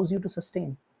own allows you to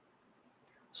sustain.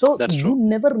 So That's you true.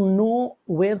 never know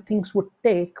where things would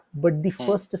take, but the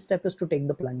Hmm, first step is to take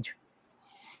the plunge.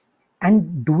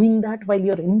 And doing that while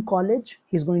you're in college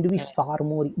is going to be hmm, far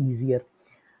more easier.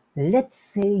 Let's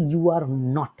say you are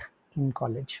not in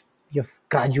college, you've Mm.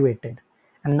 graduated,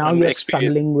 and now And you're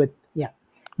experience, struggling with, yeah,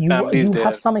 family is you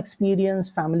have there. some experience,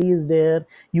 family is there,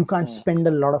 you can't Mm. spend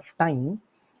a lot of time,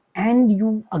 and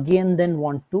you again then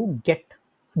want to get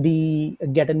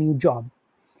a new job.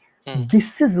 Mm.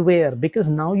 This is where, because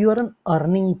now you are an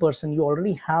earning person, you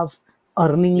already have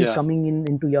earning Yeah, coming in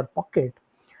into your pocket.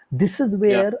 This is yeah.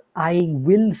 where I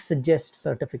will suggest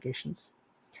certifications.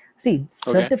 See,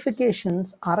 Okay.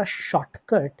 certifications are a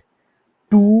shortcut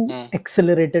to Mm.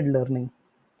 accelerated learning.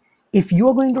 If you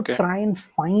are going to Okay. try and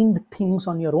find things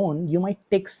on your own, you might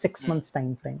take six Mm. months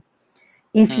time frame.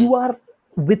 If Mm. you are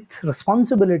with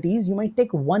responsibilities, you might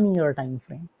take 1 year time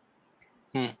frame.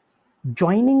 Mm.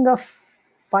 Joining a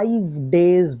 5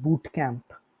 days boot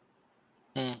camp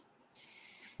Mm.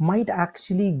 might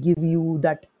actually give you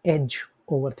that edge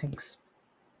over things.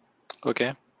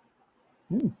 Okay.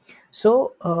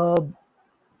 So,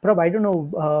 Prab, I don't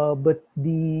know, but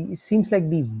it seems like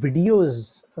the video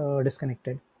is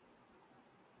disconnected.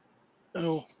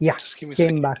 Oh, Yeah, just give me a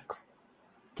came second. back,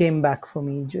 came back for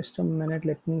me. Just a minute.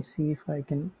 Let me see if I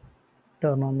can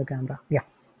turn on the camera. Yeah,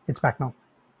 it's back now.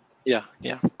 Yeah,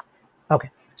 yeah. Okay.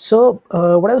 So,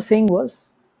 what I was saying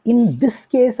was, in this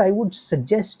case, I would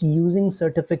suggest using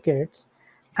certificates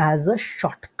as a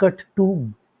shortcut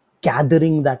to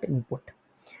gathering that input.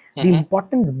 The Mm-hmm.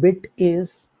 important bit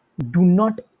is, do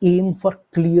not aim for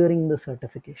clearing the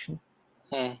certification.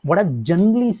 Mm. What I've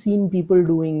generally seen people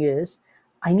doing is,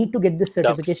 I need to get this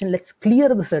Dumps. certification. Let's clear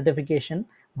the certification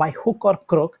by hook or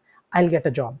crook. I'll get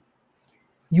a job.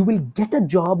 You will get a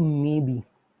job, maybe,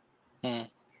 Mm.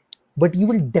 but you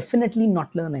will definitely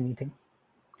not learn anything.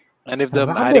 And if the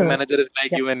hiring Rather, manager is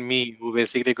like yep, you and me, who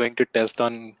basically going to test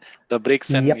on the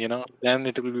bricks and yep, then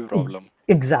it will be a problem.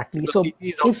 exactly. Because So, CV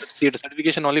is if, also, see, the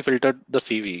certification only filtered the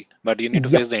CV, but you need to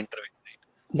face yep, the interview.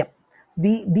 yep,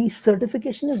 the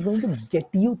certification is going to get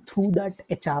you through that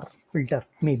HR filter,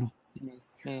 maybe. Mm.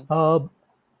 Mm. Uh,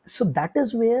 so that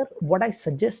is where what I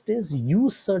suggest is,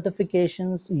 use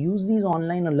certifications, use these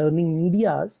online learning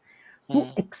medias to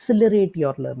Mm. accelerate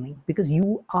your learning, because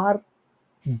you are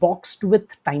boxed with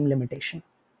time limitation.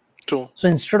 True. So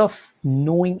instead of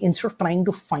trying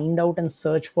to find out and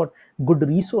search for good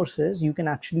resources, you can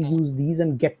actually Mm. use these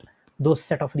and get those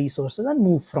set of resources and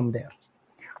move from there.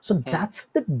 So Mm. that's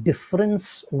the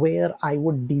difference where I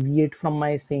would deviate from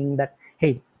my saying that,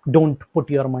 hey, don't put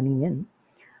your money in.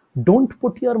 Don't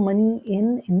put your money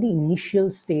in the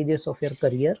initial stages of your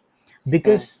career,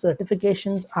 because Mm.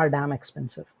 certifications are damn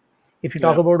expensive. If you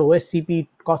talk Yeah. about OSCP,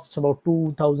 it costs about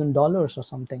 $2,000 or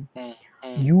something. Mm.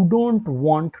 Mm. You don't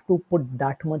want to put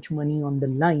that much money on the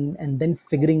line and then Mm.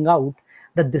 figuring out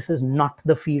that this is not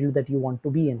the field that you want to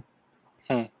be in.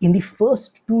 Mm. In the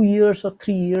first 2 years or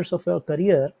 3 years of your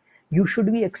career, you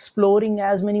should be exploring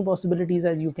as many possibilities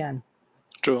as you can.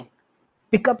 True.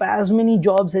 Pick up as many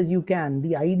jobs as you can.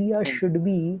 The idea Mm. should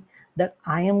be that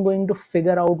I am going to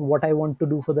figure out what I want to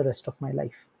do for the rest of my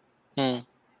life. Mm.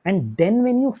 And then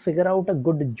when you figure out a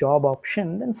good job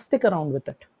option, then stick around with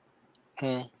it.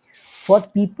 Mm. For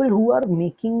people who are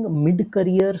making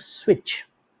mid-career switch,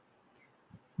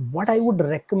 what I would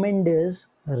recommend is,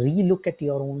 relook at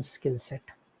your own skill set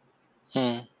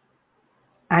Mm.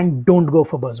 and don't go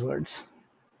for buzzwords.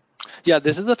 Yeah,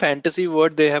 this is the fantasy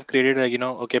word they have created.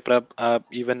 Okay, Prab,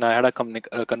 even I had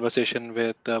a conversation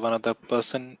with one of the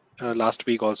person last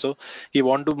week also. He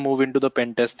want to move into the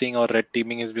pen testing or red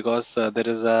teaming is because there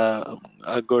is a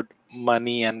good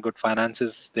money and good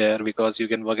finances there because you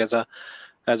can work as a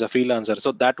freelancer.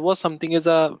 So that was something is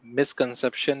a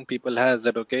misconception people has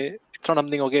that okay, it's not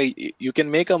something okay you can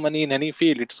make a money in any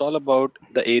field. It's all about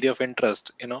the area of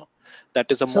interest.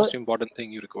 That is the So most important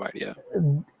thing you require. Yeah.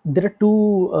 there are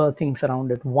two things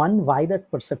around it. One, why that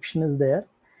perception is there.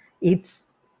 It's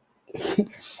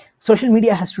social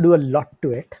media has to do a lot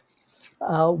to it.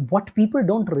 What people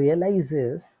don't realize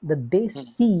is that they Mm.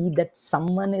 see that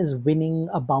someone is winning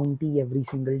a bounty every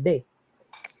single day.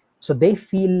 So they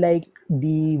feel like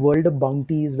the world of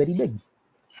bounty is very big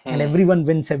and Mm. everyone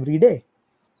wins every day.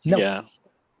 No, Yeah.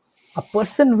 a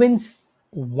person wins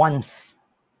once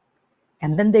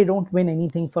and then they don't win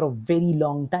anything for a very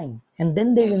long time. And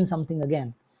then they Mm. win something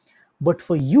again. But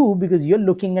for you, because you're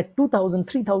looking at 2,000,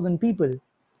 3,000 people,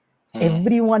 Mm.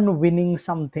 everyone winning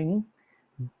something,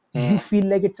 you Mm. feel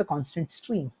like it's a constant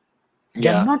stream.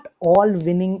 They're Yeah, not all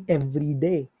winning every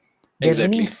day. They're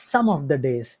winning exactly. some of the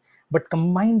days, but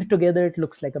combined together, it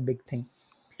looks like a big thing.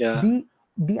 Yeah.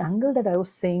 The angle that I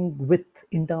was saying with,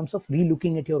 in terms of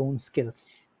relooking at your own skills,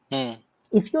 Mm.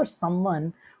 if you're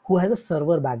someone who has a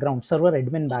server background, server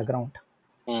admin background,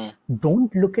 Mm.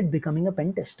 don't look at becoming a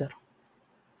pen tester.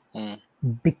 Mm.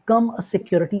 become a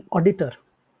security auditor.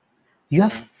 You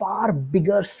have Hmm. far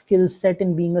bigger skill set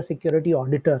in being a security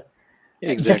auditor.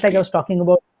 Just like I Exactly. was talking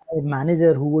about a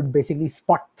manager who would basically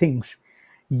spot things.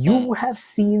 You Hmm. would have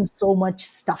seen so much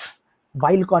stuff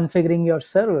while configuring your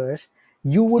servers.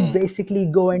 You would Hmm. basically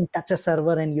go and touch a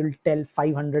server and you'll tell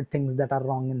 500 things that are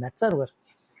wrong in that server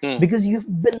Hmm. because you've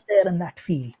been there in that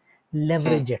field.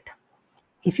 Hmm. Leverage it.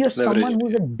 If you're Leverage someone it.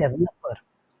 who's a developer,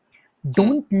 Hmm.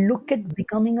 don't look at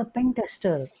becoming a pen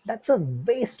tester. That's a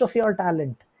waste of your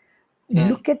talent.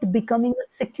 Hmm. Look at becoming a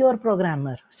secure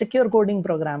programmer, secure coding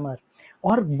programmer,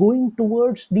 or going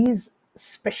towards these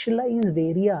specialized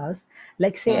areas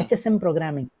like, say, Hmm. HSM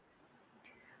programming.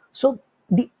 So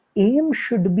the aim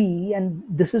should be, and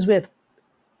this is where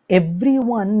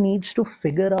everyone needs to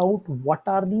figure out what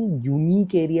are the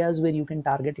unique areas where you can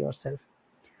target yourself.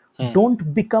 Hmm.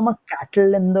 Don't become a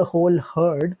cattle in the whole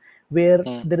herd where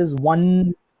Hmm. there is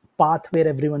one path where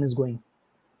everyone is going.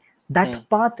 That Hmm.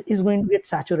 path is going to get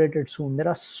saturated soon. There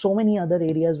are so many other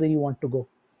areas where you want to go.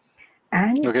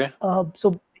 And Okay.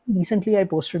 so recently I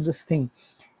posted this thing.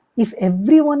 If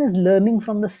everyone is learning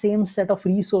from the same set of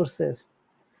resources,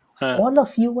 Huh. all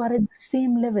of you are at the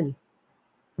same level.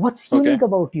 What's Okay. unique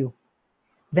about you?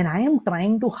 When I am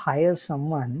trying to hire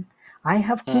someone, I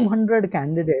have Hmm. 200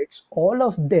 candidates. All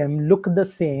of them look the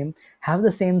same, have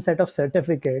the same set of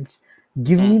certificates,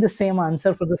 give Hmm. me the same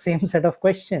answer for the same set of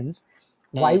questions.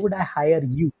 Why Hmm. would I hire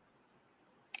you?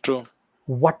 True.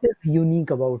 What is unique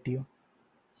about you?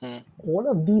 Hmm. All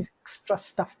of these extra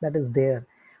stuff that is there,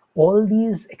 all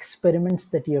these experiments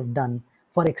that you have done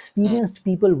for Hmm. experienced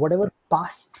people, whatever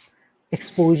past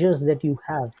exposures that you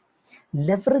have,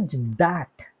 leverage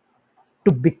that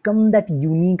to become that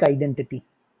unique identity.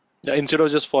 Yeah, instead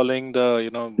of just following the,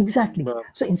 Exactly.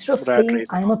 So instead of rat saying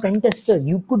race and I'm all a that. pen tester,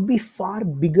 you could be far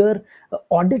bigger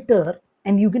auditor,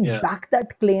 and you can Yeah. back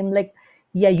that claim like,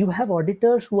 yeah, you have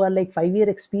auditors who are like 5 year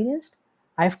experienced.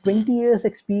 I have Hmm. 20 years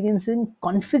experience in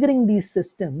configuring these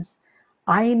systems.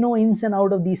 I know ins and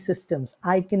out of these systems.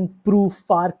 I can prove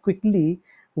far quickly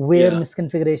where Yeah.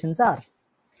 misconfigurations are.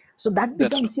 So that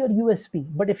That's true. becomes your USP.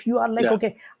 But if you are like, Yeah.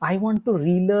 okay, I want to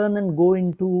relearn and go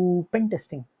into pen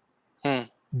testing, Hmm.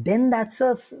 then that's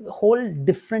a whole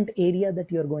different area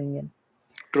that you're going in.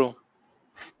 True.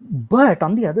 But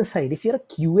on the other side, if you're a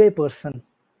QA person,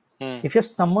 Hmm. if you're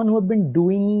someone who have been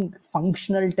doing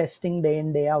functional testing day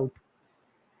in, day out,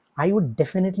 I would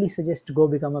definitely suggest to go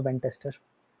become a pen tester.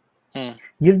 Hmm.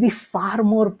 You'll be far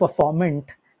more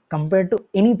performant compared to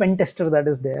any pen tester that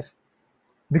is there.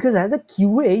 Because as a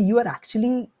QA, you are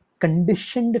actually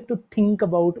conditioned to think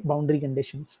about boundary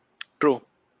conditions. True.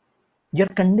 You're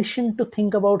conditioned to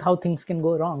think about how things can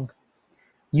go wrong.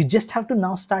 You just have to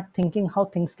now start thinking how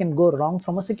things can go wrong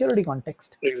from a security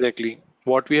context. Exactly.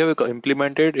 What we have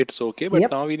implemented, it's okay, but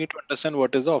Yep, now we need to understand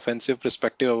what is the offensive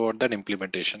perspective about that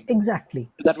implementation. exactly.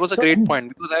 That was a So, great and point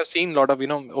because I've seen a lot of,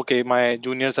 okay, my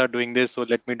juniors are doing this, so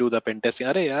let me do the pen testing.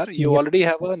 Arey, yaar, you yep, already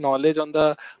have a knowledge on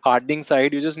the hardening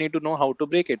side. You just need to know how to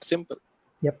break it. Simple.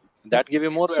 yep, yep. That give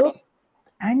you more add-on. So,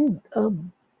 and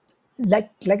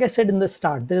like I said in the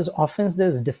start, there is offense, there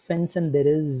is defense, and there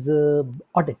is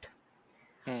audit.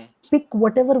 Hmm. Pick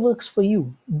whatever works for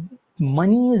you. Hmm.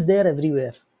 Money is there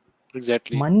everywhere.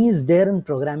 Exactly. Money is there in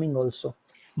programming also.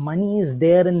 Money is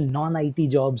there in non-IT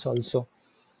jobs also.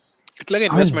 It's like an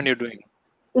I mean, investment you're doing. You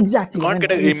exactly. I can't mean,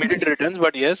 get a immediate returns,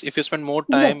 but yes, if you spend more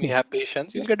time, you exactly. have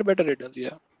patience, you'll get better returns.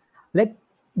 Yeah. Like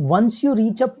once you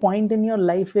reach a point in your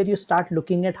life where you start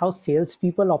looking at how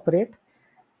salespeople operate,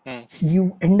 Hmm.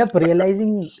 you end up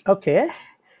realizing, okay,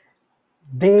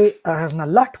 they earn a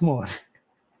lot more.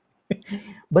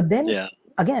 But then Yeah.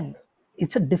 again,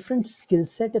 it's a different skill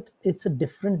set. It's a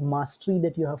different mastery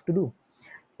that you have to do.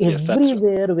 Yes, that's true.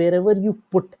 Everywhere, wherever you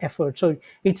put effort. So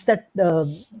it's that,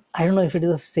 I don't know if it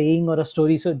is a saying or a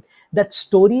story. So that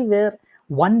story where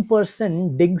one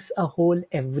person digs a hole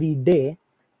every day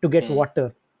to get Hmm.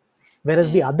 water,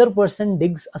 whereas the Hmm. other person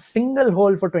digs a single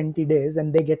hole for 20 days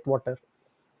and they get water.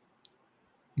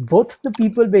 Both the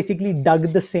people basically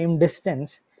dug the same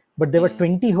distance, but there were Hmm.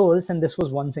 20 holes and this was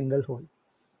one single hole.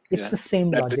 It's Yeah. the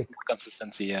same That brings logic. more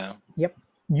consistency. Yeah. Yep.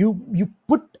 You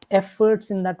put efforts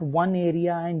in that one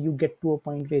area and you get to a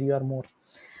point where you are more.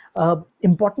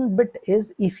 Important bit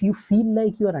is if you feel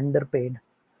like you are underpaid,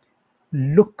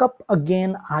 look up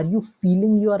again. Are you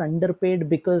feeling you are underpaid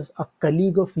because a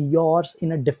colleague of yours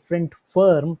in a different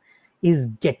firm is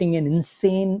getting an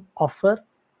insane offer,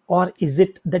 or is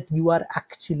it that you are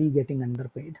actually getting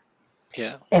underpaid?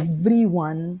 Yeah.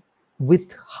 Everyone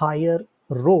with higher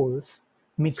roles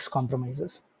makes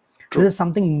compromises. This True. is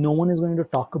something no one is going to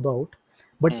talk about,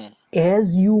 but Hmm.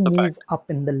 as you The move fact. up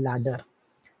in the ladder,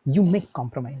 you make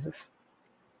compromises.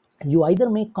 You either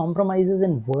make compromises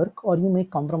in work, or you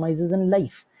make compromises in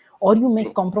life, or you make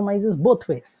True. compromises both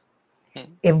ways. Mm.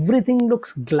 Everything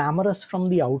looks glamorous from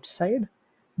the outside,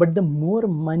 but the more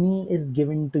money is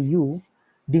given to you,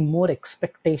 the more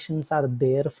expectations are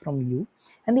there from you,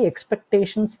 and the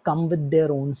expectations come with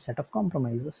their own set of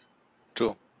compromises.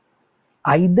 True.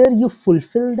 Either you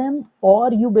fulfill them,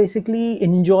 or you basically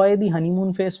enjoy the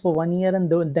honeymoon phase for 1 year and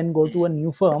then go to a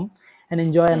new firm and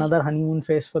enjoy Mm. another honeymoon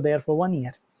phase for there for 1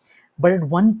 year. But at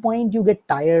one point you get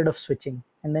tired of switching,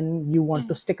 and then you want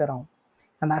to Mm. stick around,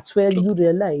 and that's where True. you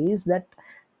realize that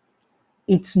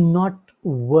it's not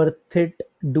worth it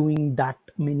doing that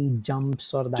many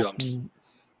jumps or that Jumps. many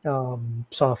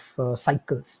sort of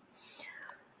cycles.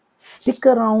 Stick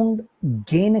around,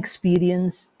 gain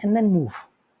experience, and then move.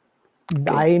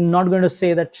 True. I'm not going to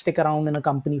say that stick around in a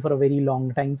company for a very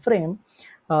long time frame.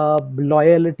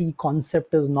 Loyalty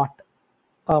concept is not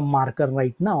a marker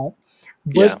right now,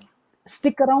 but Yeah.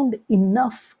 stick around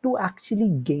enough to actually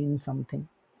gain something.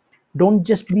 Don't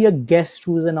just be a guest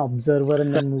who's an observer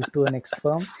and then move to the next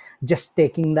firm, just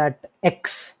taking that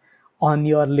X on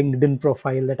your LinkedIn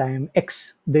profile that I am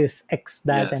X this, X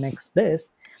that, and Yes. X this.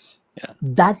 Yeah.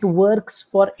 That works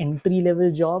for entry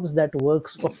level jobs, that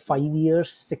works for Mm. 5 years,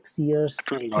 6 years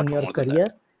True. A in lot your more than that.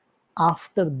 career.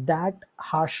 After that,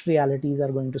 harsh realities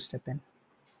are going to step in.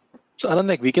 So Anand,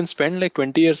 like we can spend like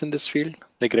 20 years in this field,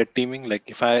 like red teaming. Like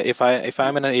if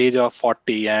I'm in an age of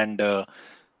 40 and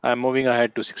I'm moving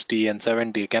ahead to 60 and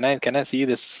 70, can I see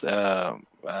this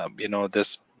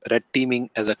this red teaming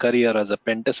as a career, as a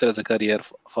pen tester, as a career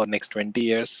for next 20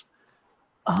 years?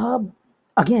 Uh,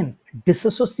 Again,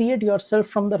 disassociate yourself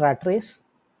from the rat race,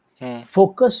 Hmm.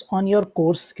 focus on your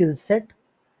core skill set,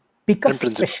 pick a In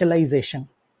principle. specialization.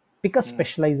 Pick a Hmm.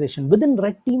 specialization within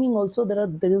red teaming. Also,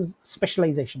 there is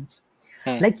specializations.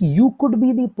 Hmm. Like, you could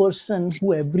be the person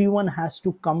who everyone has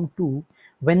to come to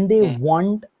when they Hmm.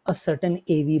 want a certain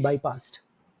AV bypassed.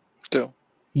 True.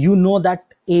 You know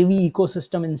that AV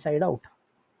ecosystem inside out.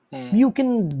 Hmm. You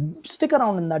can stick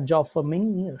around in that job for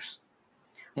many years.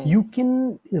 Hmm. You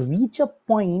can reach a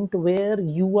point where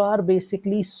you are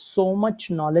basically so much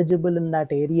knowledgeable in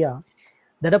that area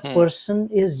that a Hmm. person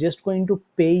is just going to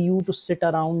pay you to sit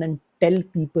around and tell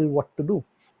people what to do.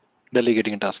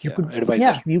 Delegating a task, You yeah. could, Advisor.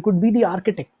 yeah, you could be the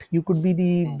architect, you could be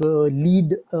the Hmm.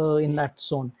 lead in that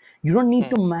zone. You don't need Hmm.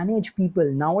 to manage people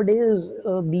nowadays.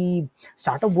 The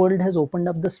startup world has opened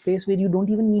up the space where you don't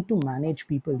even need to manage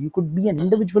people. You could be an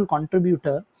individual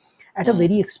contributor at a Hmm.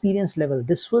 very experienced level.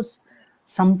 This was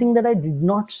something that I did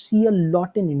not see a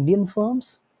lot in Indian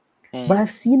firms, Hmm. but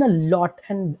I've seen a lot,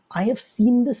 and I have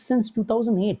seen this since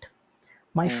 2008.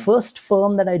 My Hmm. first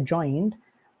firm that I joined,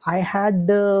 I had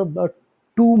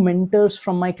two mentors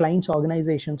from my client's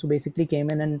organization who basically came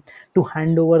in and to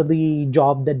hand over the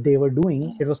job that they were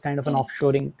doing. It was kind of an Hmm.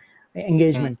 offshoring Hmm.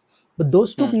 engagement. But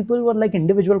those two Hmm. people were like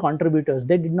individual contributors.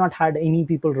 They did not had any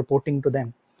people reporting to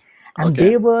them. And Okay.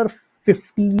 they were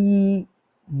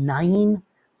 59,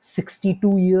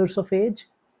 62 years of age.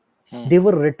 Hmm. They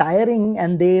were retiring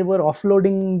and they were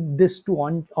offloading this to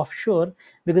on offshore,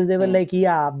 because they were Hmm. like,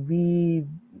 yeah, we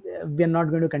are not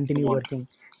going to continue What? working.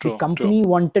 The True. True. company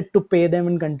wanted to pay them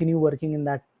and continue working in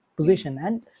that Hmm. position,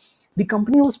 and the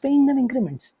company was paying them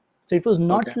increments. So it was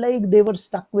not Okay. like they were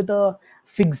stuck with a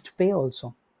fixed pay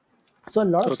also. So a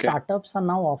lot of Okay. startups are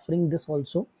now offering this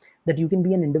also, that you can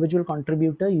be an individual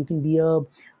contributor, you can be a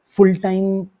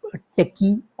full-time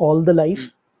techie all the Hmm.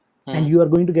 life, and Hmm. you are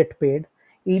going to get paid.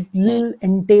 It Hmm. will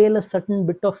entail a certain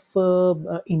bit of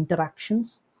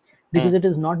interactions, Hmm. because it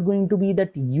is not going to be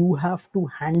that you have to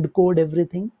hand code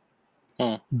everything,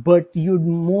 Hmm. but you'd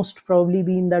most probably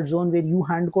be in that zone where you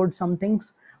hand code some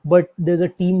things, but there's a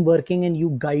team working and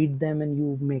you guide them and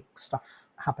you make stuff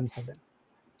happen for them.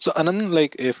 So Anand,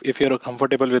 like if you're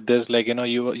comfortable with this, like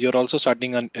you're also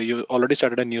starting you already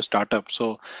started a new startup.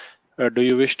 So do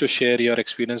you wish to share your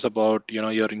experience about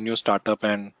your new startup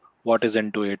and what is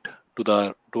into it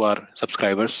to our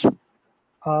subscribers?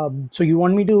 So you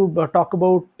want me to talk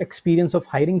about experience of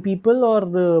hiring people,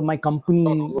 or my No, company?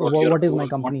 no, overall, your What is my overall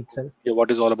company itself? yeah,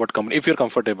 what is all about company if you're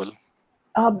comfortable.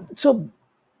 So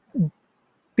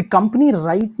the company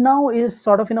right now is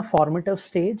sort of in a formative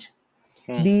stage.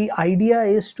 Hmm. The idea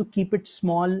is to keep it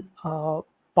small,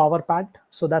 power packed.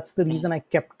 So that's the Hmm. reason I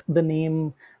kept the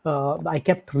name. I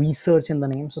kept research in the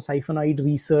name. So Siphonoid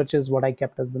Research is what I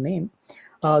kept as the name.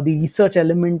 Hmm. The research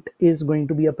element is going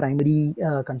to be a primary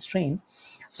constraint.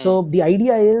 Hmm. So the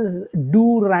idea is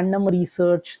do random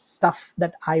research stuff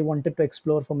that I wanted to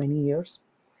explore for many years,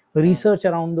 Hmm. research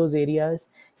around those areas,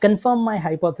 confirm my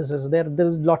hypothesis.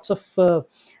 There's lots of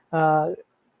uh,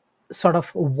 sort of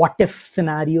what if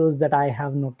scenarios that I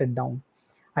have noted down.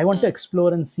 I want to Mm.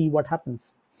 explore and see what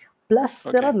happens. Plus,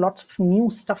 there are Okay. lots of new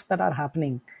stuff that are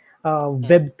happening. Mm.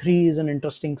 Web3 is an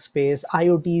interesting space.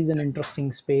 IoT is an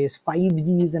interesting space.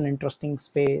 5G is an interesting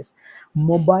space. Mm.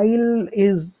 Mobile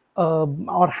is,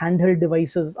 or handheld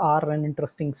devices are an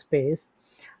interesting space.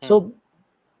 Mm. So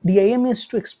the aim is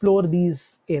to explore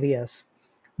these areas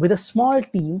with a small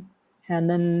Okay. team, and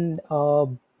then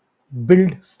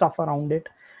build stuff around it,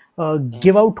 Mm.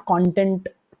 give out content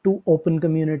to open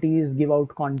communities, give out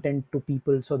content to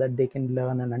people so that they can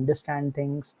learn and understand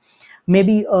things, Mm.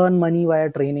 maybe earn money via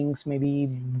trainings, maybe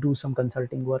do some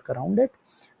consulting work around it.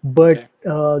 But Okay.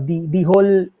 the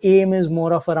whole aim is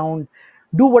more of around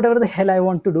do whatever the hell I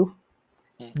want to do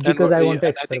Mm. because I want to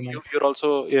And I think experiment. you're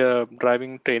also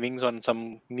driving trainings on some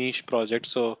niche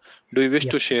projects. So do you wish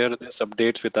Yep. to share this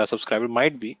updates with our subscriber?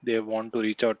 Might be they want to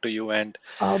reach out to you, and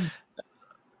Um,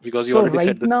 because you so already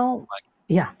said right this. now,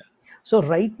 yeah. So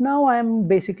right now, I'm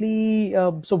basically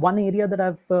so one area that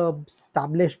I've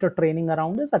established a training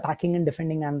around is attacking and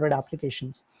defending Android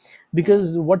applications, Mm.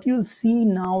 because what you'll see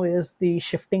now is the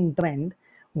shifting trend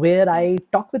where Mm. I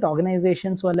talk with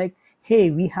organizations who are like,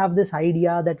 "Hey, we have this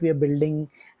idea that we are building,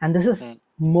 and this Mm. is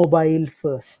mobile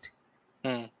first."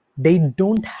 Mm. They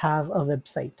don't have a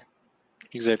website.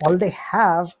 All Exactly. they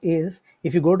have is,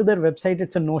 if you go to their website,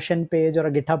 it's a Notion page or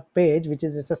a GitHub page, which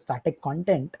is it's a static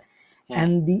content, Mm.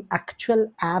 and the actual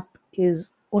app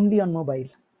is only on mobile.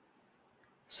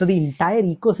 So the entire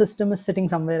ecosystem is sitting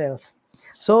somewhere else.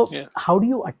 So Yeah. how do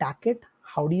you attack it?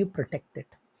 How do you protect it?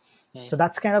 Mm. So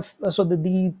that's kind of so the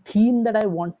theme that I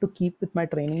want to keep with my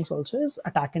trainings also is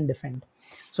attack and defend.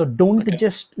 So don't Okay.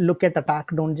 just look at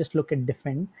attack, don't just look at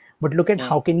defend, but look at Mm.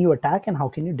 how can you attack and how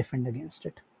can you defend against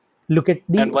it. Look at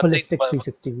the And holistic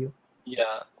 360 view.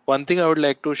 one thing I would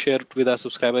like to share with our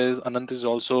subscribers, Anant is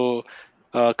also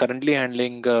currently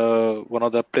handling one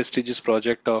of the prestigious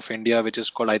project of India, which is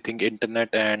called, I think,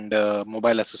 Internet and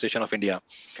Mobile Association of India.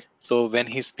 So when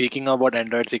he's speaking about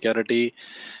Android security,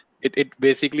 it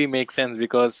basically makes sense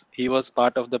because he was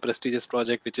part of the prestigious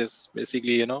project, which is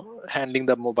basically, handling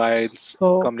the mobiles,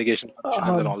 So communication functions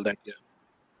uh, and all that. Yeah.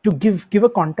 to give a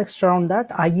context around that,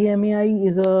 IAMAI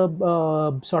is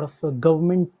a sort of a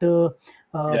government,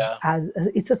 Yeah. as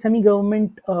it's a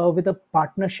semi-government with a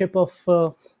partnership of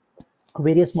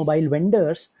various mobile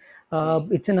vendors.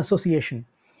 Mm. It's an association.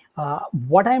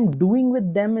 What I'm doing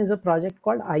with them is a project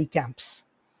called iCamps.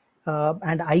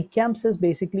 And iCamps is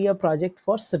basically a project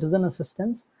for citizen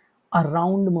assistance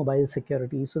around mobile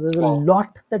security. So there's a Wow.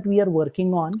 lot that we are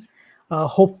working on.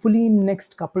 Hopefully, in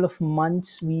next couple of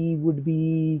months, we would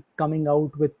be coming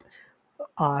out with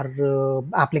our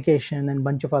application and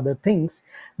bunch of other things.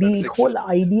 That The is whole excellent.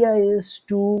 idea is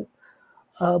to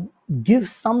uh, give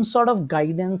some sort of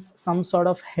guidance, some sort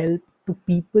of help to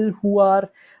people who are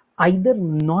either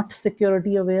not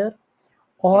security aware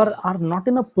or Mm. are not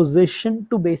in a position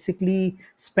to basically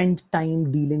spend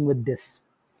time dealing with this.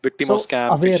 Victim of So scam,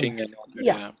 phishing, and awareness, all that.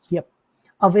 yeah, Yeah. yep,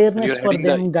 And awareness you're for heading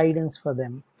the them, guidance for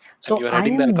them. and So you're I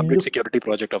heading the am complete look. security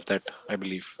project of that, I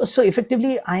believe. So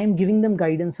effectively, I am giving them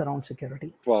guidance around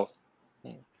security. Wow.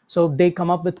 Mm. So they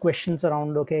come up with questions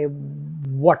around, okay,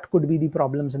 what could be the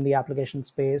problems in the application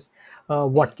space? Mm.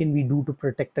 What can we do to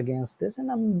protect against this?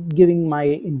 And I'm giving my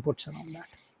inputs around that.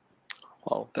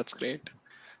 Wow, that's great.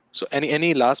 So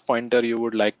any last pointer you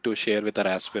would like to share with our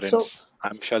So aspirants?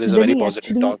 I'm sure this is a let very me positive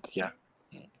actually talk. Yeah.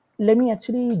 Mm. let me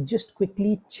actually just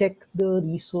quickly check the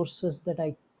resources that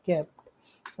I kept.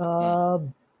 Mm. Uh,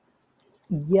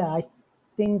 yeah, I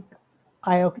think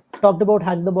I have talked about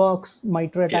Hack the Box,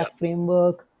 Miter Yeah. Attack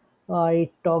Framework. I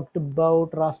talked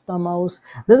about Rasta Mouse.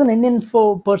 There's an Indian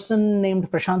person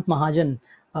named Prashant Mahajan.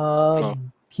 Uh, Oh,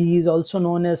 he is also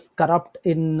known as Corrupt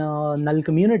in Null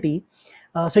community.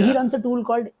 So he yeah. runs a tool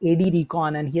called AD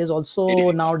Recon, and he has also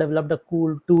AD. now developed a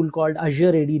cool tool called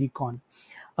Azure AD Recon.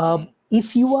 Mm.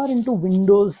 If you are into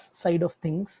Windows side of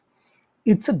things,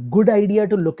 it's a good idea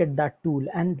to look at that tool.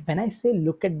 And when I say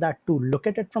look at that tool, look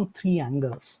at it from three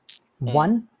angles. Mm.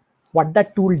 One, what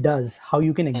that tool does, how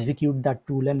you can Mm. execute that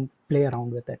tool and play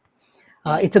around with it.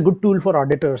 Mm. It's a good tool for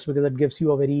auditors because it gives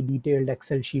you a very detailed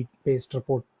Excel sheet based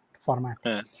report format.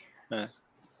 Yeah. Yeah.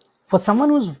 For someone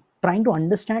who's trying to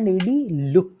understand AD,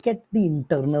 look at the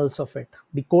internals of it.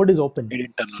 The code is open. AD So you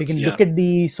internals. can Yeah. look at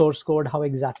the source code, how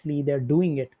exactly they're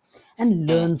doing it, and Mm.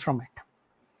 learn from it.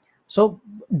 So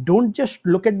don't just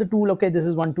look at the tool, okay, this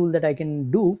is one tool that I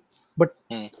can do, but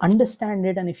Mm. understand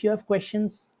it. And if you have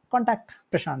questions, contact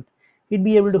Prashant. He'd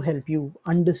be able to help you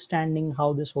understanding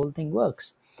how this whole thing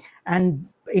works. And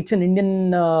it's an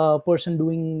Indian person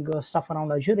doing stuff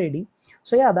around Azure AD.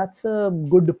 So yeah, that's a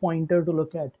good pointer to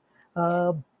look at.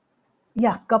 Uh,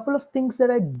 yeah, couple of things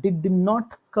that I did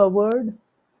not covered.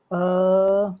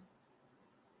 Uh,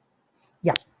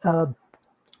 yeah, uh,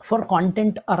 for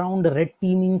content around red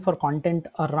teaming, for content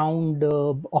around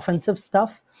offensive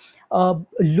stuff,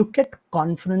 look at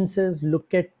conferences,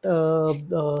 look at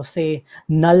say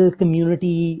null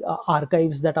community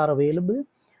archives that are available.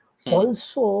 Hmm.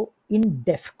 Also in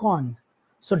DEF CON,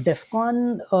 so DEF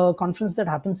CON conference that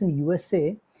happens in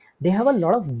USA, they have a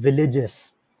lot of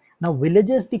villages. Now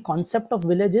villages, the concept of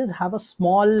villages have a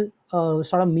small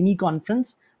sort of mini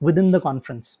conference within the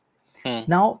conference. Hmm.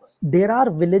 Now there are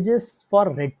villages for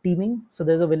red teaming. So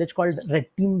there's a village called Red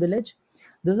Team Village.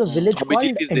 There's a Hmm. village Abhijit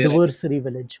called is there, I think. Adversary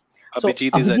Village. So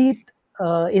Abhijit is, I Abhijit think,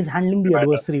 is handling the divider.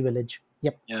 Adversary Village.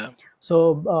 Yep. Yeah.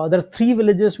 So there are three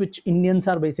villages which Indians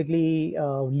are basically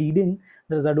leading.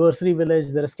 There is Adversary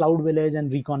Village, there is Cloud Village,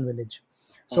 and Recon Village.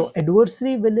 Hmm. So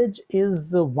Adversary Village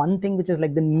is one thing which is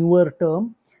like the newer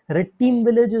term. Red Hmm. Team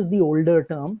Village is the older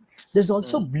term. There's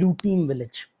also Hmm. Blue Team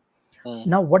Village. Hmm.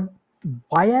 Now,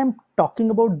 why I'm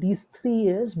talking about these three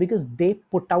is because they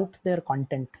put out their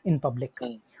content in public.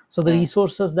 Hmm. So the Hmm.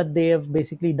 resources that they have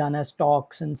basically done as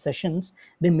talks and sessions,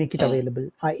 they make it Hmm. available.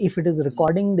 If it is Hmm.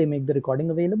 recording, they make the recording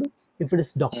available. If it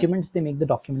is Hmm. documents, they make the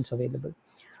documents available.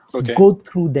 Okay. Go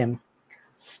through them,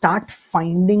 start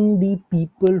finding the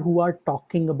people who are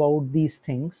talking about these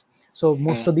things. So Hmm.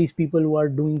 most of these people who are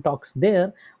doing talks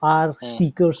there are Hmm.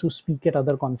 speakers who speak at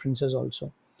other conferences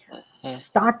also. Hmm.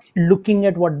 Start looking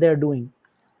at what they're doing.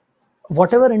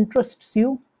 Whatever interests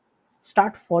you,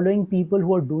 start following people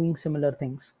who are doing similar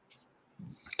things.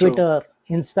 True. Twitter,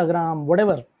 Instagram,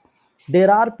 whatever.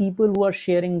 There are people who are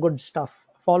sharing good stuff.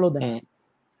 Follow them, Hmm.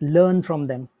 learn from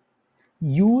them,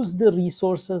 use the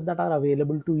resources that are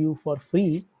available to you for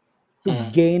free to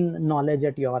Hmm. gain knowledge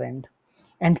at your end,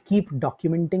 and keep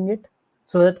documenting it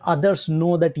so that others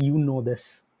know that you know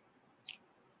this.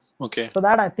 Okay. So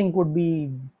that I think would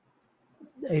be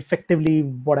effectively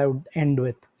what I would end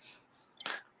with.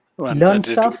 And Learn it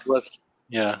stuff was,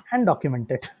 yeah, and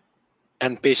document it.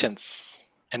 and patience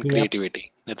and Yep.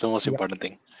 creativity. That's the most Yep. important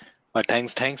thing. But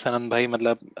thanks, Anand bhai.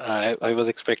 Matlab, I was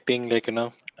expecting, like,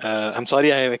 I'm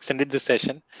sorry I have extended this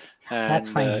session, That's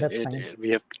and fine. That's fine. we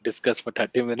have discussed for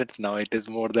 30 minutes. Now it is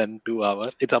more than 2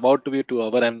 hours. It's about to be 2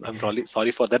 hour. I'm probably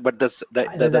sorry for that. But that's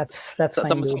That's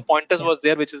fine, some dude. pointers Yeah. was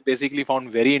there, which is basically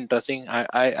found very interesting.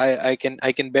 I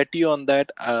can bet you on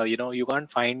that. You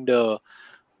can't find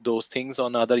those things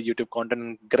on other YouTube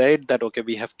content. Great that, okay,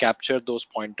 we have captured those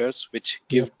pointers which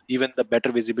give Yep. even the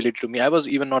better visibility to me. I was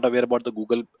even not aware about the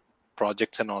Google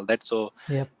projects and all that. So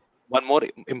Yep. one more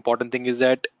important thing is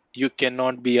that you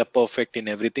cannot be a perfect in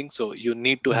everything. So you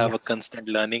need to have a Yes. constant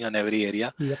learning on every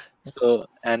area. Yep. Yep. So,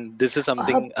 and this is Uh,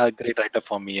 something a great writer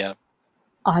for me. Yeah.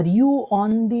 are you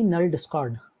on the Null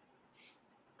Discord?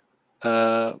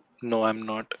 No, I'm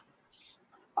not.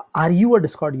 Are you a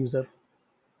Discord user?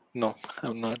 No,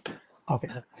 I'm not. Okay.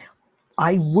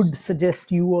 I would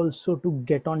suggest you also to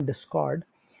get on Discord.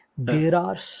 Uh, There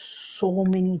are so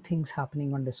many things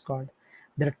happening on Discord.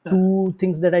 There are uh, two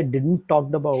things that I didn't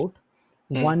talk about.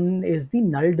 hmm. One is the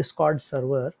Null Discord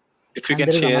server, If you and can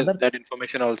there is share another. that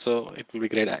information also, it will be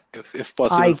great. If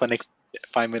possible, I for next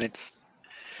 5 minutes.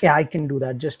 Yeah, I can do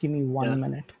that. Just give me Yeah. 1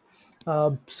 minute.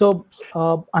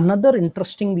 Another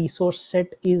interesting resource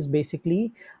set is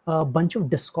basically a bunch of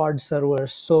Discord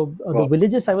servers. So the Wow.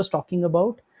 villages I was talking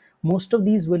about, most of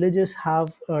these villages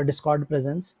have a Discord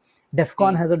presence. DEF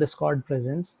CON Hmm. has a Discord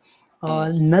presence. Hmm.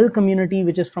 Null community,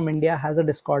 which is from India, has a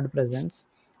Discord presence.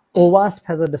 Hmm. OWASP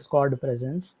has a Discord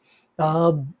presence. Hmm.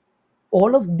 Uh,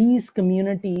 all of these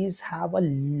communities have a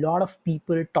lot of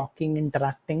people talking,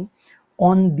 interacting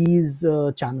on these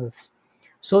channels.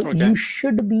 So Okay. you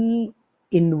should be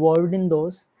involved in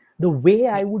those. The way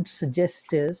I would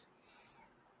suggest is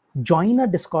join a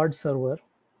Discord server,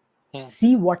 Hmm.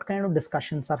 see what kind of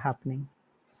discussions are happening.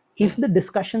 Hmm. If the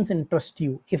discussions interest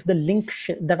you, if the links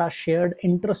that are shared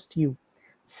interest you,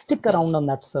 stick Hmm. around on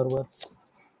that server.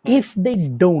 Hmm. If they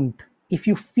don't, if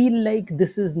you feel like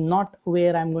this is not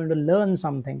where I'm going to learn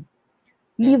something,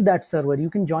 Hmm. leave that server. You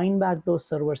can join back those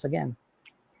servers again,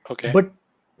 Okay. but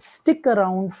stick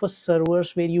around for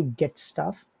servers where you get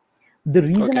stuff. The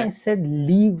reason I Okay. said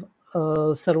leave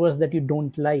servers that you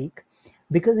don't like,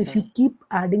 because if you Hmm. keep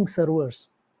adding servers,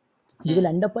 you Hmm. will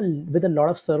end up with a lot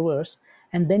of servers,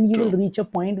 and then you will True. reach a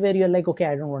point where you're like, okay,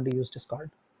 I don't want to use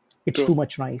Discord. It's True. too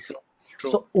much noise. True.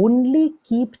 True. So only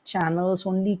keep channels,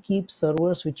 only keep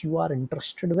servers which you are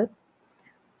interested with,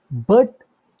 but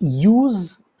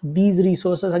use these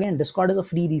resources. Again, Discord is a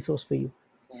free resource for you.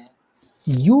 Hmm.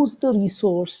 Use the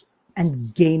resource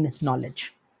and gain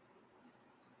knowledge.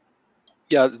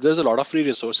 Yeah, there's a lot of free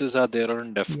resources out there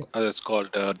on Yep. it's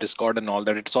called Discord and all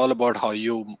that. It's all about how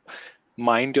you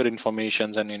mind your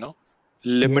informations, and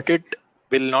Yes. limited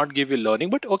will not give you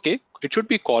learning, but okay, it should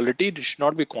be quality, it should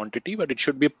not be quantity, but it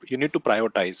should be, you need to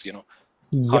prioritize,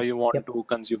 how Yep. you want Yep. to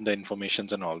consume the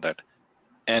informations and all that.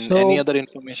 And any So other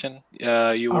information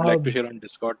you would uh, like to share on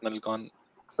Discord, Nalcon?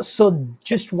 so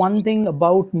just one thing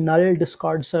about Null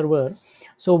Discord server.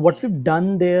 So what we've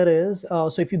done there is,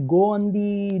 so if you go on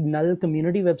the Null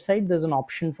community website, there's an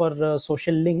option for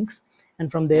social links,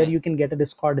 and from there Mm, you can get a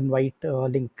Discord invite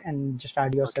link and just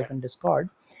add okay. yourself in Discord.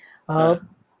 Uh, Uh,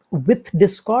 with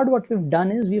Discord, what we've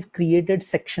done is we've created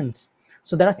sections.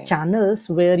 So there are mm, channels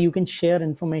where you can share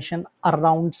information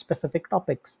around specific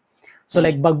topics. So mm,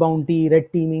 like bug bounty,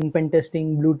 red teaming, pen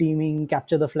testing, blue teaming,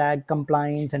 capture the flag,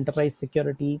 compliance, enterprise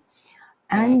security.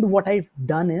 mm. And what I've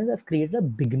done is I've created a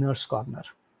beginner's corner.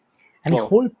 And the Oh,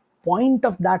 whole point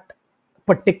of that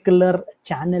particular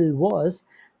channel was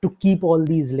to keep all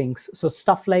these links. So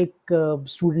stuff like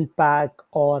Student Pack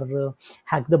or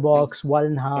Hack the mm, Box,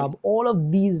 Vuln mm, Hub, all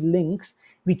of these links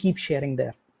we keep sharing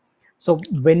there. So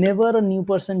whenever a new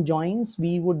person joins,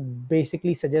 we would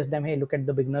basically suggest them, hey, look at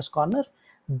the beginner's corner.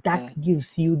 That mm.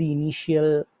 gives you the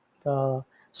initial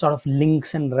sort of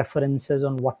links and references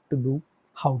on what to do,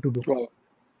 how to do. Wow.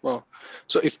 Wow.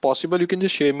 So if possible, you can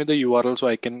just share me the URL so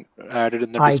I can add it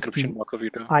in the I description can, box of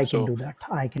video. I can So do that.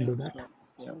 I can yeah, do that. so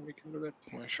yeah, we can do that.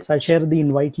 No So I'll issues. share the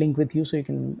invite link with you so you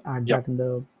can add Yeah, that in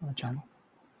the channel.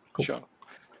 Cool. sure.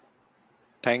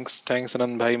 Thanks,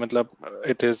 Anand Bhai. Matlab,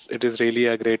 it is really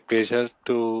a great pleasure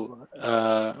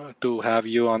to have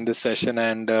you on this session,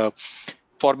 and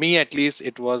for me at least,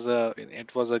 it was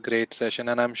a great session,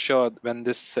 and I'm sure when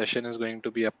this session is going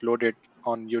to be uploaded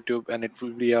on YouTube, and it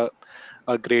will be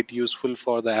a great useful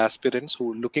for the aspirants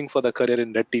who are looking for the career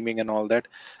in red teaming and all that.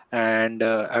 And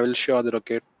I will sure that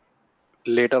okay,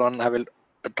 later on I will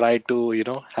try to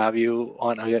have you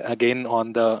on again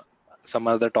on the some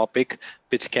other topic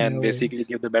which can No basically worries.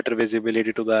 give the better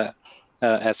visibility to the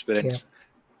Yeah. aspirants.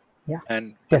 Yeah.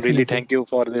 And really Definitely. thank you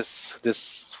for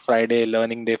this Friday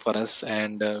learning day for us,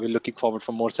 and we're looking forward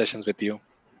for more sessions with you.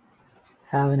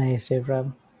 Have a nice day,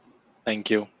 Prab.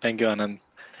 Thank you, Anand.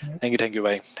 Yeah. Thank you,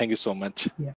 bye. Thank you so much. Yeah.